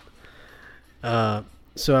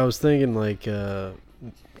 So I was thinking like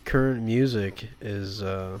current music is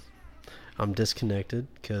I'm disconnected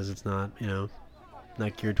because it's not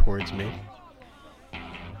not geared towards me,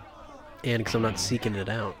 and because I'm not seeking it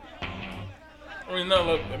out. I mean, no.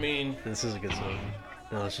 Look, I mean, this is a good song.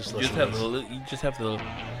 No, let's just you listen. You just have to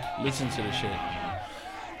listen to the shit.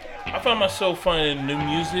 I find myself finding new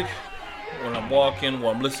music when I'm walking,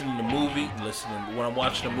 when I'm listening to when I'm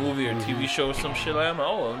watching a movie or a TV show or some shit like that. I'm like,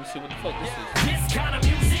 oh, let me see what the fuck this is.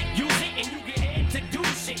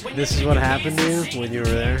 This is what happened to you when you were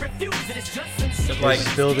there? It's like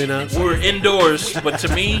building up. We were indoors, but to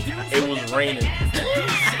me, it was raining.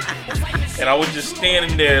 And I was just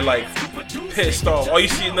standing there like pissed off. All you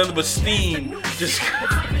see is nothing but steam just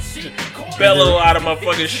bellow out of my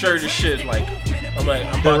fucking shirt and shit. Like, I'm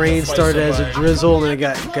the rain started as a drizzle and it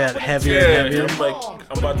got heavier and heavier.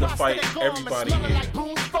 I'm about to fight everybody here.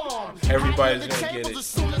 Everybody's gonna get it.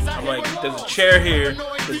 I'm like, there's a chair here,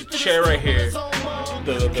 there's a chair right here.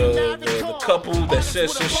 The couple that said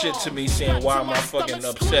some shit to me saying why am I fucking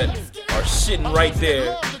upset are sitting right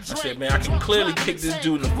there. I said, man, I can clearly kick this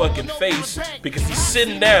dude in the fucking face because he's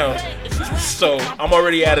sitting down. So I'm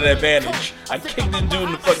already at an advantage. I kicked this dude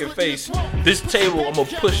in the fucking face. This table, I'm gonna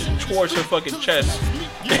push it towards her fucking chest.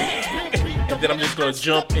 And then I'm just gonna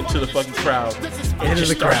jump into the fucking crowd and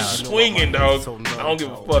just start swinging, dog. I don't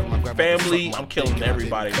give a fuck. Family, I'm killing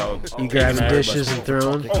everybody, dog. You grabbing dishes and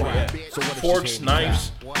throwing? Oh yeah, forks,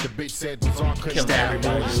 knives, killing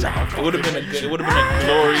everybody. It would have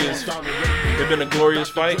been a glorious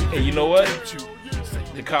fight. And you know what?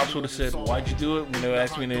 The cops would have said, "Why'd you do it?" When they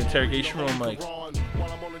asked me in the interrogation room, like,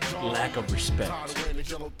 lack of respect.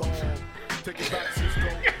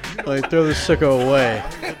 Like, throw the sicko away.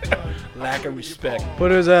 Lack of respect.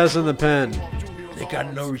 Put his ass in the pen. They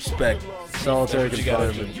got no respect. Solitary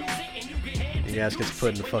confinement. Your ass gets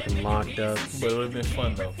put in the fucking locked up. But it would have been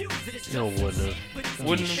fun, though. No, it wouldn't have.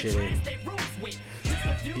 Wouldn't shitty.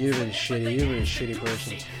 You've been shitty. You've been a shitty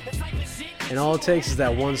person. And all it takes is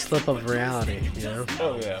that one slip of reality, you know?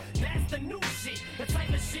 Oh, yeah.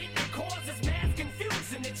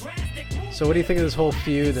 So what do you think of this whole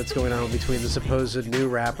feud that's going on between the supposed new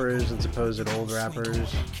rappers and supposed old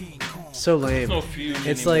rappers? So lame. No feud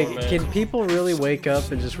it's anymore, like, man. Can people really wake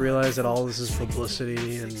up and just realize that all this is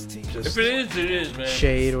publicity and just if it is, man.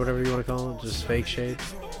 Shade or whatever you want to call it, just fake shade?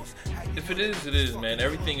 If it is, man.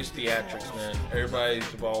 Everything is theatrics, man. Everybody's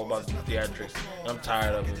all about the theatrics. I'm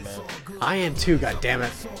tired of it, man. I am too,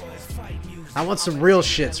 goddammit. I want some real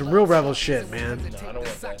shit, some real rebel shit, man. No, I don't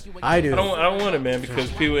want that. I do. I don't want it, man,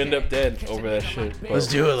 because people end up dead over that shit. But let's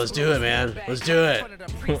do it, man. Let's do it.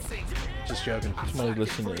 Just joking. Somebody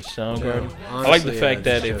listen to Soundgarden. Honestly, I like the fact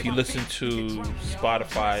that if you listen to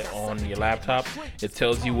Spotify on your laptop, it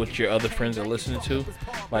tells you what your other friends are listening to.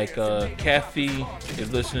 Like Kathy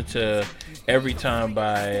is listening to Every Time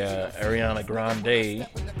by Ariana Grande.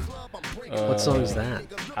 What song is that?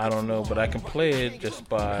 I don't know, but I can play it just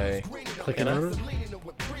by clicking on it.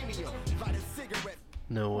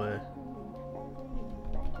 No way.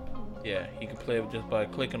 Yeah, you can play it just by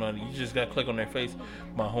clicking on it. You just got to click on their face.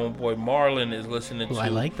 My homeboy Marlon is listening to I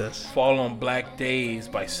like this. Fall on Black Days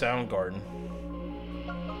by Soundgarden.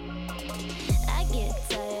 I get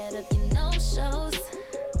tired of your no-shows.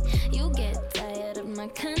 You get tired of my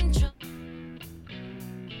control.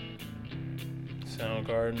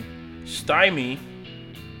 Soundgarden. Stymie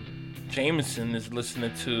Jameson is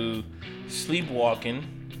listening to Sleepwalking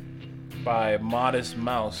by Modest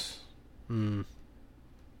Mouse.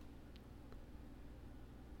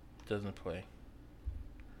 Doesn't play.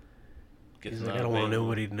 He's like, I don't want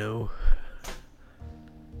nobody to know.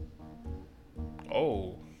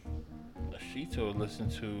 Oh. Ashito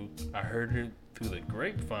listened to I Heard It Through the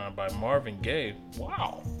Grapevine by Marvin Gaye.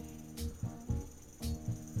 Wow.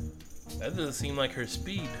 That doesn't seem like her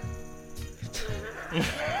speed.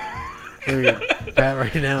 Pat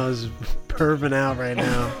right now is perving out right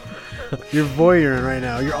now. You're voyeuring right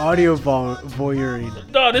now. You're audio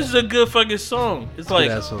voyeuring. No, this is a good fucking song. It's like,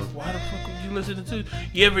 why the song. fuck are you listening to?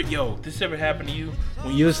 This ever happened to you?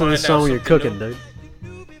 When you listen to this song when you're cooking, dude.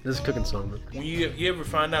 This is a cooking song, man. When you ever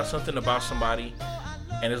find out something about somebody,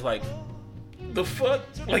 and it's like, the fuck?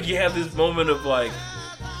 Like, you have this moment of like,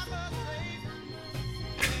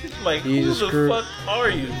 Like, who the fuck are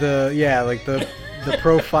you? The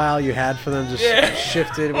profile you had for them just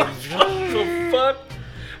shifted. What the fuck?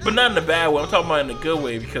 But not in the bad way. I'm talking about in the good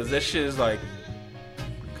way, because that shit is like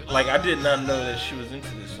I did not know that she was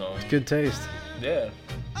into this song. It's good taste. Yeah.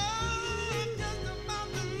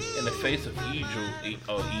 In the face of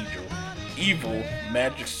evil,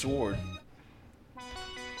 magic sword.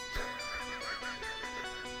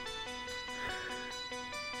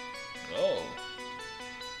 Oh.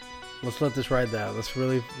 Let's let this ride that. Let's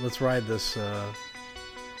ride this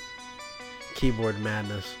keyboard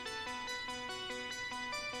madness.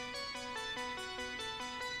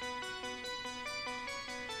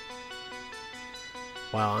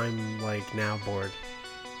 Wow, I'm like now bored.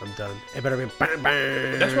 I'm done. It better be bang,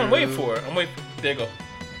 bang. That's what I'm waiting for. There you go.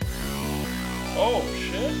 Oh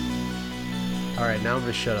shit. Alright, now I'm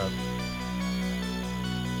gonna shut up.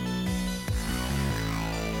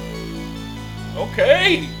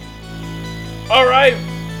 Okay. Alright.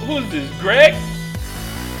 Who's this? Greg?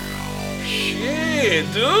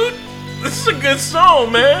 Shit, dude. This is a good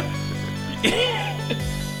song, man.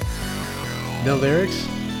 No lyrics?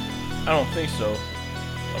 I don't think so.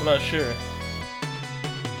 I'm not sure.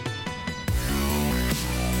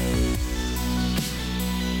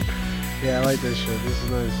 Yeah, I like this shit. This is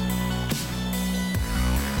nice.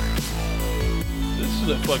 This is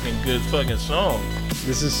a fucking good fucking song.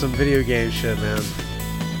 This is some video game shit, man.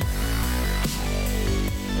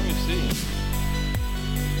 Let me see.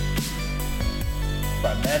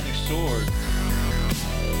 By Magic Sword.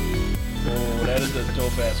 Oh, that is a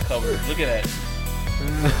dope ass cover. Look at that.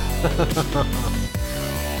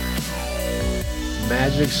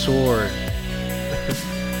 Magic Sword.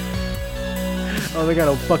 Oh, they got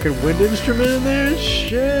a fucking wind instrument in there?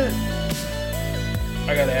 Shit.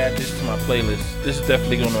 I gotta add this to my playlist. This is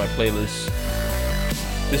definitely going to my playlist.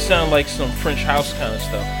 This sounds like some French house kind of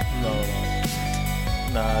stuff. No.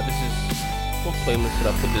 Nah, this is... What playlist did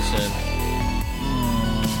I put this in?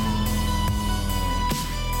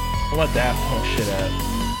 Where my Daft Punk shit at?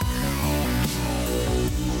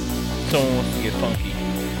 Someone wants to get funky.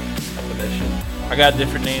 I put that shit. I got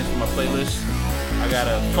different names for my playlist. I got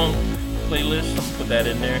a funk playlist. I'm gonna put that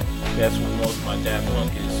in there. That's what most of my Daft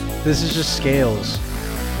Punk is. This is just scales.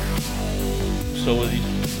 So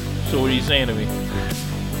what are you saying to me?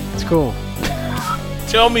 It's cool.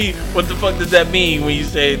 Tell me what the fuck does that mean when you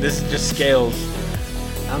say this is just scales?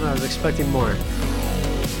 I don't know. I was expecting more.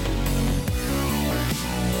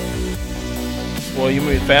 Well, you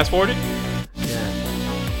mean fast forward it? Yeah.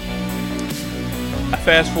 I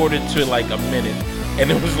fast forwarded to like a minute,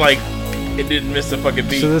 and it was like it didn't miss a fucking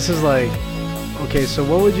beat. So this is like, okay. So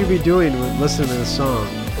what would you be doing when listening to this song?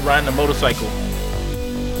 Riding a motorcycle.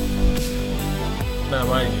 Nah,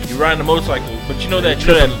 mind you, you're riding a motorcycle, but you know that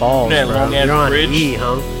balls, that long ass bridge. E,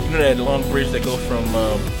 huh? You know that long bridge that goes from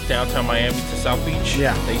downtown Miami to South Beach.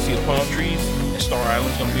 Yeah. That you see the palm trees, and Star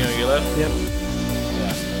Island's gonna be on your left. Yep.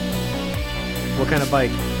 Yeah. What kind of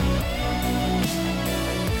bike?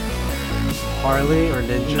 Harley or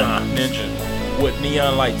Ninja? Nah, Ninja. With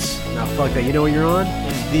neon lights. Nah, fuck that. You know what you're on?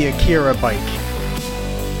 The Akira bike.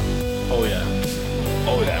 Oh yeah.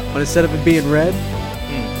 Oh yeah. But instead of it being red,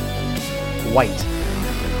 white.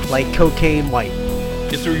 Like cocaine white.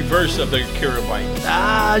 It's the reverse of the Akira bike.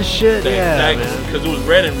 Ah, shit, man. Because it was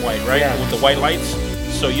red and white, right? Yeah. With the white lights.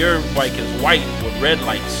 So your bike is white with red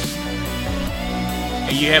lights.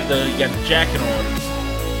 And you got the jacket on,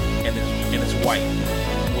 and it's white.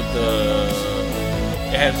 With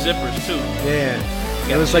it has zippers too. Yeah.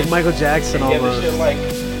 It was like Michael Jackson almost.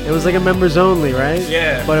 It was like a members only, right?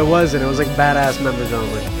 Yeah. But it wasn't. It was like badass members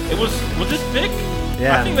only. Was it thick?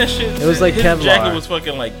 Yeah. I think that shit. It was like his Kevlar. jacket was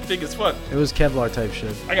fucking like thick as fuck. It was Kevlar type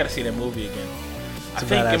shit. I gotta see that movie again. It's I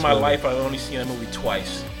think in my movie. life I've only seen that movie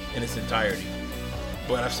twice in its entirety.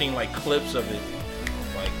 But I've seen like clips of it.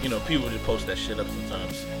 Like, people just post that shit up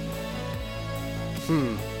sometimes.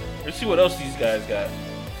 Let's see what else these guys got.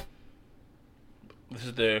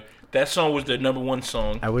 That song was their number one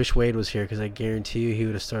song. I wish Wade was here because I guarantee you he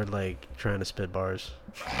would have started like trying to spit bars.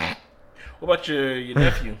 What about your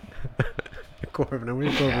nephew? Corbin, I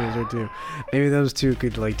wish Corbin was here too. Maybe those two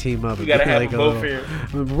could like team up. We gotta have like them both here.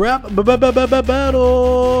 Rap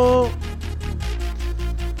battle.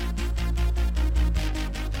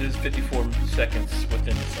 This is 54 seconds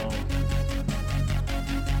within the song.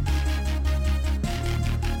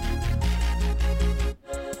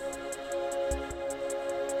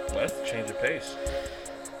 Well, that's a change of pace.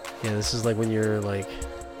 Yeah, this is like when you're like.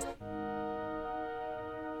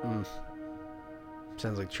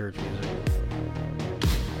 Sounds like church music.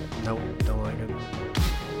 Nope, don't like it.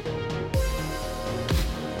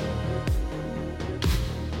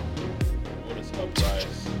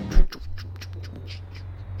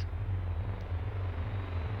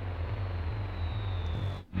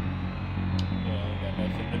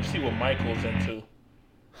 see what Michael's into.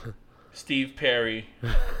 Steve Perry,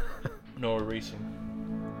 Noah Racing.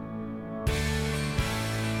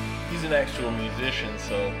 He's an actual musician,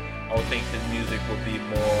 so I would think his music would be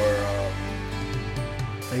more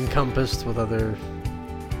encompassed with other.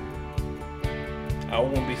 I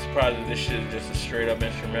wouldn't be surprised if this shit is just a straight up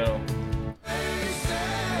instrumental.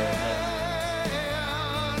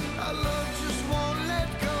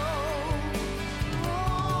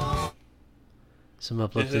 Some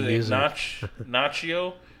uplifting music.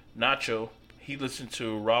 Nacho. He listened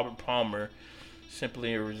to Robert Palmer,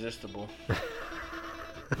 Simply Irresistible.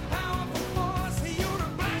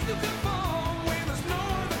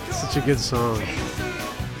 Such a good song.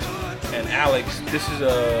 And Alex, this is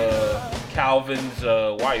Calvin's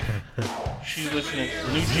wife. She's listening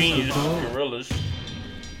to New Genius, Gorillaz.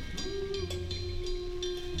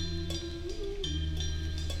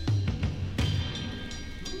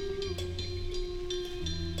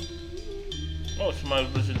 Oh, somebody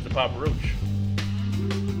was listening to Papa Roach.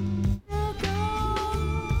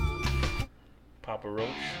 Papa Roach.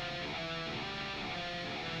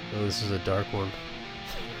 Oh, this is a dark one.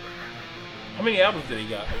 How many albums did he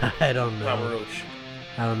got? I don't know. Papa Roach.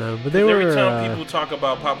 I don't know, but they were. Every time people talk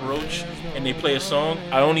about Papa Roach and they play a song,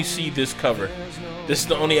 I only see this cover. This is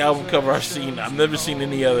the only album cover I've seen. I've never seen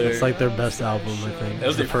any other. It's like their best album, I think. That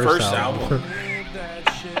was their first album.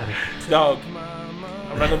 Dog,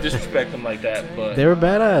 I'm not gonna disrespect them like that, but they were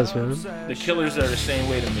badass, man. The Killers are the same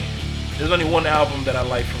way to me. There's only one album that I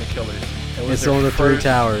like from the Killers. It's on the Three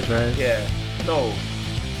Towers, right? Yeah. No.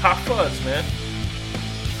 Hot Fuzz, man.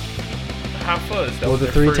 Hot Fuzz. Well,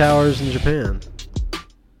 the Three Towers in Japan.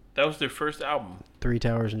 That was their first album. Three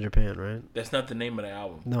Towers in Japan, right? That's not the name of the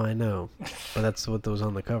album. No, I know. But that's what was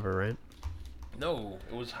on the cover, right? No,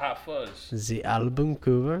 it was Hot Fuzz. The album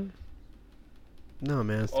cover? No,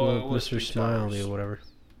 man. It's Mr. Smiley or whatever.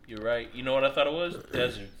 You're right. You know what I thought it was?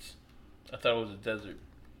 Deserts. I thought it was a desert.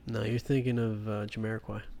 No, you're thinking of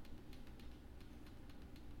Jamiroquai.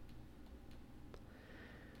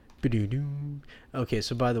 Okay,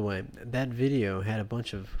 so by the way, that video had a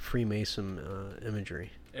bunch of Freemason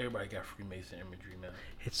imagery. Everybody got Freemason imagery, man.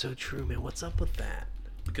 It's so true, man. What's up with that?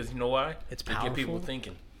 Because you know why? It's powerful. They get people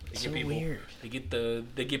thinking. It's so weird. They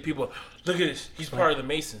get people. Look at this. He's part of the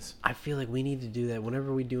Masons. I feel like we need to do that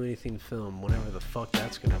whenever we do anything film, whatever the fuck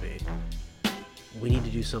that's gonna be. We need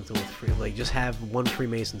to do something with like just have one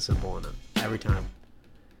Freemason symbol in it every time,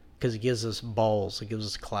 because it gives us balls. It gives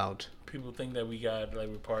us clout. People think that we're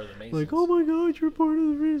part of the Masons. Like, oh my god, you're part of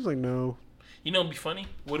the Freemasons. Like, no. You know, it'd be funny.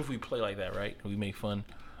 What if we play like that, right? We make fun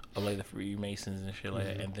of like the Freemasons and shit like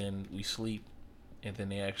that, and then we sleep, and then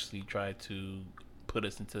they actually try to put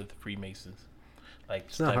us into the Freemasons. Like,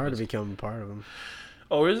 it's not hard to become part of them.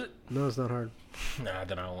 Oh, is it? No, it's not hard. Nah,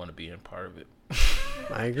 then I don't want to be in part of it.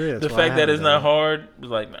 I agree. That's the fact that it's not hard is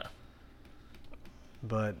like, nah.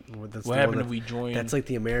 But that's what happened if we join? That's like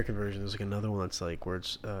the American version. There's like another one that's like where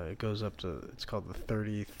it's it goes up to, it's called the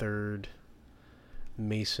 33rd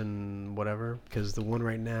Mason whatever. Because the one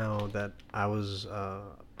right now that I was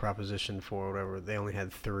propositioned for or whatever, they only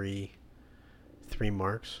had three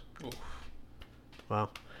marks. Oof. Wow.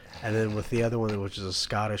 And then with the other one, which is a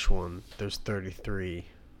Scottish one, there's 33.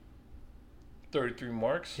 33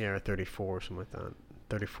 marks? Yeah, or 34, something like that.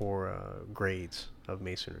 34 grades of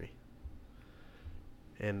masonry.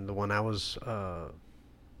 And the one I was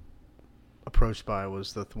approached by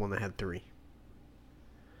was the one that had 3.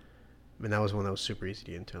 And that was one that was super easy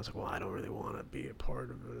to get into. I was like, well, I don't really want to be a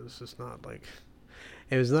part of it. It's just not like...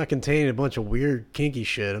 It was not containing a bunch of weird, kinky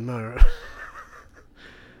shit. I'm not...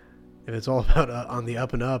 If it's all about on the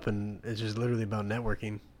up and up and it's just literally about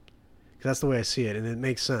networking. Because that's the way I see it. And it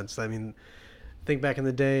makes sense. I mean, think back in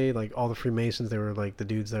the day, like all the Freemasons, they were like the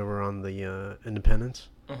dudes that were on the Independence.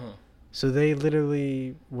 Mm-hmm. So they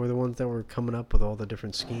literally were the ones that were coming up with all the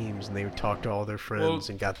different schemes, and they would talk to all their friends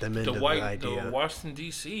and got them into the idea. The Washington,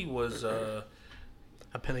 D.C. was a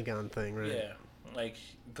Pentagon thing, right? Yeah, like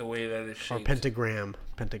the way that it's shaped. Or pentagram.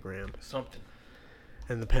 Something.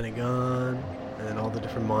 And the Pentagon, and then all the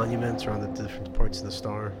different monuments are on the different parts of the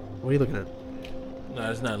star. What are you looking at?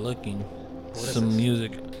 No, it's not looking. Some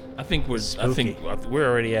music. I think we're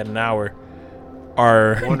already at an hour.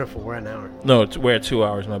 Wonderful. We're at an hour. No, we're at 2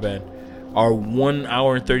 hours. My bad. Our 1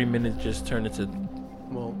 hour and 30 minutes just turned into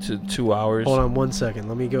to 2 hours. Hold on 1 second.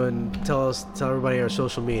 Let me go ahead and tell everybody our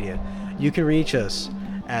social media. You can reach us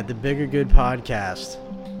at the Bigger Good Podcast.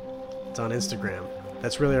 It's on Instagram.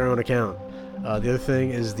 That's really our own account. The other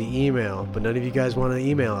thing is the email, but none of you guys want to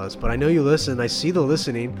email us. But I know you listen. I see the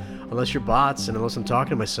listening. Unless you're bots and unless I'm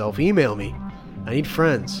talking to myself, email me. I need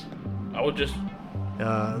friends. I would just...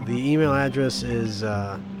 The email address is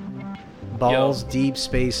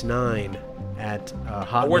ballsdeepspace9 at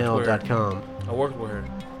hotmail.com. I worked with her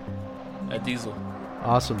at Diesel.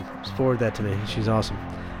 Awesome. Just forward that to me. She's awesome.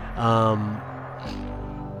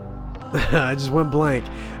 I just went blank.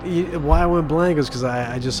 Why I went blank was because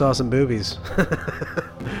I just saw some boobies.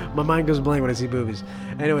 My mind goes blank when I see boobies.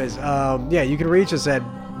 Anyways, yeah, you can reach us at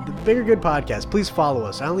the Bigger Good Podcast. Please follow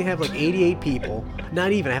us. I only have like 88 people.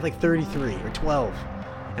 Not even. I have like 33 or 12.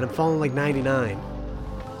 And I'm following like 99.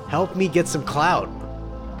 Help me get some clout.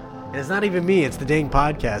 And it's not even me. It's the dang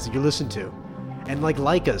podcast that you listen to. And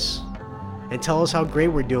like us. And tell us how great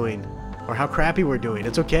we're doing. Or how crappy we're doing.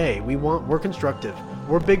 It's okay. We're constructive.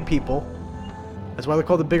 We're big people. That's why they're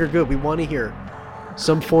called the Bigger Good. We want to hear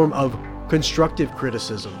some form of constructive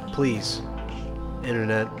criticism. Please.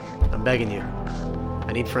 Internet. I'm begging you.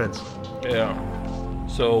 I need friends. Yeah.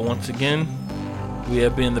 So once again, we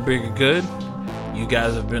have been the Bigger Good. You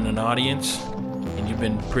guys have been an audience, and you've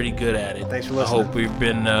been pretty good at it. Thanks for listening. I hope we've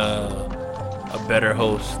been a better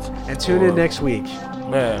host. And tune in next week.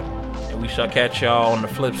 Yeah. And we shall catch y'all on the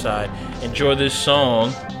flip side. Enjoy this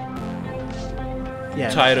song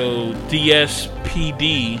titled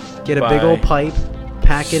DSPD. Get a big old pipe.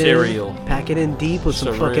 Pack it Cereal. in. Pack it in deep with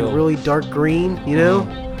some fucking really dark green, you know?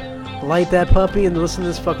 Light that puppy and listen to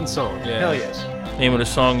this fucking song. Yeah. Hell yes. Name of the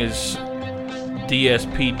song is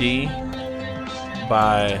DSPD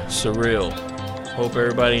by Surreal. Hope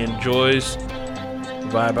everybody enjoys.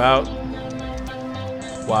 Vibe out.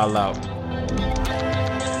 Wild out.